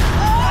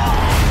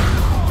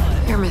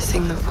 You're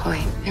missing the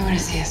point. They want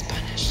to see us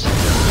punished.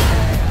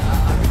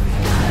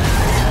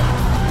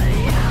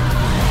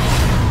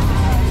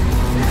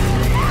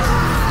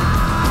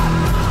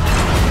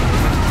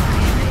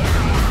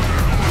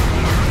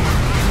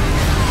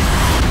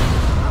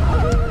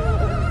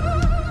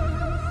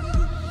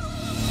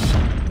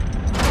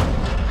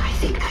 I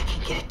think I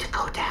can get it to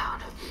go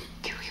down.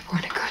 Do we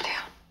want to go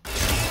down?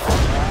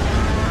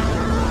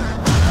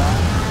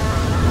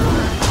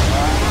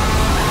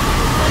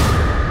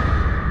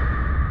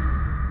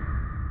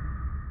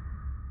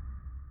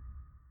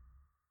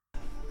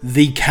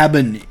 The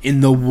Cabin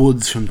in the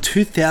Woods from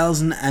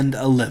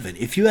 2011.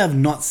 If you have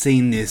not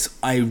seen this,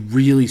 I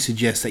really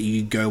suggest that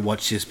you go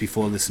watch this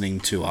before listening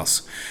to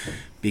us,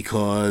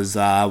 because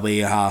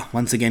we are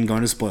once again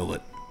going to spoil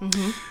it.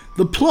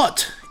 The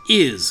plot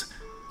is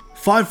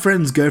 5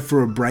 friends go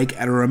for a break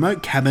at a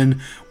remote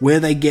cabin where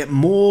they get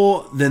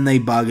more than they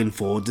bargained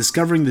for,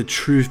 discovering the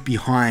truth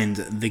behind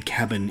the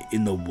cabin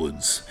in the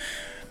woods.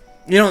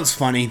 You know what's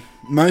funny?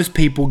 Most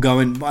people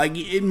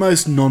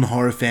most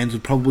non-horror fans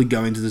would probably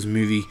go into this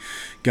movie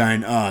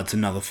going, oh, it's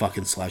another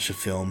fucking slasher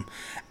film.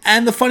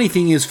 And the funny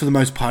thing is, for the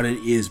most part it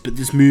is, but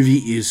this movie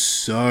is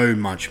so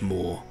much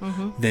more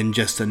than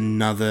just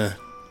another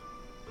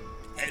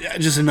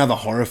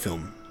horror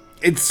film.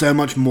 it's so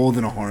much more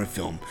than a horror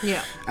film.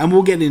 Yeah. And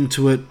we'll get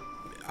into it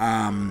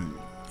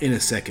in a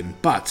second.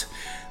 But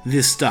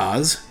this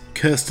stars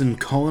Kirsten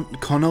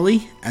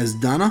Connolly as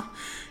Dana,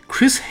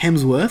 Chris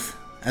Hemsworth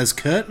as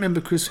Kurt.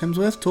 Remember Chris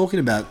Hemsworth talking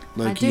about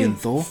Loki and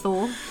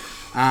Thor?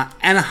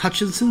 Anna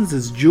Hutchinson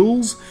as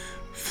Jules,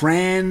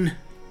 Fran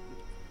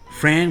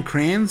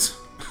Kranz,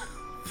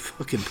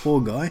 fucking poor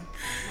guy.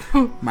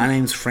 My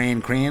name's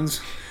Fran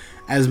Kranz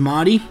as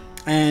Marty,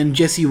 and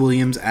Jesse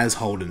Williams as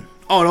Holden.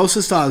 Oh, it also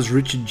stars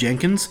Richard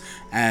Jenkins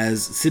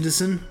as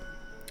Citizen,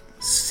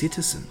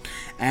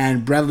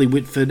 and Bradley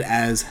Whitford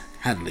as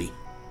Hadley.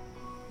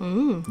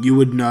 You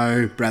would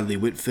know Bradley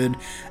Whitford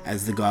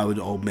as the guy with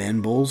old man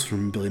balls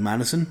from Billy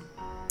Madison,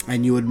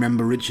 and you would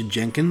remember Richard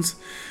Jenkins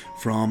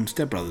from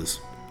Step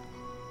Brothers.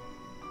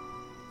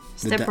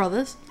 Step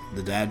Brothers?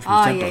 The dad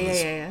from Step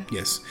Brothers. Yeah.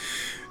 Yes.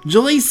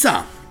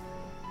 Jaleesa,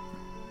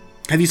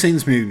 have you seen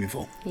this movie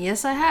before?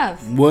 Yes, I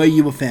have. Were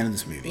you a fan of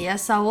this movie?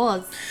 Yes, I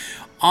was.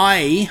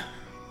 I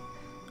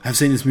have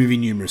seen this movie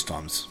numerous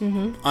times.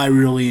 Mm-hmm. I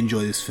really enjoy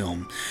this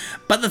film.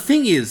 But the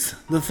thing is,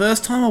 the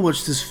first time I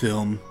watched this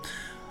film,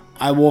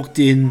 I walked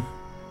in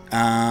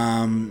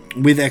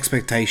with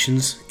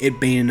expectations, it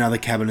being another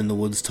Cabin in the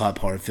Woods type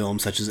horror film,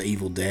 such as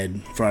Evil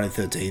Dead, Friday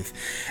the 13th,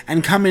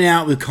 and coming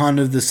out with kind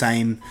of the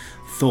same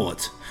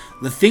thought.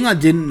 The thing I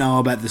didn't know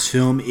about this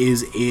film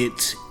is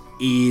it's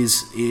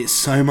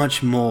so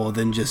much more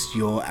than just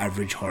your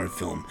average horror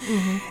film.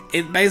 Mm-hmm.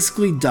 It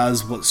basically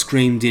does what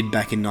Scream did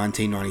back in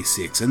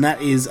 1996, and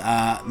that is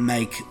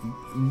make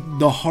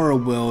the horror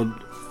world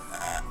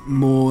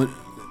more...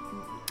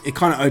 It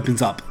kind of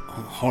opens up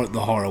the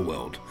horror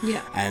world,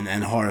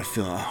 and horror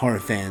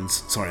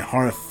films.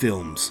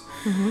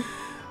 Mm-hmm.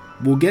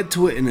 We'll get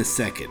to it in a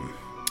second,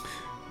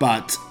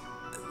 but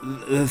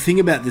the thing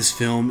about this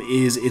film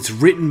is it's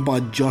written by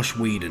Josh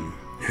Whedon,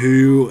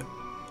 who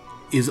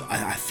is,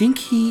 I think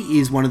he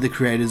is one of the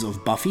creators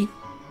of Buffy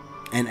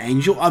and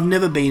Angel. I've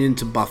never been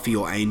into Buffy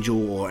or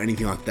Angel or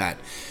anything like that,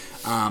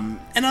 and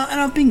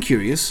I've been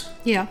curious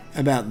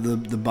about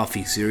the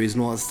Buffy series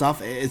and all that stuff.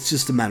 It's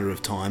just a matter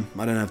of time.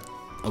 I don't have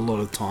a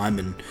lot of time,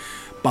 and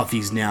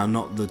Buffy's now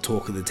not the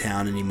talk of the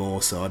town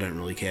anymore, so I don't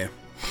really care.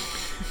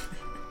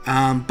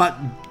 But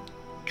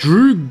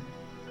Drew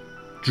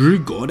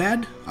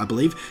Goddard, I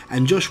believe,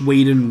 and Josh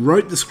Whedon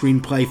wrote the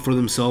screenplay for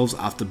themselves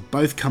after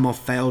both come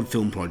off failed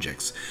film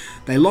projects.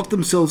 They locked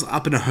themselves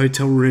up in a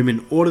hotel room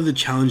in order to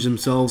challenge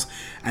themselves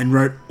and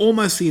wrote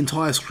almost the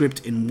entire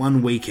script in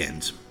one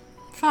weekend.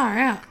 Far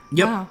out.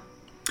 Yep.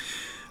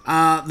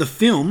 Wow. The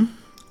film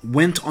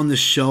went on the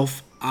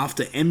shelf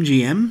after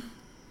MGM,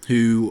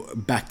 who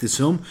backed this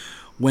film,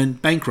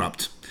 went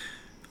bankrupt.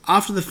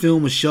 After the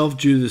film was shelved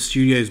due to the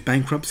studio's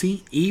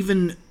bankruptcy,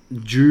 even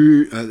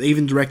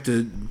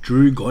director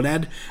Drew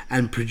Goddard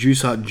and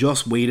producer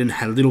Joss Whedon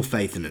had little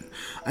faith in it,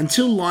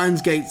 until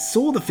Lionsgate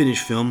saw the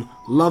finished film,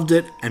 loved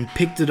it, and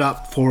picked it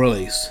up for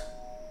release.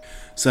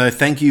 So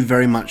thank you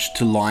very much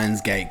to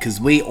Lionsgate, because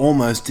we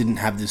almost didn't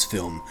have this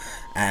film,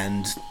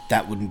 and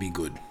that wouldn't be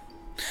good.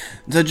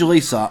 So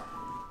Jaleesa,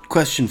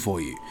 question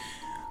for you.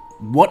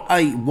 What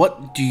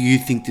do you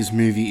think this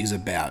movie is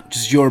about?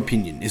 Just your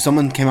opinion. If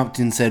someone came up to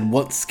you and said,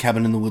 what's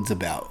Cabin in the Woods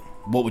about?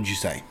 What would you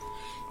say?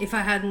 If I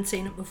hadn't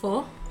seen it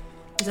before?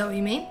 Is that what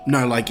you mean?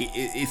 No, like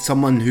if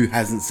someone who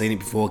hasn't seen it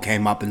before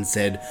came up and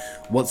said,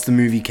 what's the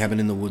movie Cabin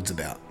in the Woods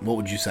about? What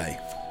would you say?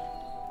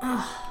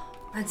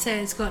 I'd say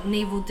it's got an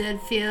Evil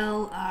Dead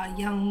feel.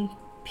 Young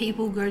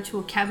people go to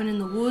a cabin in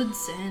the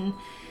woods and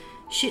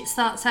shit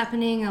starts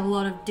happening. A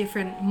lot of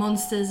different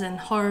monsters and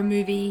horror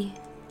movie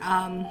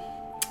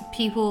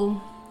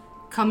people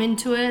come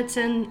into it,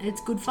 and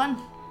it's good fun.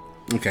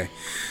 Okay.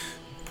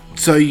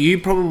 So you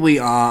probably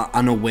are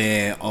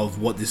unaware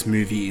of what this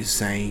movie is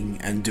saying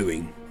and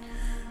doing,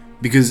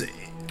 because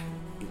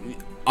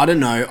I don't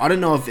know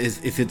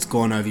if it's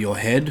gone over your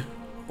head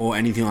or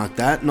anything like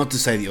that. Not to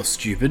say that you're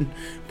stupid,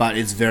 but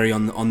it's very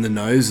on the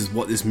nose is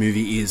what this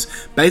movie is.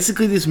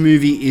 Basically, this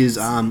movie is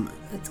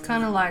It's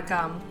kind of like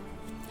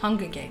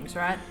Hunger Games,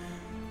 right?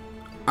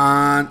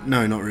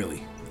 No, not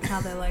really. How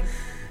they're like,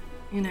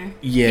 in a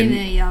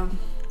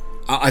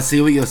I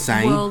see what you're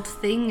saying. World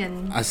thing,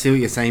 and I see what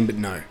you're saying, but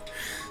no.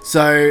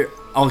 So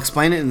I'll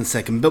explain it in a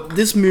second. But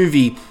this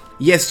movie,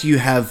 yes, you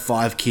have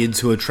 5 kids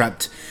who are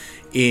trapped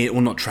in,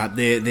 well, not trapped.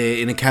 They're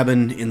in a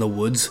cabin in the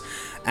woods,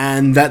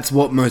 and that's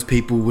what most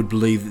people would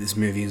believe that this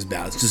movie is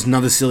about. It's just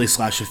another silly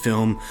slasher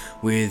film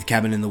with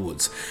cabin in the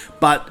woods.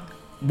 But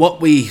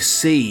what we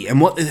see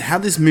and how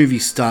this movie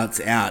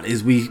starts out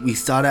is we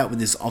start out with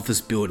this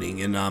office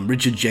building, and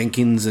Richard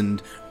Jenkins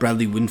and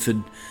Bradley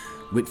Whitford,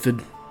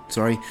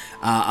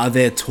 are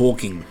there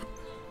talking.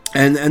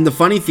 And the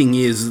funny thing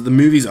is, the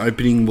movie's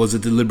opening was a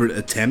deliberate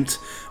attempt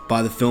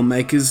by the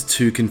filmmakers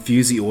to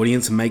confuse the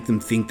audience and make them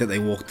think that they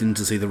walked in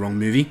to see the wrong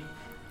movie,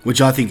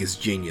 which I think is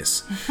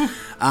genius.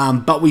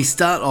 But we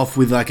start off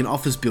with like an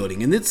office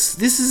building, and this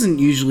isn't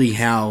usually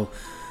how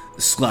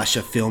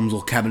slasher films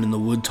or cabin in the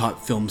wood type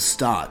films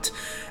start.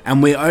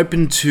 And we're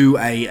open to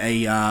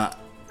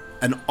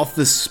an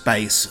office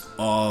space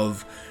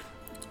of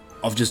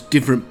just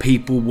different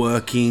people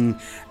working,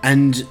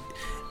 and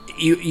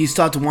you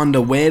start to wonder,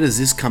 where does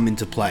this come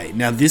into play?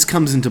 Now, this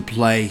comes into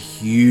play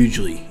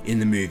hugely in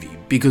the movie,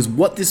 because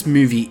what this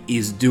movie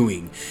is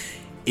doing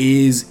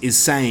is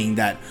saying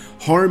that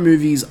horror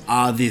movies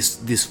are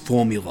this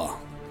formula,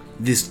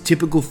 this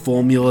typical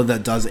formula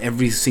that does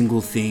every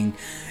single thing,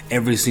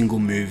 every single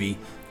movie,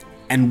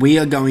 and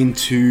we're going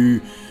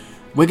to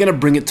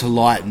bring it to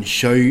light and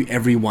show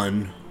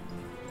everyone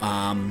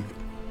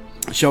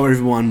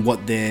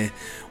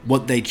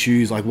what they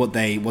choose, like what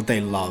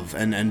they love,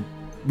 and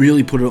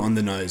really put it on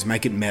the nose,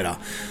 make it meta.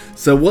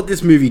 So what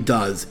this movie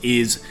does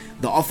is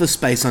the office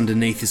space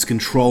underneath is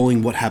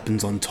controlling what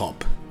happens on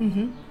top.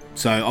 Mm-hmm.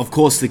 So of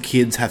course the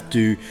kids have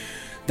to,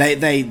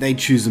 they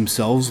choose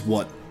themselves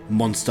what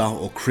monster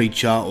or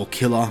creature or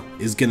killer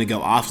is going to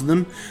go after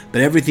them,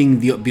 but everything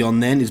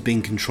beyond then is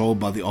being controlled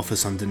by the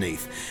office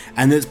underneath,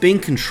 and it's being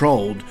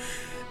controlled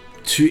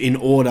in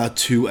order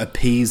to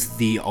appease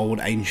the old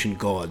ancient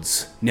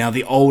gods. Now,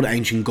 the old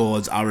ancient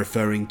gods are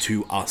referring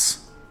to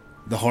us,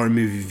 the horror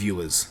movie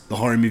viewers, the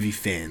horror movie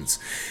fans,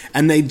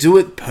 and they do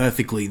it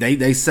perfectly.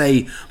 They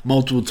say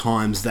multiple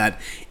times that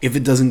if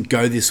it doesn't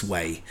go this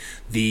way,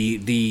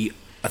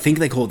 I think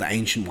they call it the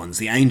Ancient Ones.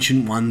 The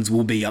Ancient Ones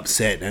will be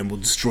upset and will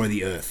destroy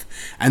the Earth.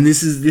 And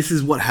this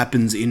is what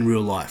happens in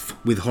real life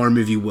with horror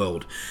movie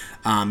world.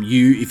 And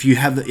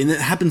it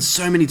happens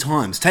so many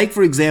times. Take,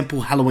 for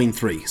example, Halloween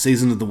 3,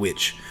 Season of the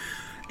Witch.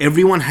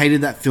 Everyone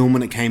hated that film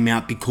when it came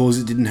out because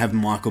it didn't have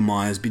Michael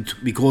Myers,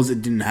 because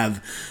it didn't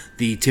have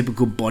the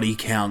typical body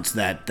counts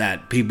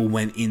that people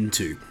went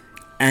into.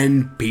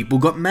 And people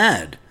got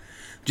mad.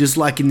 Just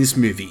like in this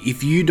movie,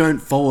 if you don't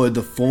follow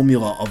the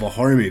formula of a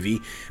horror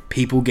movie,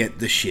 people get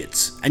the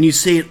shits. And you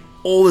see it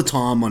all the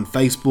time on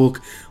Facebook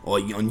or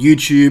on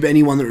YouTube.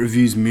 Anyone that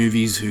reviews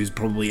movies, who's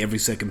probably every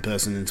second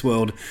person in this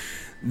world,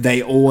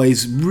 they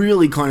always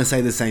really kind of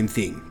say the same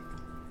thing.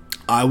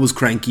 I was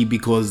cranky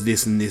because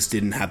this and this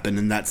didn't happen,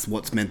 and that's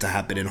what's meant to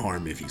happen in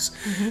horror movies.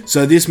 Mm-hmm.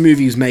 So this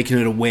movie is making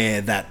it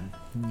aware that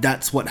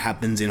that's what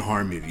happens in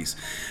horror movies.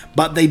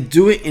 But they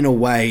do it in a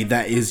way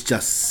that is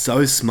just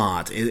so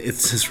smart.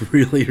 It's just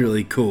really,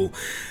 really cool.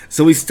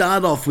 So we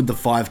start off with the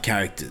 5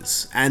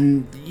 characters,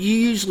 and you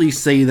usually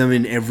see them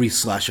in every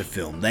slasher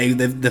film. They're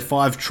the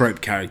 5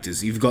 trope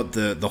characters. You've got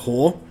the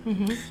whore,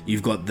 Mm-hmm.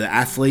 you've got the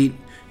athlete,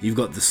 you've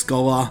got the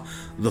scholar,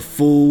 the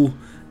fool,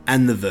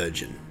 and the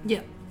virgin.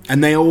 Yeah.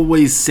 And they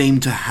always seem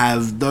to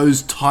have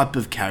those type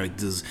of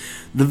characters.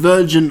 The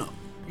virgin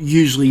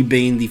usually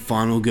being the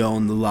final girl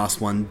and the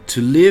last one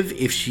to live,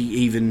 if she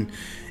even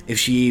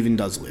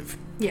does live.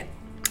 Yeah.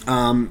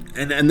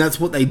 And that's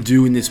what they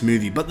do in this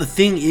movie. But the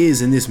thing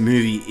is, in this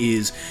movie,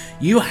 is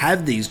you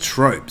have these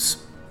tropes,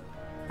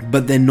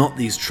 but they're not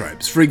these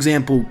tropes. For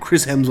example,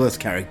 Chris Hemsworth's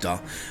character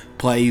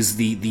plays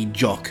the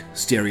jock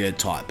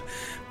stereotype,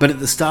 but at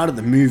the start of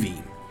the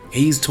movie,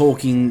 he's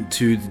talking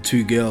to the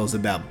 2 girls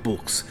about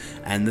books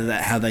and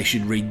how they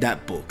should read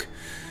that book.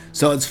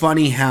 So it's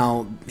funny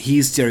how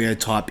his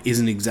stereotype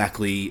isn't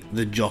exactly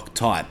the jock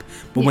type,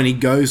 but when he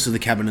goes to the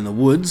cabin in the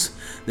woods,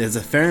 there's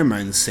a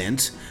pheromone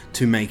scent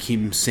to make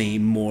him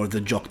seem more of the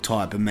jock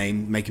type and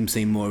make him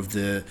seem more of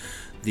the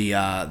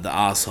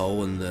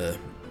arsehole and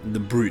the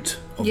brute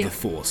of the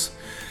force.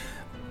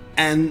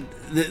 And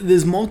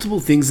there's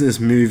multiple things in this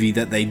movie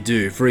that they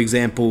do. For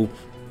example,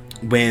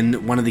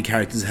 when one of the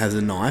characters has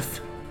a knife,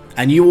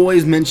 and you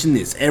always mention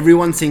this,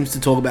 everyone seems to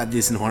talk about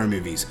this in horror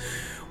movies.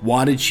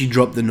 Why did she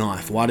drop the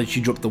knife? Why did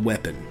she drop the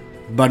weapon?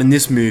 But in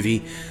this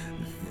movie,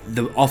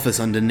 the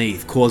office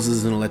underneath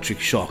causes an electric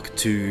shock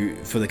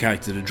for the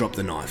character to drop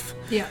the knife.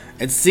 Yeah.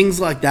 It's things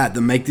like that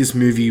make this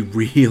movie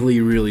really,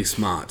 really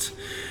smart.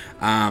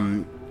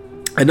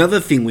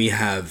 Another thing we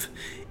have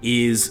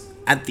is,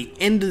 at the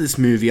end of this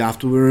movie,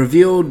 after we're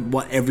revealed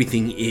what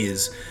everything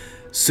is,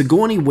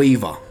 Sigourney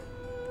Weaver,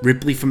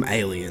 Ripley from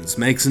Aliens,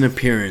 makes an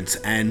appearance,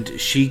 and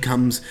she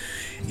comes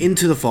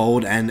into the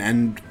fold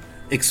and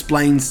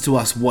explains to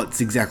us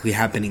what's exactly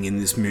happening in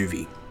this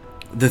movie.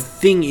 The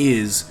thing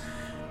is,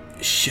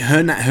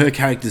 her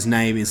character's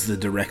name is the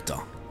director,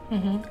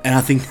 Mm-hmm. and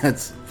I think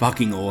that's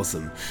fucking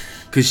awesome,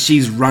 because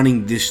she's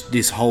running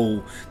this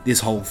whole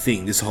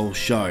thing, this whole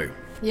show.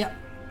 Yeah.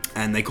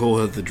 And they call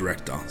her the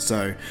director.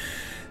 So,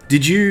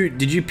 did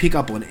you pick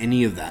up on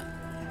any of that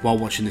while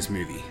watching this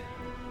movie?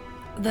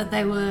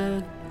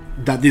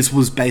 That this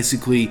was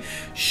basically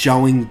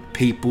showing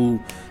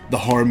people the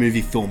horror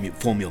movie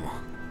formula.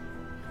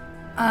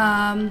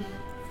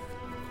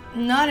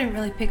 No, I didn't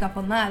really pick up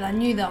on that. I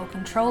knew they were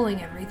controlling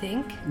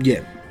everything.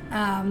 Yeah.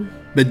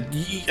 But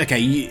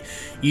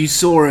you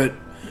saw it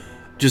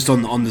just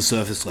on the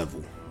surface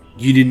level.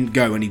 You didn't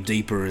go any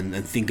deeper and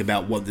think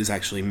about what this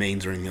actually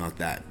means or anything like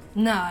that.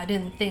 No, I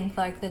didn't think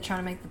like they're trying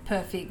to make the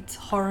perfect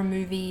horror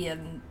movie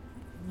and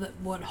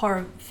what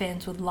horror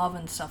fans would love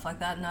and stuff like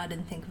that. No, I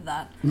didn't think of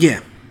that. Yeah.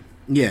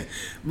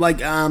 Like,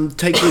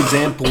 take for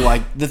example,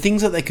 like the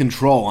things that they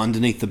control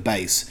underneath the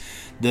base,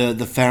 the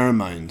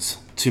pheromones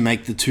to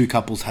make the 2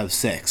 couples have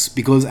sex.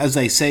 Because as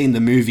they say in the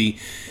movie,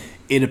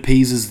 it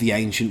appeases the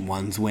ancient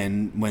ones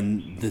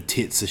when the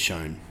tits are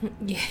shown.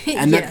 Yeah,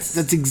 And yes.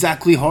 that's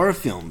exactly horror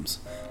films.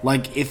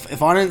 Like,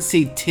 if I don't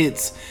see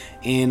tits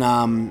in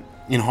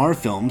horror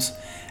films,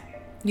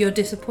 You're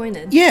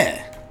disappointed.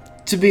 yeah,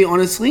 to be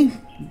honestly,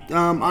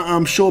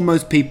 I'm sure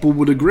most people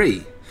would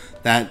agree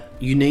that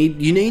you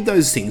need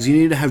those things. You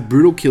need to have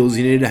brutal kills.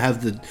 You need to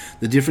have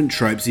the different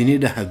tropes. You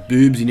need to have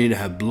boobs. You need to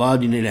have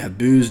blood. You need to have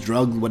booze,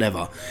 drugs,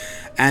 whatever.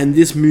 And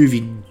this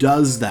movie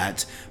does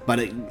that, but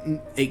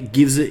it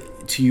gives it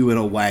to you in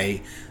a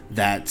way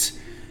that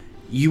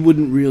you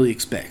wouldn't really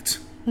expect.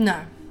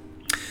 No.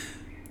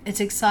 It's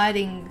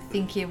exciting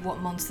thinking of what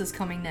monster's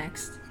coming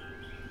next.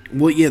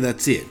 Well, yeah,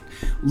 that's it.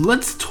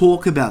 Let's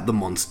talk about the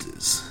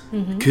monsters,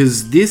 Mhm.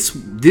 because this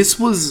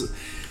was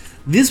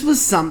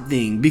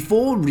something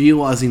before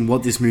realizing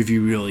what this movie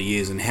really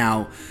is and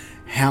how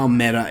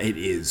meta it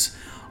is.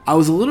 I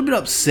was a little bit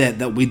upset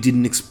that we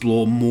didn't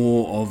explore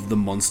more of the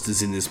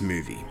monsters in this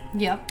movie.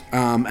 Yep.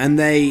 And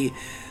they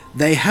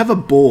have a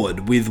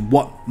board with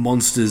what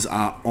monsters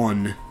are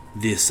on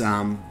this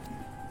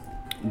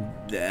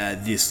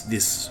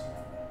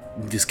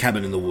this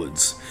cabin in the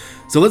woods.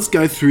 So let's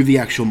go through the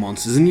actual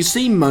monsters, and you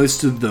see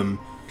most of them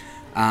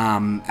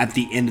at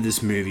the end of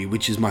this movie,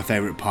 which is my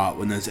favorite part,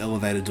 when those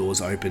elevator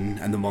doors open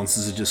and the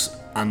monsters are just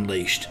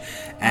unleashed.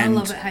 And I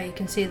love it how you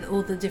can see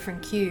all the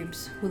different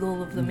cubes with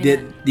all of them in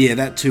it. yeah,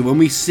 that too. When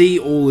we see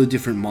all the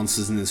different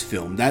monsters in this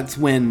film, that's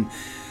when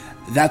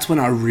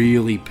I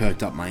really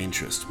perked up my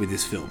interest with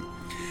this film.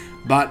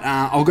 But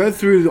I'll go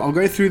through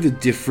the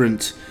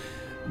different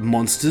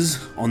monsters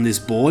on this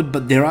board,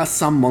 but there are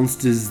some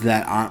monsters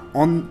that are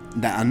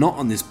not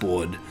on this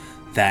board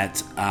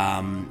that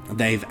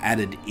they've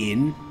added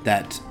in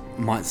that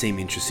might seem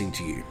interesting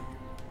to you.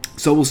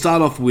 So we'll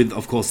start off with,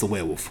 of course, the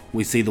werewolf.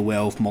 We see the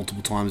werewolf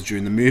multiple times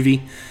during the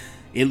movie.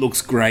 It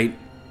looks great.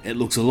 It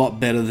looks a lot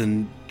better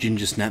than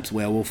Ginger Snap's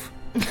werewolf.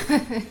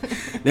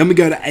 Then we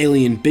go to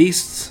alien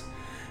beasts,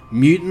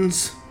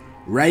 mutants,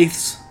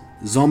 wraiths,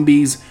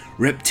 zombies,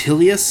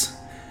 reptilius,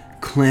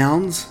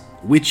 clowns,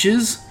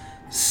 witches,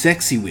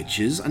 sexy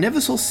witches. I never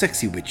saw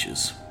sexy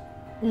witches.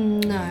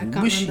 No, I can't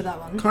remember that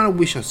one. Kind of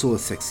wish I saw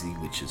sexy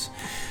witches.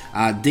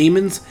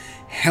 Demons,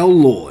 Hell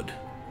Lord.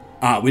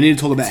 We need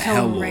to talk about It's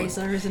Hell Lord.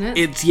 Hellraiser, isn't it?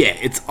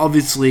 It's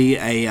obviously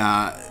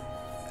a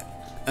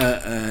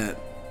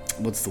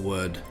what's the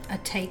word? A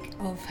take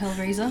of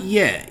Hellraiser.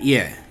 Yeah.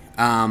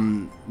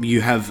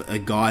 You have a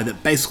guy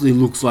that basically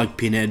looks like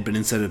Pinhead, but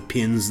instead of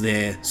pins,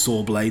 they're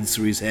saw blades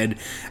through his head,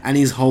 and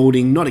he's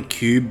holding not a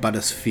cube but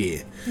a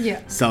sphere.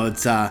 Yeah. So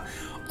it's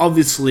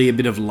obviously a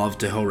bit of love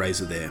to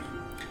Hellraiser there.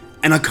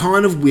 And I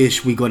kind of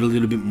wish we got a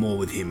little bit more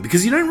with him,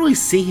 because you don't really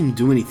see him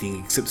do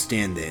anything except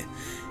stand there.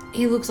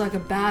 He looks like a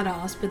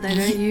badass, but they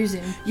don't use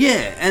him.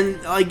 Yeah,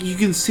 and like you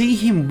can see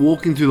him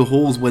walking through the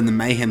halls when the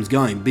mayhem's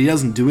going, but he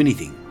doesn't do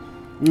anything.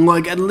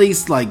 Like, at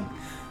least like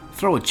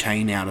throw a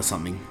chain out or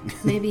something.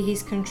 Maybe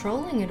he's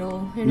controlling it all.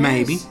 Who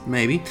knows?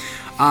 Maybe.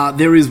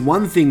 There is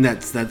one thing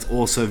that's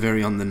also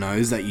very on the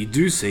nose that you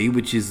do see,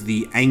 which is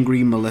the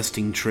angry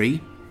molesting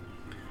tree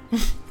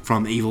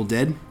from Evil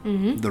Dead,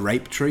 the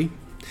rape tree.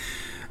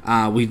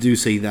 We do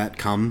see that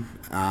come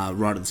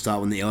right at the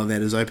start when the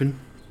elevator's open.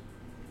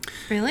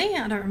 Really?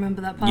 I don't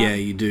remember that part. Yeah,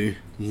 you do.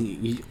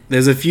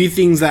 There's a few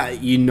things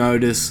that you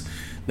notice,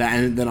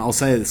 and then I'll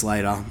say this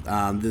later.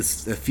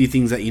 There's a few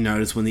things that you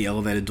notice when the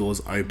elevator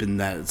doors open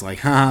that it's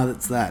like,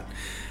 that's that.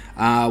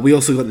 We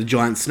also got the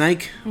giant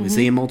snake. We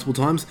see him multiple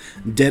times.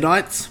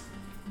 Deadites.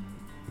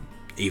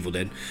 Evil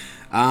Dead.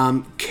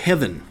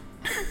 Kevin.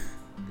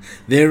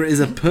 There is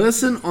a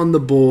person on the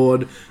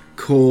board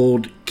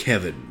called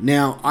Kevin.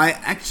 Now, I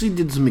actually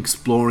did some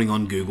exploring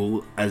on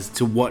Google as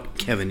to what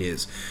Kevin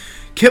is.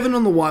 Kevin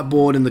on the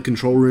whiteboard in the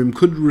control room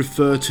could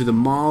refer to the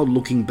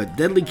mild-looking but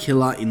deadly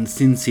killer in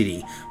Sin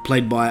City,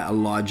 played by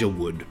Elijah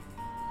Wood.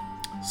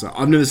 So,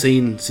 I've never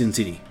seen Sin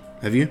City.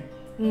 Have you?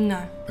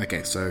 No.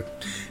 Okay, so,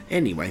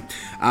 anyway.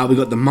 We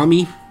got the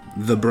Mummy,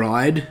 the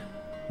Bride,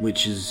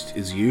 which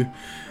is you.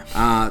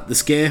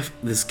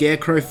 The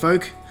Scarecrow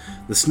folk,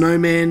 the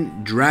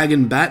Snowman,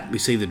 Dragon Bat, we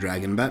see the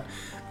Dragon Bat,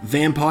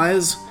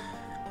 vampires,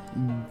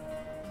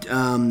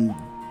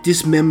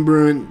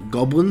 dismemberant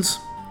goblins,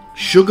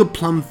 Sugar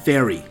Plum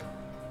Fairy.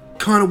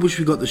 Kind of wish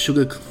we got the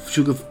Sugar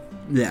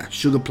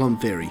Plum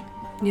Fairy.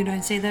 You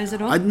don't see those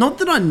at all? Not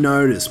that I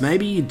noticed.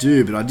 Maybe you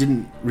do, but I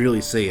didn't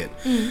really see it.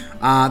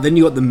 Then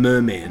you got the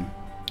Merman,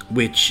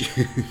 which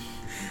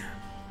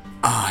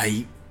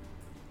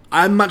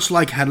I'm much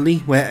like Hadley,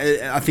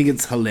 where I think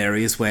it's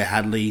hilarious where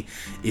Hadley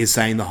is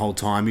saying the whole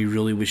time he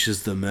really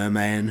wishes the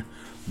Merman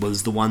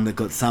was the one that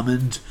got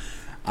summoned,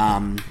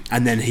 and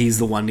then he's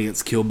the one that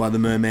gets killed by the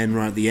Merman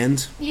right at the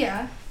end.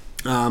 Yeah.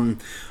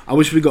 I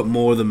wish we got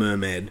more of the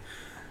Mermaid.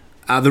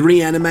 The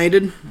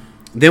Reanimated.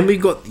 Then we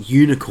got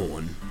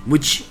Unicorn,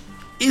 which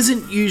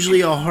isn't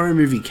usually a horror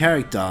movie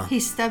character. He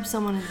stabbed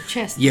someone in the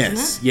chest, Yes,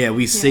 doesn't it? yeah,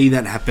 we see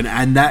that happen,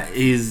 and that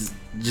is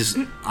just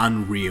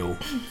unreal.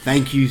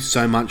 Thank you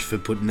so much for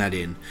putting that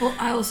in. Well,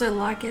 I also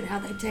like it how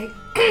they take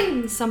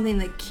something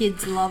that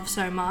kids love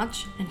so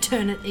much and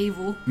turn it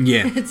evil.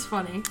 Yeah. It's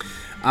funny.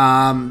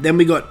 Then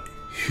we got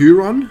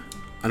Huron,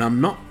 and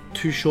I'm not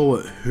too sure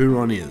what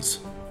Huron is.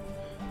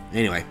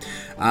 Anyway,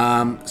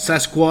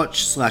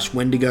 Sasquatch /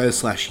 Wendigo /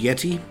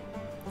 Yeti.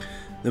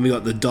 Then we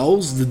got the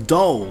dolls. The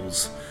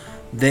dolls,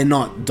 they're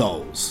not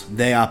dolls.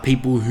 They are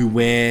people who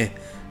wear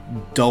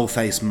doll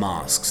face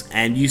masks,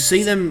 and you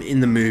see them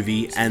in the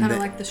movie. It's and kind of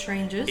like The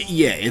Strangers.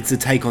 Yeah, it's a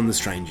take on The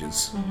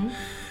Strangers.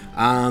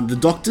 Mm-hmm. The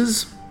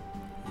Doctors,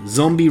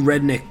 Zombie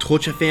Redneck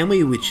Torture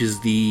Family, which is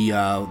the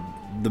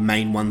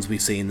main ones we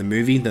see in the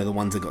movie. They're the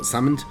ones that got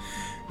summoned.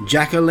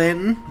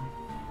 Jack-o'-lantern,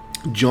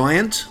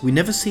 Giant. We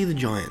never see the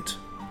Giant.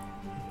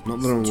 Not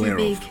that I'm aware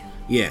of.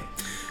 Yeah.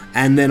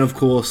 And then, of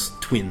course,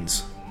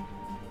 Twins.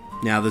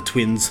 Now, the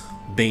twins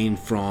being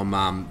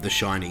from The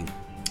Shining.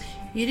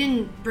 You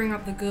didn't bring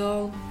up the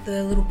girl,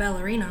 the little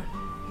ballerina.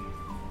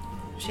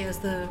 She has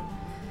the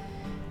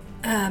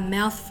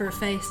mouth for a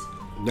face.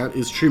 That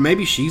is true.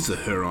 Maybe she's a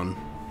Huron.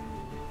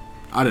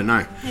 I don't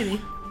know. Maybe.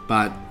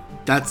 But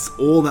that's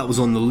all that was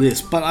on the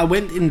list. But I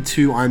went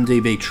into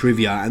IMDb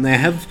trivia, and they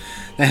have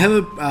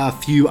a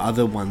few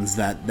other ones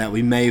that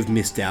we may have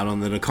missed out on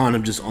that are kind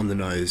of just on the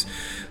nose.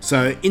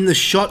 So in the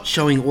shot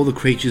showing all the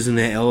creatures in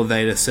their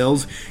elevator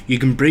cells, you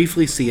can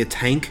briefly see a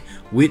tank,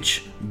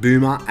 witch,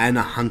 boomer, and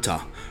a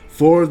hunter.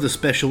 4 of the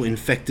special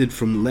infected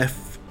from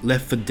Left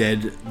 4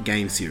 Dead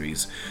game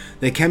series.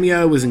 Their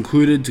cameo was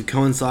included to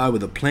coincide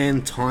with a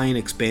planned tie-in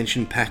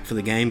expansion pack for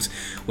the games,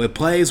 where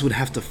players would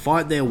have to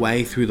fight their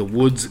way through the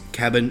woods,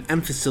 cabin,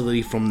 and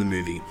facility from the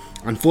movie.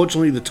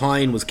 Unfortunately, the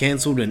tie-in was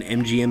cancelled and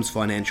MGM's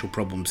financial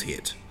problems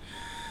hit.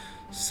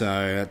 So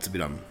that's a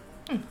bit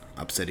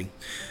upsetting.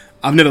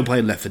 I've never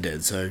played Left 4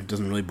 Dead, so it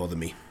doesn't really bother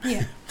me.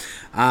 Yeah.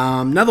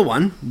 Another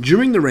one.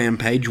 During the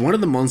rampage, one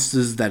of the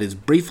monsters that is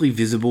briefly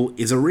visible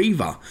is a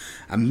Reaver,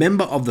 a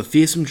member of the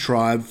fearsome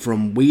tribe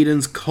from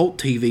Whedon's cult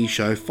TV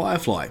show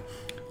Firefly,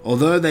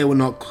 although they were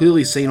not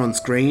clearly seen on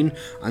screen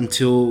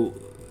until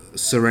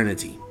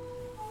Serenity.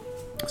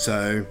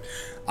 So,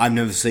 I've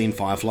never seen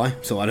Firefly,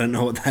 so I don't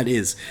know what that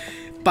is.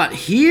 But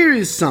here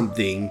is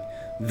something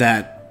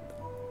that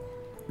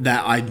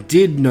I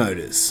did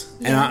notice,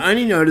 and I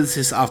only noticed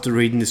this after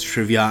reading this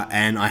trivia,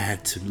 and I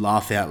had to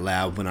laugh out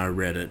loud when I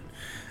read it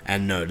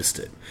and noticed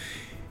it.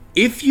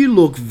 If you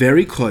look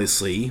very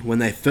closely, when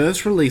they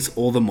first release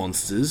all the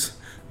monsters,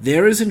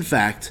 there is in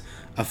fact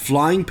a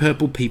flying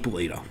purple people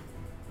eater.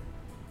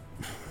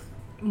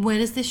 Where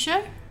does this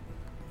show?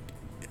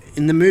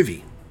 In the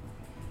movie.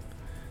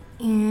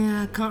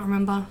 Yeah, I can't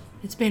remember.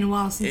 It's been a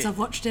while since I've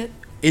watched it.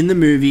 In the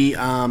movie,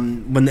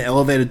 when the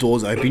elevator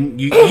doors open,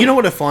 you know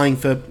what a flying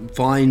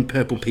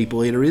purple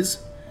people eater is?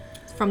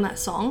 From that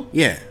song?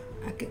 Yeah.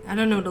 I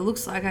don't know what it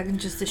looks like. I can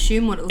just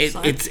assume what it looks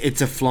like.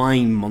 It's a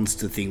flying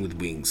monster thing with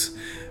wings,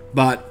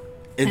 but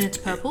and it's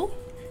purple.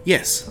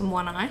 Yes. And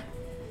one eye.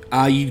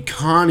 You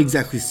can't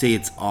exactly see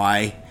its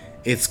eye.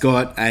 It's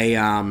got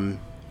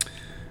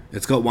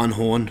it's got one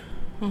horn.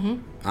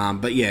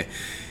 Mm-hmm. But yeah,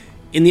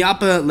 in the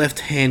upper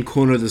left-hand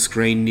corner of the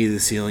screen near the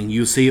ceiling,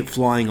 you'll see it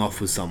flying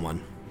off with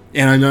someone.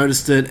 And I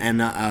noticed it,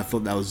 and I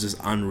thought that was just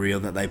unreal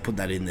that they put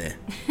that in there.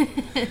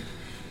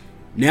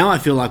 Now I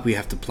feel like we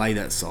have to play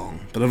that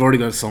song, but I've already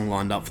got a song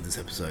lined up for this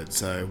episode,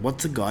 so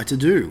what's a guy to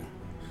do?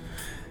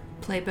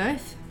 Play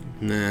both?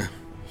 Nah.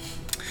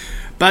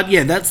 But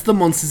yeah, that's the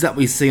monsters that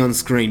we see on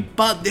screen.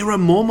 But there are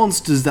more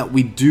monsters that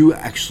we do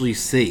actually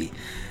see.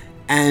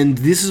 And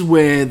this is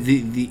where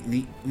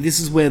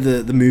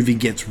the movie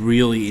gets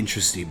really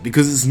interesting,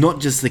 because it's not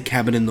just the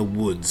cabin in the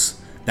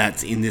woods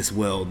that's in this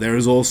world. There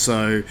is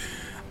also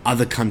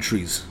other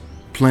countries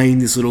playing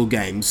this little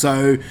game.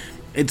 So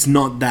it's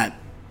not that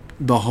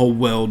the whole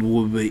world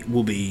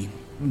will be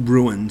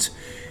ruined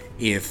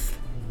if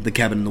the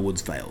cabin in the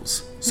woods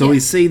fails. So we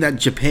see that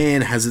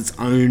Japan has its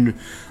own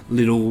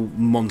little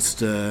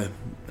monster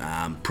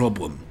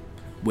problem,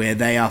 where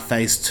they are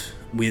faced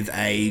with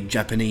a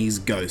Japanese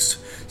ghost,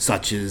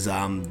 such as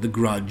the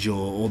Grudge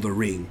or the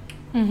Ring.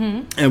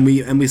 Mm-hmm.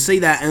 And we see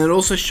that, and it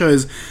also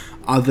shows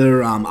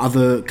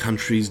other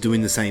countries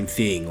doing the same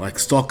thing, like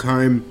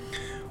Stockholm,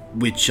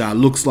 which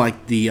looks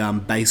like the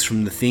base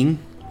from The Thing.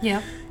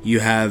 Yeah. You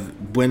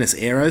have Buenos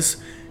Aires,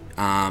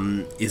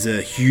 is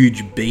a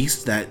huge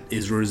beast that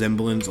is a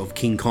resemblance of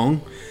King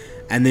Kong.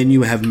 And then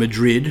you have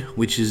Madrid,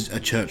 which is a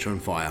church on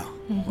fire.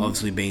 Mm-hmm.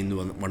 Obviously being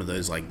one of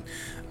those like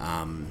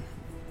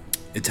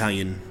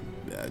Italian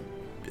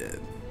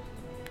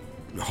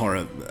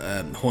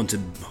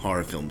haunted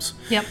horror films.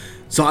 Yep.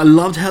 So I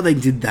loved how they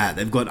did that.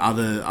 They've got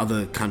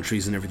other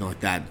countries and everything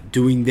like that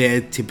doing their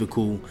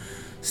typical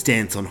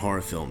stance on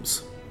horror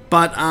films.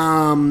 But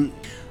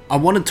I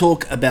want to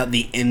talk about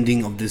the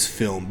ending of this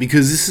film,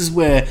 because this is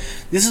where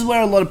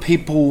a lot of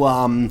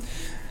people,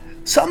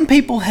 some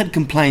people had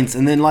complaints,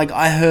 and then like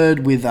I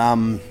heard with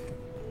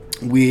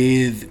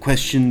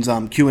questions,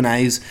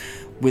 Q&As,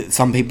 with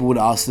some people would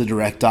ask the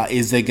director,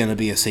 is there going to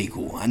be a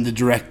sequel? And the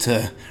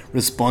director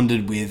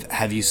responded with,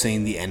 have you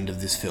seen the end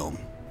of this film?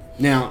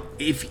 Now,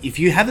 if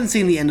you haven't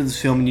seen the end of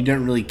this film and you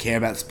don't really care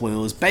about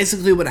spoilers,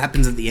 basically what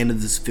happens at the end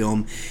of this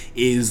film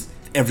is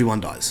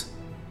everyone dies.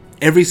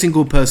 Every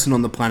single person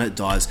on the planet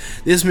dies.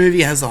 This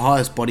movie has the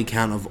highest body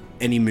count of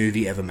any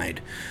movie ever made,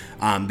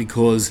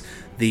 because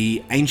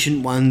the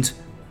Ancient One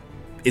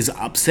is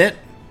upset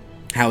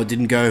how it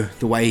didn't go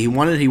the way he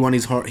wanted. He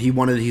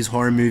wanted his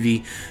horror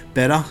movie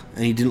better,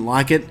 and he didn't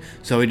like it,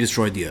 so he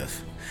destroyed the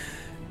Earth.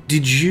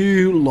 Did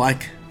you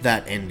like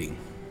that ending?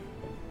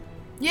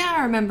 Yeah,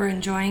 I remember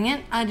enjoying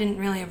it. I didn't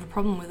really have a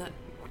problem with it.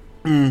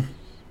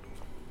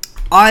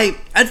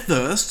 At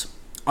first,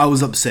 I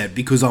was upset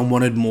because I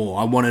wanted more.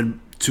 I wanted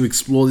to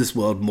explore this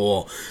world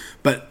more.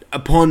 But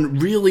upon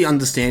really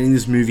understanding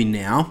this movie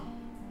now,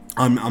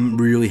 I'm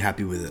really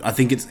happy with it. I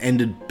think it's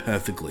ended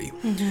perfectly.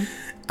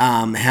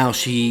 How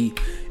she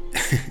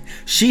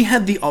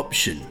had the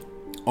option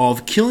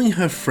of killing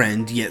her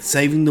friend yet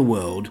saving the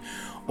world,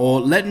 or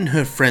letting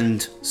her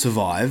friend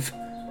survive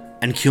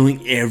and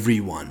killing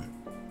everyone,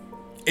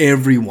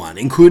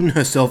 including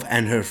herself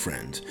and her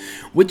friend,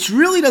 which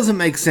really doesn't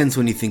make sense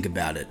when you think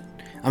about it.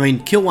 I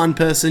mean, kill one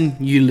person,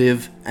 you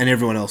live, and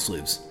everyone else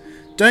lives.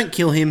 Don't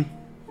kill him,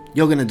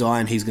 you're gonna die,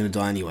 and he's gonna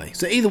die anyway.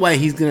 So either way,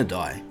 he's gonna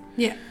die.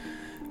 Yeah.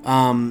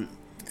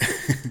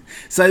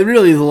 So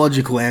really the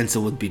logical answer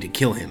would be to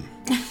kill him.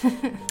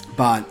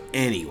 But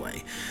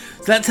anyway,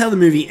 so that's how the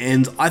movie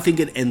ends. I think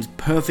it ends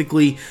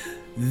perfectly.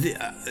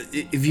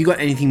 If you got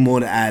anything more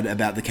to add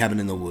about The Cabin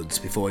in the Woods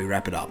before we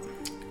wrap it up?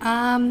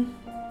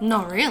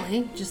 Not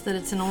really, just that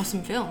it's an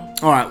awesome film.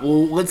 Alright,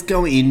 well, let's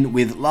go in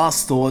with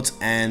last thoughts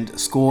and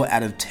score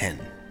out of 10.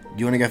 Do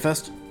you want to go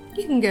first?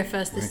 You can go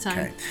first this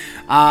time.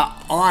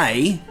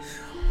 I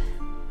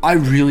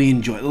really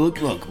enjoy it.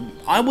 Look,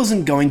 I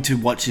wasn't going to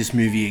watch this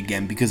movie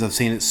again because I've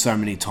seen it so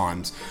many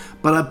times,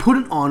 but I put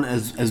it on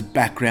as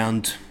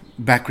background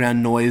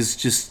noise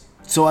just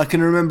so I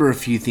can remember a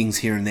few things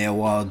here and there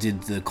while I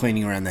did the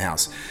cleaning around the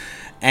house.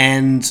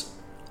 And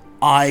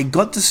I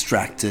got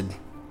distracted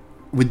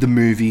with the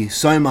movie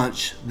so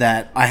much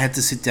that I had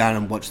to sit down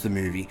and watch the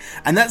movie.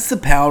 And that's the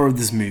power of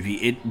this movie.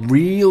 It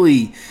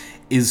really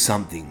is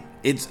something.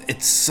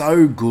 It's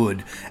so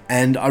good.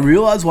 And I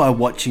realized while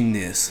watching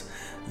this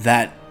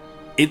that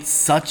it's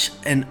such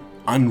an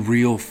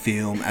unreal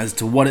film as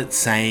to what it's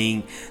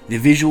saying. The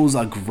visuals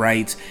are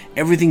great.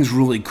 Everything's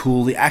really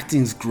cool. The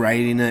acting's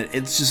great in it.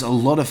 It's just a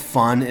lot of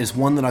fun. It's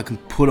one that I can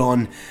put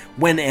on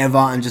whenever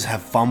and just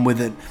have fun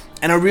with it.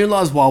 And I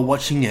realized while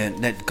watching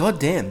it that,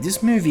 goddamn,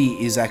 this movie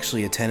is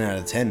actually a 10 out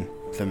of 10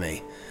 for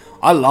me.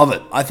 I love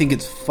it. I think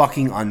it's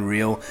fucking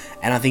unreal.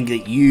 And I think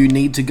that you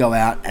need to go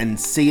out and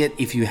see it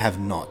if you have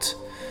not.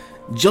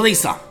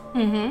 Jaleesa,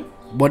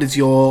 what is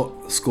your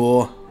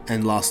score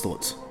and last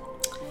thoughts?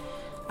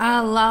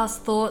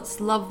 Last thoughts,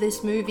 love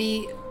this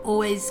movie.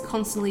 Always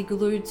constantly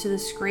glued to the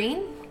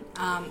screen.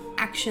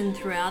 Action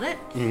throughout it.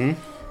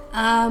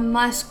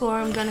 My score,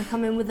 I'm going to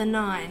come in with a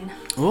 9.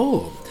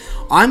 Oh,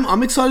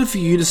 I'm excited for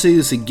you to see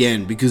this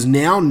again, because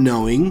now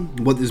knowing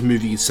what this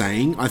movie is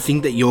saying, I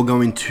think that you're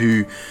going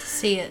to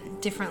see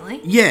it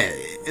differently. Yeah,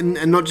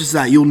 and not just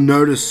that, you'll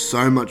notice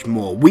so much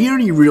more. We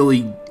only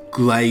really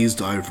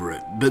glazed over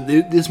it, but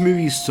this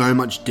movie is so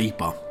much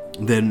deeper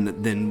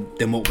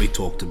than what we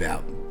talked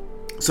about.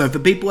 So for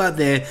people out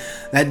there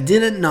that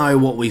didn't know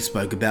what we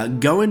spoke about,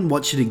 go and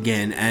watch it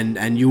again,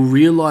 and you'll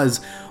realize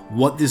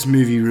what this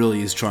movie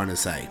really is trying to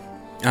say.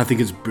 And I think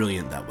it's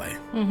brilliant that way.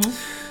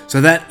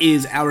 So that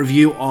is our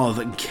review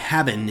of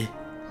Cabin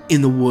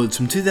in the Woods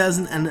from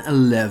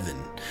 2011.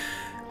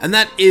 And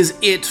that is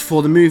it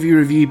for the movie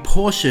review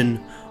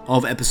portion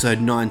of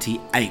episode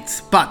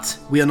 98. But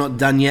we are not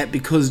done yet,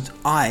 because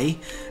I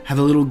have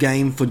a little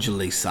game for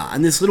Jaleesa.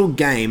 And this little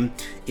game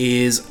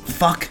is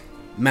fuck,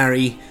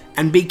 marry,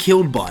 and be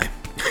killed by.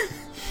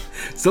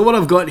 So what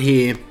I've got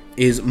here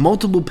is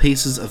multiple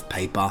pieces of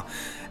paper,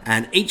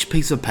 and each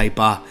piece of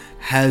paper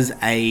has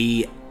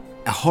a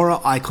horror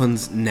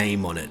icon's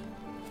name on it.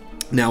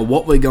 Now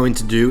what we're going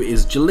to do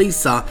is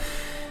Jaleesa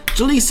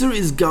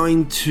is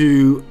going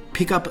to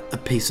pick up a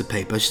piece of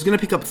paper. She's going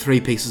to pick up 3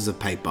 pieces of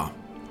paper.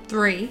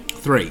 3.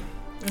 Okay.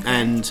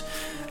 And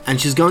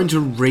she's going to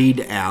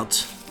read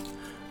out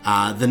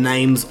the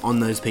names on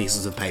those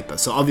pieces of paper.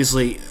 So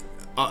obviously,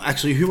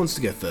 actually, who wants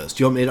to go first?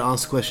 Do you want me to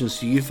ask questions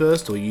to you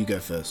first, or you go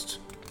first?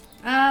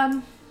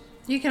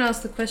 You can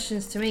ask the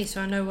questions to me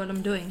so I know what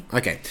I'm doing.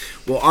 Okay.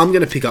 Well, I'm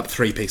going to pick up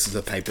 3 pieces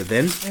of paper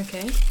then.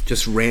 Okay.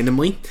 Just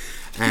randomly.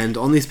 And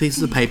on these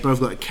pieces of paper, I've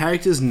got a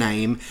character's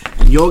name,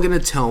 and you're going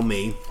to tell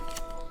me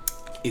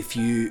if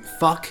you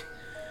fuck,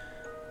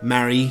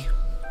 marry,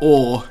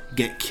 or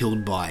get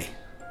killed by.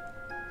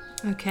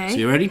 Okay. So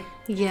you ready?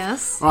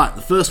 Yes. Alright,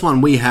 the first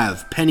one we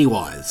have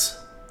Pennywise,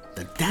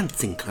 the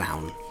dancing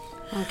clown.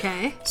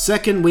 Okay.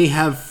 Second, we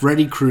have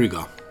Freddy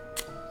Krueger.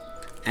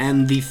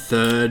 And the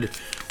third,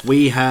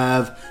 we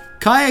have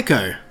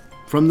Kayako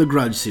from the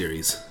Grudge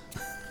series.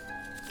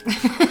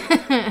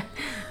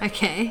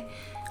 Okay.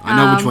 I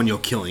know which one you're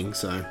killing,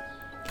 so...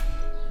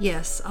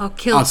 Yes, I'll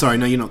kill... Oh, sorry,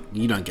 no, you're not.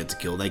 You don't get to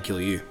kill. They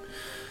kill you.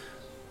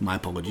 My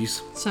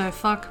apologies. So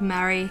fuck,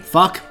 marry.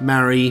 Fuck,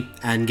 marry,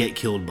 and get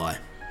killed by.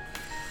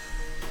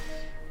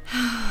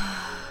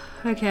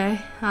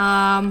 Okay. Who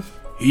are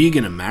you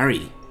gonna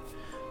marry?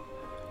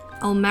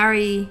 I'll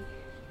marry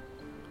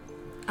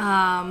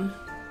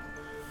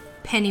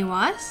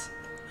Pennywise.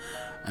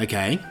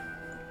 Okay.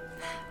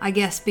 I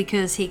guess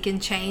because he can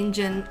change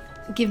and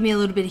give me a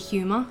little bit of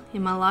humour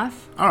in my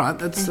life. Alright,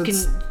 that's... Can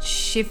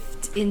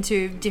shift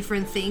into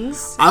different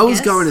things. I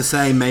was going to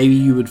say maybe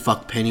you would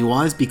fuck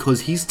Pennywise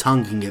because his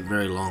tongue can get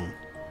very long.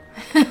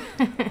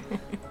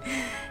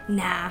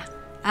 Nah.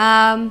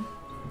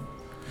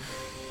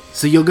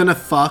 So you're gonna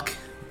fuck...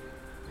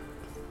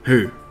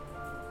 Who?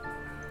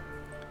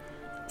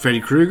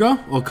 Freddy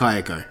Krueger or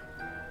Kayako?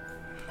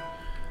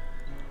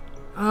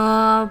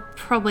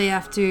 Probably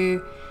have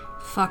to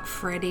fuck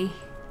Freddy.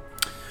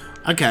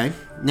 Okay,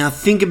 now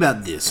think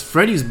about this.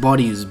 Freddy's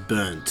body is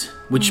burnt,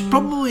 which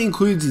probably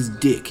includes his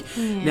dick.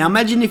 Yeah. Now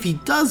imagine if he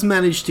does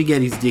manage to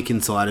get his dick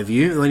inside of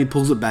you, when he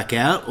pulls it back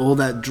out, all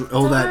that Yuck.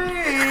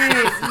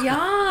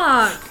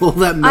 all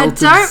that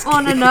melted I don't skin.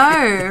 want to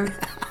know.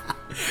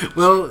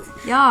 Well,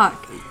 Yuck.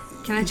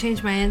 Can I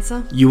change my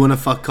answer? you want to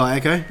fuck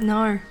Kayako?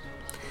 No.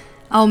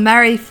 I'll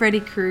marry Freddy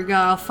Krueger,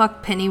 I'll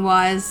fuck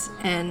Pennywise,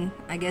 and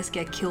I guess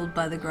get killed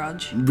by the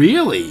Grudge.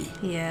 Really?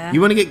 Yeah.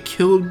 You want to get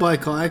killed by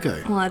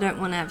Kayako? Well, I don't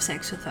want to have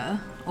sex with her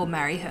or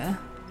marry her.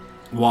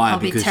 Why? I'll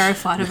be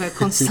terrified of her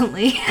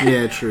constantly.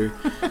 Yeah, true.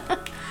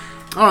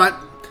 Alright,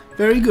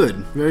 very good,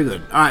 very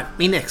good. Alright,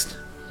 me next.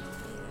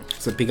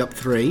 So pick up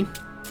 3.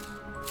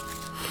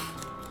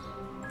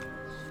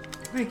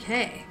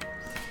 Okay.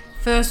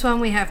 First one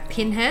we have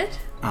Pinhead.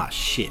 Ah,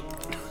 shit.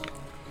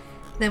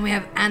 Then we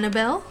have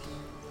Annabelle.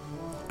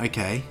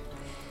 Okay.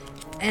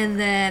 And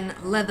then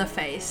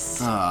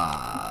Leatherface.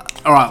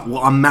 Alright, well,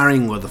 I'm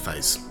marrying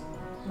Leatherface.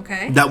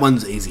 Okay. That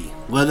one's easy.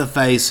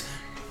 Leatherface,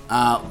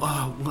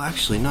 well,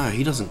 actually, no,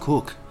 he doesn't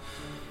cook.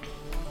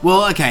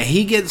 Well, okay,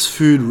 he gets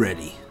food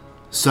ready.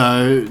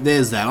 So,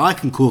 there's that. I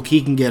can cook,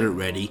 he can get it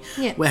ready.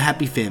 Yeah. We're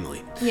happy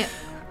family. Yeah.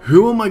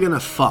 Who am I gonna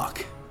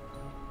fuck?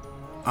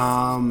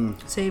 So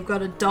you've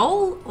got a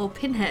doll or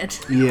Pinhead?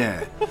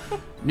 Yeah.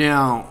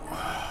 Now,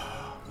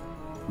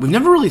 we've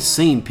never really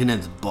seen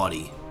Pinhead's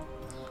body.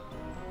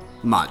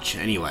 Much,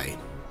 anyway.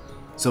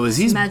 So is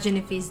his... Imagine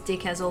if his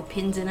dick has all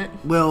pins in it.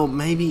 Well,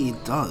 maybe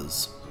it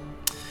does.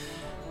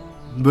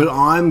 But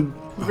I'm...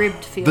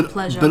 Ribbed for your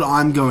pleasure. But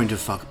I'm going to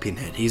fuck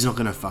Pinhead. He's not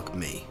going to fuck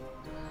me.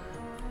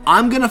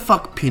 I'm going to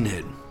fuck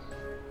Pinhead.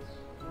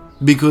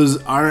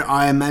 Because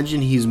I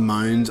imagine his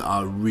moans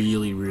are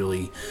really,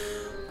 really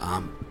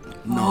nice.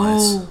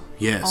 Oh.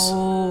 Yes.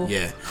 Oh.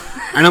 Yeah.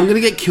 And I'm going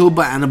to get killed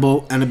by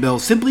Annabelle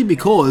simply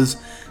because...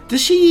 Does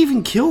she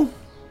even kill?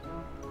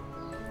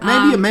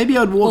 Maybe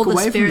I'd walk away from that.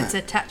 All the spirits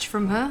attached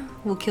from her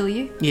will kill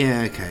you.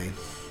 Yeah, okay.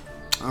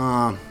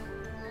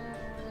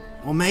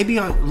 Or maybe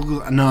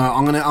I'm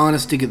gonna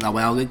stick it that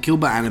way. I'll get killed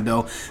by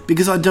Annabelle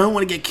because I don't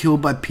want to get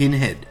killed by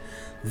Pinhead.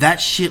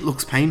 That shit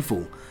looks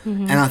painful,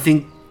 and I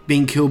think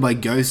being killed by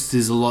ghosts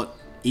is a lot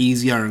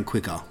easier and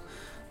quicker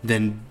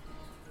than.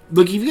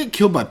 Look, if you get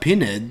killed by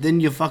Pinhead, then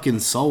your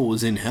fucking soul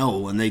is in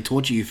hell and they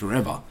torture you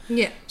forever.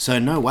 Yeah. So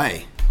no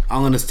way.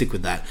 I'm gonna stick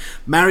with that.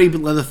 Marry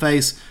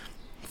Leatherface.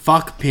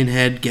 Fuck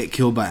Pinhead, get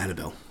killed by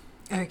Annabelle.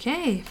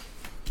 Okay.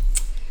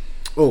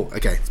 Oh,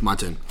 okay, it's my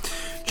turn.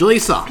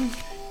 Jaleesa,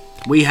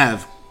 we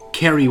have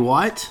Kerry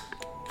White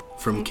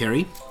from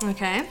Kerry.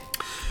 Okay.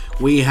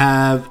 We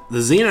have the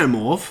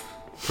Xenomorph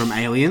from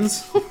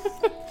Aliens.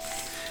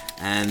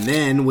 And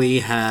then we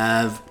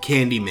have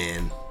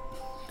Candyman.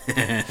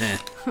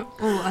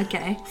 Oh,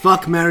 okay.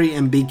 Fuck, marry,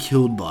 and be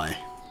killed by.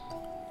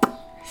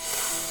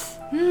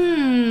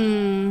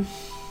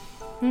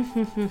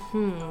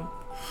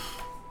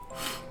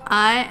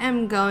 I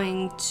am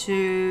going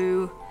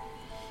to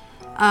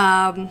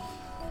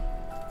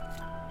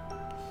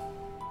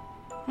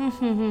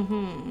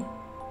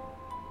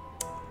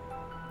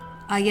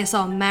I guess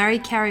I'll marry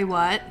Carrie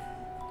White.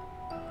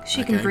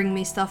 She can bring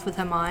me stuff with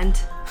her mind.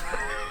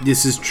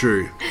 This is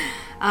true.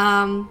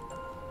 I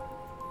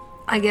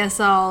guess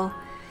I'll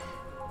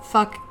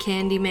fuck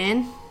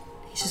Candyman.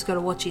 He's just got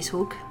to watch his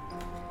hook.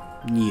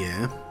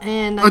 Yeah.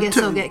 And I guess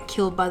I'll get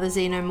killed by the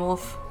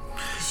Xenomorph.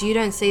 Because you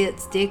don't see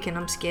its dick and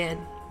I'm scared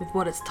with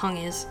what its tongue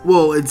is.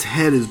 Well, its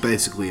head is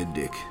basically a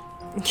dick.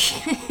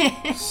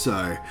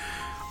 So,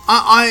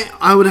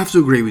 I would have to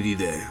agree with you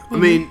there. I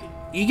mean,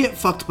 you get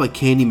fucked by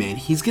Candyman,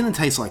 he's going to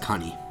taste like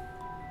honey.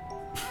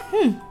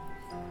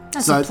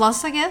 That's a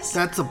plus, I guess.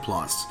 That's a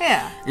plus.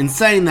 Yeah. In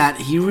saying that,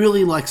 he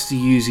really likes to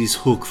use his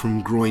hook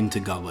from groin to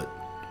gullet.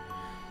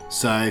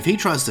 So, if he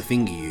tries to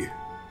finger you...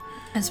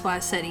 That's why I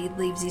said he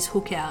leaves his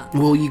hook out.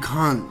 Well, you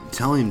can't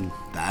tell him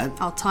that.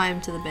 I'll tie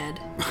him to the bed.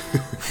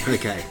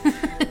 Okay.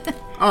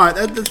 Alright,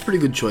 that's pretty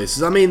good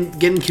choices. I mean,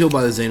 getting killed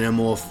by the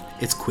Xenomorph,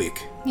 it's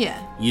quick. Yeah.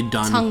 You're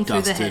done, Tongue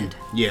dusted. through the head.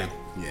 Yeah.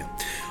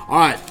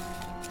 Alright,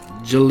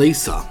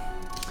 Jaleesa.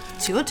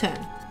 It's your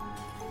turn.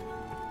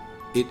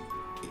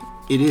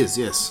 It is,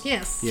 yes.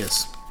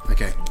 Yes.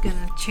 Okay. I'm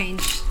going to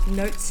change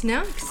notes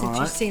now since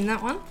you've seen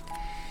that one.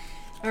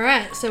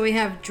 Alright, so we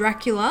have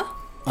Dracula.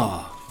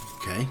 Oh,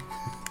 okay.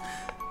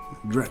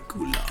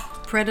 Dracula.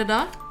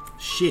 Predator.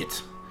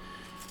 Shit.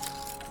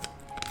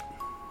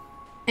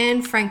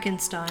 And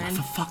Frankenstein.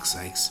 For fuck's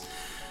sakes.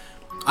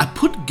 I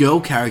put girl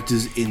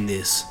characters in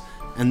this,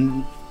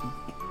 and...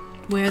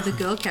 Where are the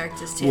girl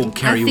characters, Tim? Well,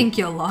 Carrie, I think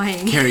you're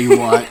lying. Carrie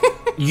White.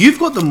 You've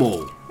got them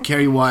all.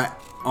 Carrie White.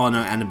 Oh, no,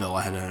 Annabelle.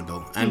 I had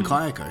Annabelle. And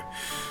Kayako.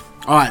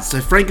 Alright, so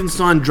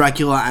Frankenstein,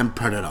 Dracula, and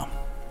Predator.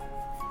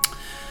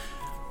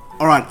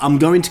 Alright, I'm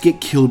going to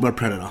get killed by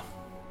Predator.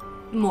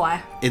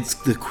 Why? It's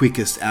the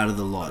quickest out of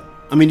the lot.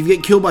 I mean, if you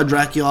get killed by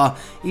Dracula,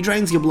 he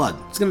drains your blood.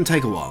 It's going to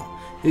take a while.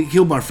 If you get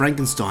killed by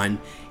Frankenstein,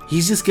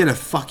 he's just going to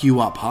fuck you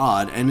up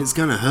hard, and it's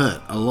going to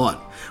hurt a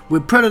lot.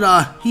 With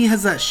Predator, he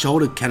has that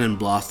shoulder cannon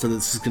blaster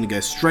that's just going to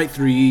go straight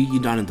through you.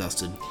 You're done and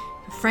dusted.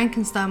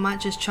 Frankenstein might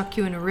just chuck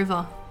you in a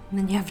river, and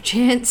then you have a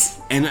chance.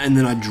 And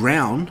then I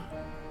drown.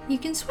 You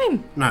can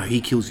swim. No,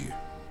 he kills you.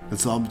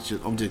 That's the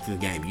object of the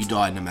game. You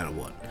die no matter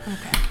what.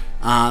 Okay.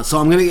 So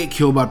I'm going to get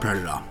killed by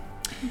Predator.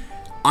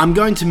 I'm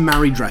going to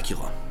marry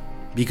Dracula,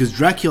 because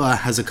Dracula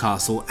has a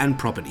castle and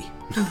property.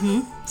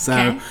 Mm-hmm.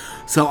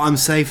 So I'm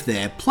safe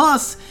there.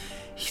 Plus,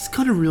 he's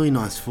got a really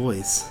nice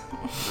voice.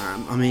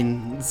 I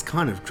mean, it's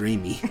kind of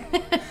dreamy.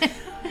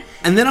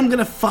 And then I'm going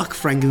to fuck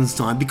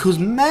Frankenstein, because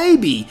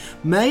maybe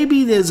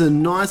there's a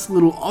nice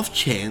little off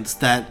chance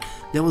that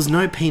there was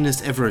no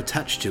penis ever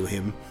attached to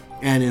him,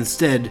 and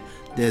instead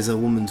there's a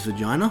woman's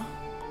vagina.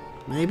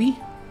 Maybe?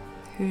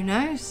 Who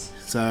knows?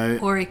 So,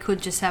 or he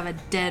could just have a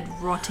dead,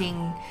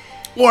 rotting,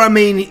 or I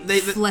mean,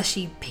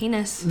 fleshy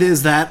penis.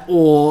 There's that,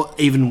 or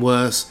even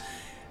worse,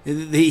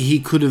 he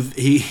could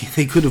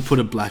have put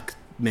a black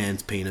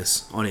man's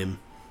penis on him,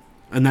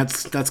 and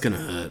that's gonna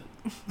hurt.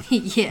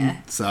 Yeah.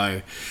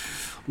 So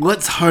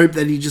let's hope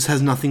that he just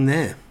has nothing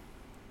there.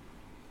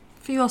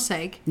 For your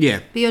sake. Yeah.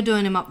 But you're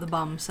doing him up the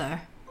bum, so.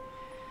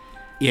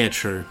 Yeah,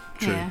 true.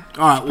 Yeah.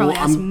 All right. Probably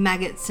has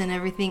maggots and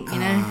everything, you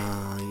know,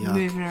 yuck.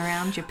 moving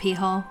around your pee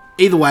hole.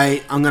 Either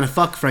way, I'm gonna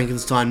fuck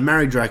Frankenstein,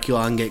 marry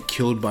Dracula, and get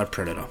killed by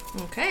Predator.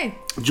 Okay.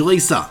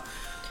 Jaleesa,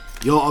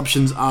 your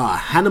options are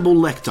Hannibal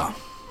Lecter.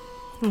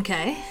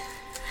 Okay.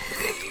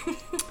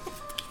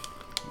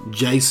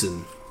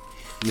 Jason,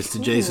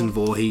 Mr. Jason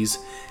Voorhees,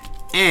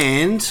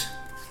 and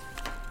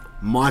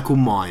Michael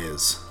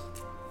Myers.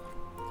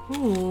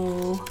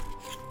 Ooh.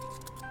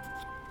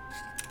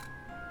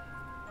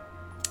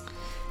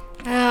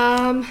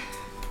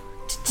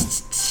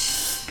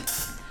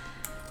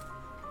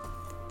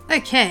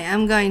 Okay,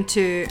 I'm going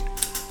to,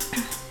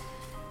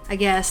 I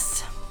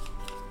guess,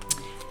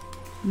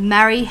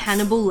 marry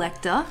Hannibal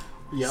Lecter.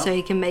 Yep. So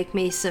he can make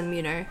me some,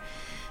 you know,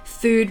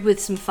 food with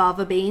some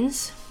fava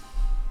beans.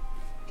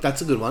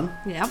 That's a good one.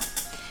 Yep.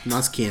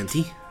 Nice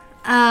Chianti.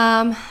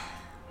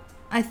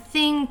 I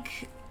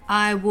think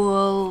I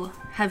will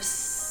have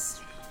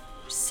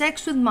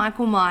sex with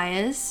Michael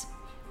Myers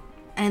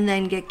and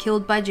then get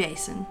killed by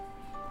Jason.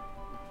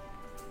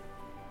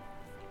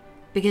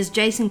 Because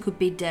Jason could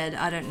be dead,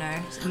 I don't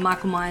know.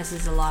 Michael Myers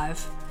is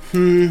alive.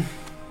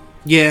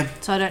 Yeah.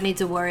 So I don't need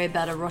to worry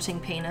about a rotting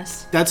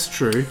penis. That's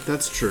true.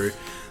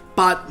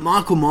 But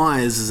Michael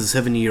Myers is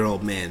a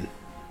 70-year-old man.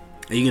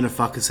 Are you going to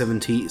fuck a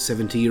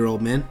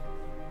 70-year-old man?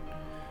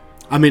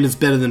 I mean, it's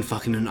better than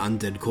fucking an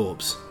undead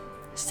corpse.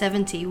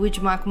 70? Which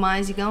Michael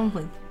Myers you going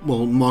with?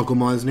 Well, Michael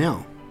Myers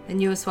now. The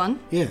newest one?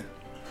 Yeah.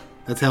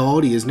 That's how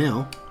old he is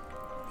now.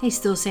 He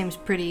still seems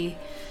pretty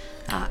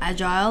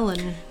agile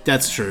and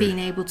that's true. Being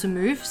able to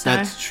move. So.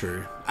 That's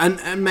true.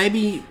 And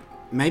maybe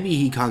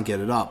he can't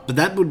get it up. But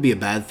that would be a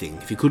bad thing.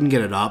 If he couldn't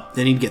get it up,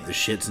 then he'd get the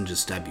shits and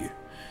just stab you.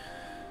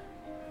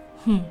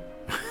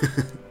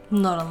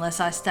 Not unless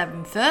I stab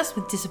him first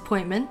with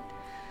disappointment.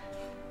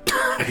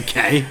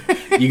 Okay.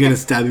 You're going to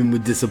stab him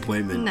with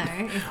disappointment. No,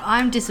 if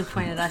I'm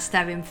disappointed, I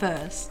stab him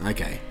first.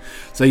 Okay.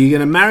 So you're going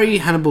to marry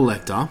Hannibal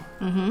Lecter.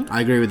 Mm-hmm.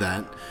 I agree with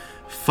that.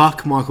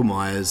 Fuck Michael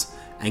Myers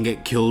and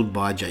get killed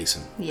by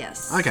Jason.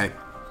 Yes. Okay.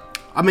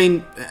 I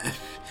mean,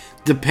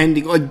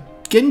 depending...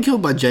 Like, getting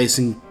killed by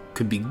Jason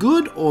could be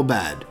good or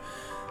bad.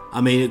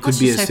 I mean, it could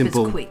be a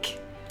simple... It's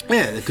quick.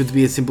 Yeah, it could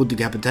be a simple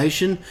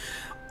decapitation.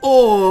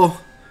 Or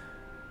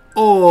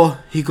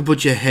he could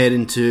put your head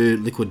into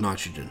liquid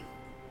nitrogen.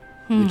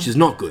 Which is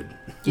not good.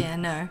 Yeah,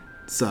 no.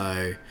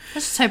 So...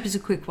 Let's just hope it's a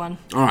quick one.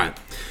 Alright,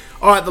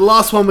 the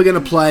last one we're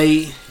going to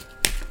play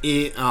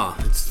is... I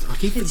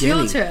keep forgetting. It's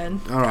your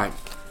turn. Alright.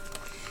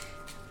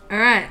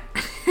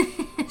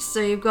 So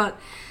you've got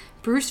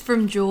Bruce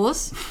from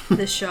Jaws,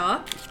 the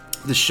shark.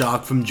 The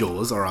shark from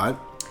Jaws, alright.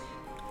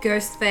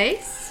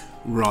 Ghostface.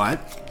 Right.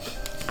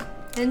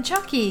 And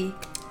Chucky.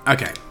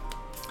 Okay.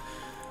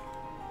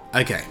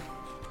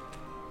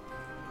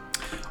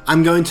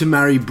 I'm going to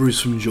marry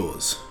Bruce from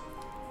Jaws.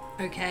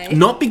 Okay.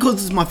 Not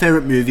because it's my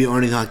favourite movie or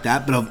anything like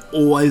that, but I've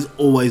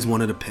always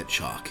wanted a pet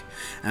shark.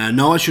 And I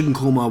know I shouldn't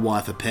call my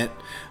wife a pet,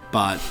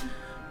 but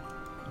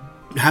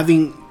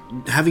having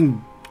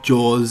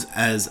Jaws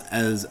as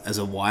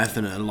a wife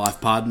and a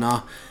life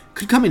partner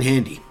could come in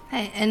handy.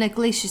 Hey, and at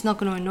least she's not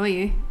going to annoy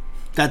you.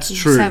 That's you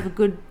true. Just have a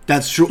good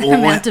That's true.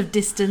 amount of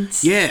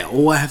distance. Yeah,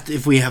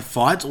 if we have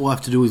fights, all I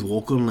have to do is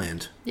walk on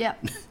land.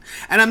 Yep.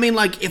 And I mean,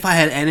 like, if I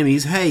had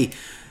enemies, hey,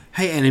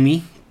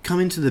 enemy, come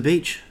into the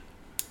beach.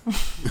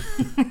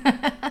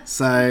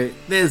 So,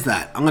 there's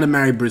that. I'm going to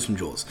marry Bruce from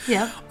Jaws.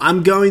 Yep.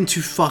 I'm going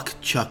to fuck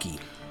Chucky.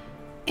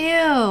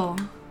 Ew.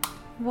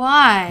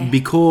 Why?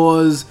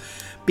 Because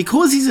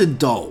he's a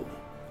doll.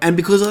 And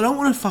because I don't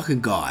want to fuck a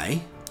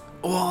guy.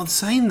 Well,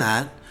 saying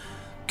that,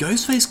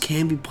 Ghostface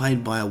can be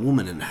played by a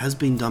woman and it has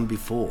been done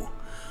before.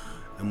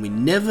 And we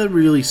never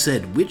really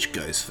said which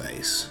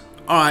Ghostface.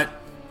 Alright,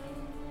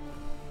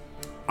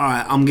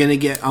 I'm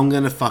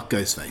gonna fuck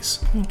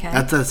Ghostface. Okay.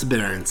 That's a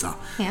better answer.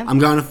 Yeah. I'm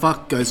going to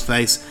fuck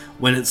Ghostface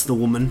when it's the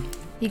woman.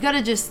 You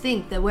gotta just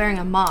think they're wearing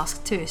a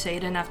mask too, so you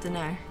don't have to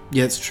know.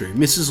 Yeah, it's true.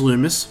 Mrs.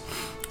 Loomis.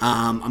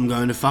 I'm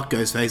going to fuck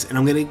Ghostface and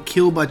I'm gonna get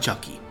killed by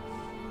Chucky.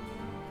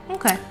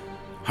 Okay.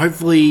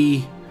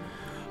 Hopefully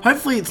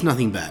it's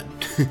nothing bad.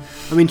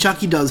 I mean,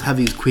 Chucky does have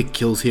his quick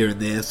kills here and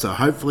there, so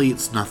hopefully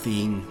it's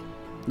nothing.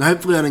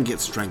 Hopefully I don't get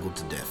strangled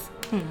to death.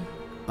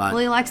 But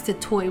Well, he likes to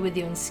toy with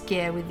you and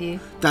scare with you.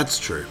 that's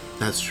true.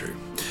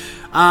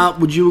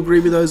 Would you agree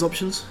with those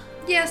options?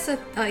 Yes,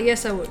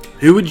 I would.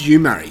 Who would you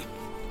marry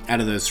out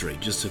of those three?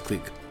 Just to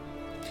click.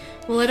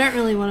 Well, I don't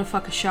really want to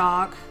fuck a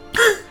shark,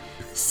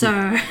 so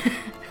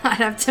I'd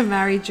have to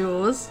marry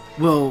Jaws.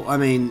 Well, I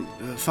mean,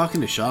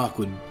 fucking a shark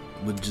would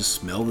just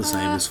smell the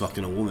same as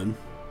fucking a woman.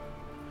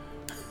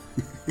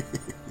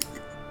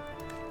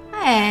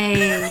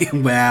 Hey.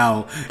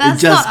 Wow. That's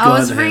it just not. I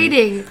was got her.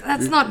 reading.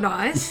 That's not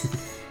nice.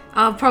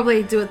 I'll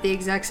probably do it the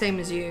exact same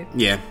as you.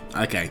 Yeah,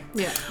 okay.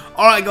 Yeah.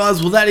 Alright guys,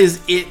 well that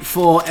is it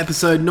for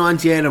episode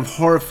 98 of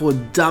Horror for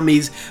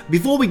Dummies.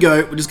 Before we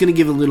go, we're just going to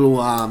give a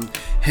little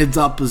heads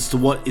up as to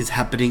what is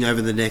happening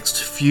over the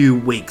next few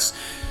weeks.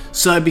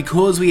 So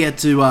because we had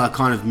to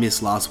kind of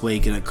miss last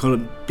week and it got a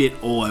bit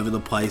all over the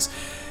place,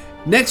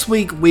 next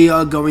week we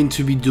are going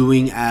to be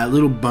doing a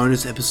little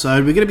bonus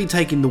episode. We're going to be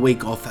taking the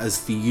week off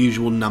as the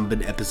usual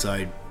numbered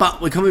episode, but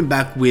we're coming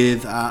back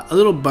with a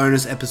little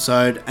bonus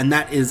episode, and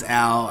that is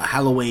our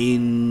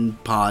Halloween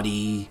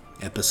party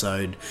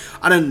episode.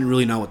 I don't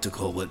really know what to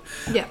call it,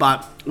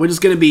 but we're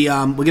just going to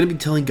be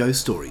telling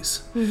ghost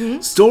stories.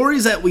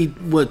 Stories that we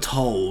were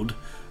told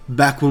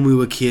back when we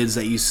were kids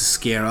that used to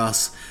scare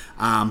us.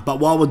 But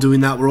while we're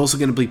doing that, we're also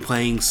going to be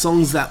playing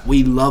songs that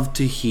we love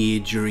to hear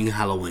during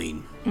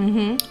Halloween.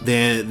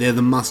 They're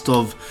the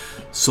must-of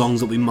songs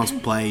that we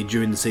must play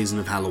during the season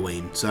of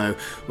Halloween. So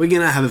we're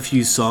going to have a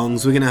few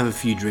songs, we're going to have a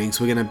few drinks,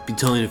 we're going to be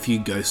telling a few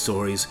ghost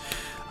stories.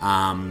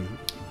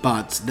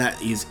 But that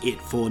is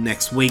it for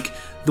next week.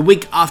 The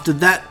week after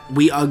that,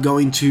 we are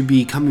going to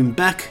be coming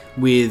back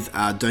with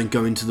Don't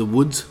Go Into the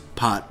Woods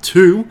Part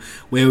 2,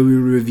 where we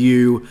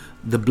review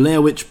The Blair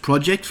Witch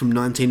Project from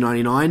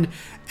 1999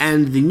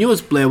 and the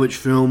newest Blair Witch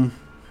film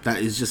that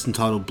is just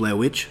entitled Blair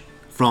Witch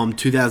from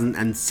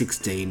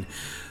 2016.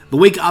 The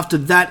week after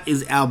that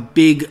is our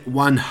big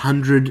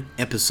 100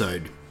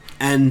 episode.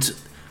 And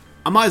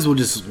I might as well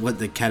just let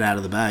the cat out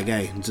of the bag,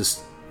 and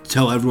just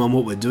tell everyone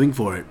what we're doing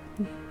for it.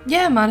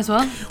 Yeah, might as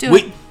well. Do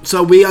it.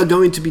 So we are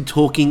going to be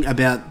talking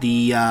about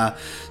the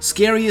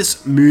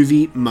scariest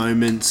movie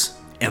moments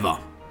ever.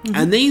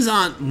 And these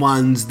aren't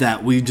ones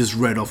that we just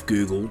read off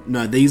Google.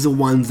 No, these are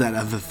ones that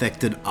have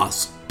affected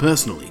us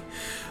personally.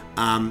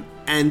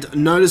 And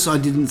notice I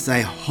didn't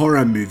say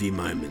horror movie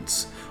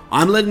moments.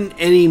 I'm letting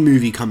any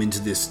movie come into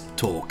this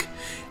talk.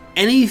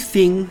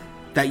 Anything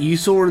that you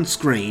saw on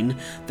screen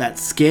that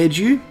scared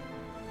you,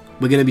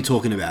 we're going to be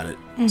talking about it.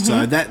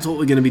 So that's what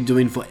we're going to be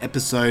doing for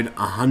episode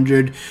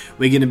 100.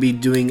 We're going to be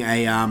doing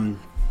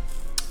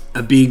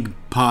a big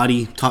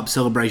party type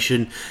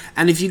celebration.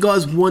 And if you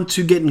guys want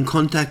to get in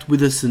contact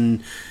with us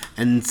and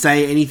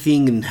say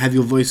anything and have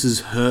your voices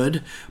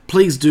heard,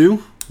 please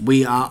do.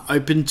 We are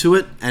open to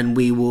it, and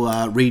we will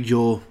read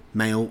your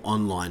mail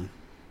online,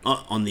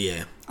 on the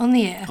air. On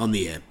the air. On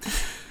the air.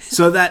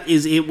 So that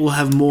is it. We'll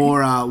have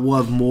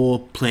more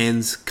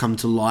plans come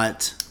to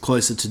light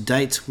closer to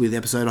date with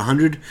episode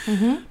 100.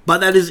 But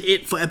that is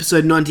it for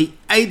episode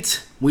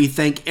 98. We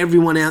thank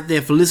everyone out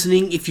there for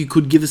listening. If you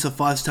could give us a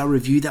 5-star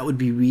review, that would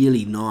be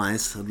really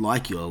nice. I'd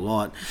like you a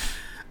lot.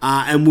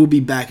 And we'll be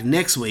back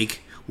next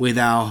week with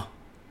our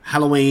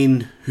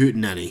Halloween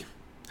hootenanny.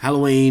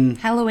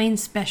 Halloween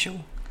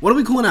special. What are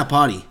we calling our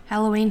party?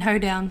 Halloween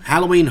hoedown.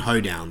 Halloween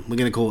hoedown. We're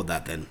going to call it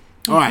that then.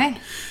 All right.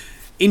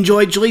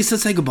 Enjoy. Jaleesa,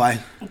 say goodbye.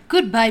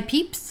 Goodbye,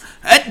 peeps.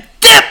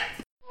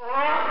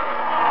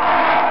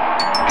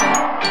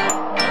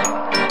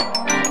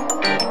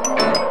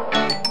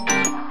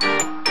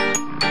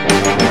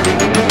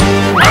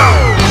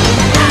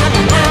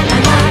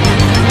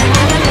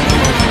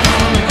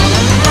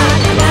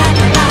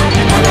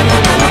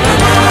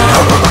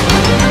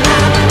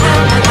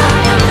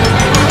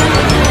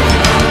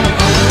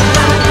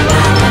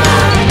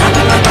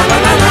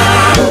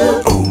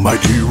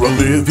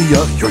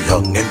 Olivia, you're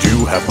young and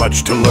you have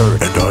much to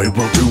learn, and I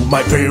will do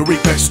my very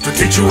best to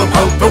teach you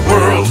about the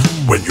world.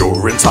 When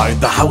you're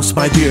inside the house,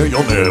 my dear,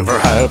 you'll never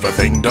have a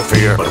thing to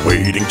fear, but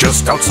waiting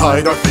just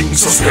outside are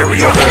things so scary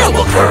your hair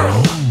will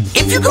curl.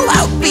 If you go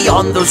out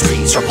beyond those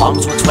trees, your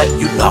palms would sweat,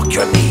 you'd knock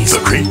your knees. The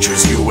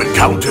creatures you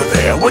encounter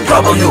there would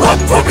gobble you up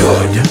for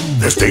good.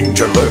 There's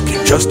danger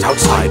lurking just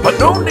outside, but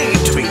no need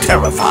to be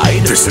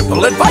terrified. This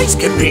simple advice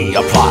can be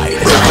applied.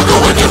 Never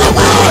go into the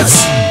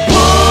woods!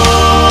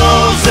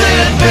 Wolves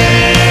and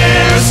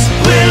bears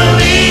will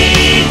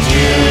lead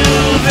you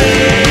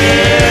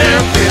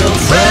there. They'll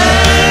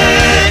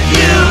drag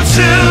you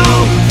to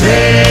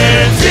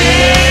their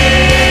den.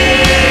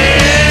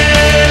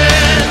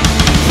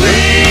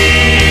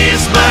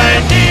 Please, my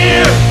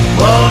dear,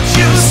 won't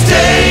you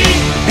stay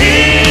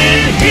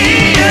in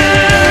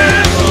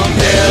here? We'll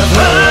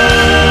never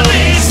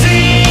be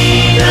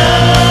seen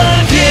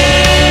again.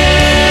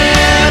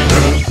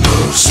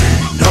 Never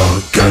seen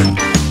again.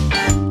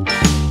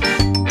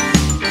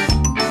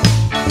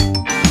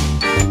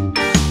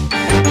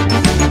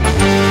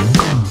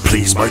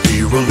 Please, my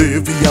dear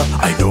Olivia,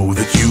 I know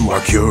that you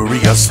are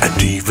curious,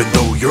 and even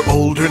though you're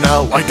older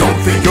now, I don't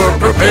think you're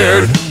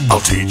prepared.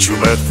 I'll teach you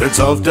methods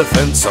of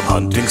defense, some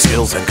hunting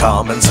skills and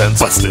common sense,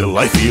 but still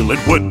I feel it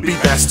would be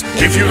best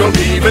if you don't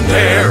even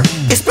dare.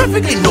 It's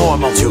perfectly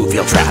normal to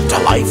feel trapped. A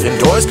life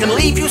indoors can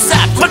leave you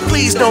sapped, but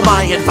please know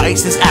my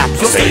advice is apt.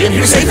 You'll stay in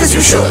here safe as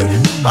you should.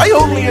 I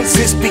only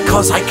insist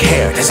because I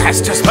care.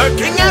 Disasters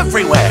lurking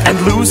everywhere, and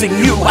losing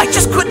you I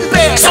just couldn't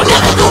bear. So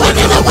never go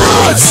into the woods.